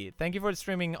Al-Zubidi. Thank you for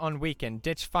streaming on weekend.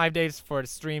 Ditch 5 days for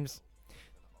streams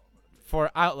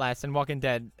for Outlast and Walking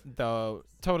Dead, though.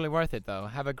 Totally worth it, though.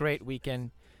 Have a great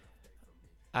weekend.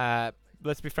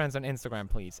 Let's be friends on Instagram,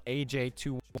 please.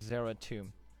 AJ202.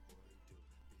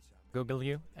 Google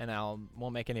you, and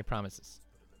won't make any promises.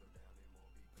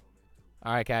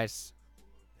 All right, guys.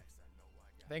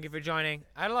 Thank you for joining.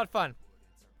 I had a lot of fun.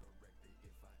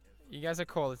 You guys are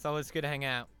cool. It's always good to hang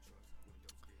out.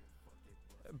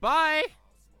 Bye.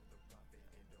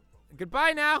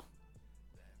 Goodbye now.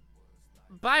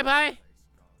 Bye-bye.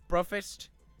 Brofist.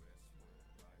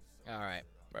 All right.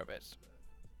 Brofist.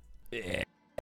 Yeah.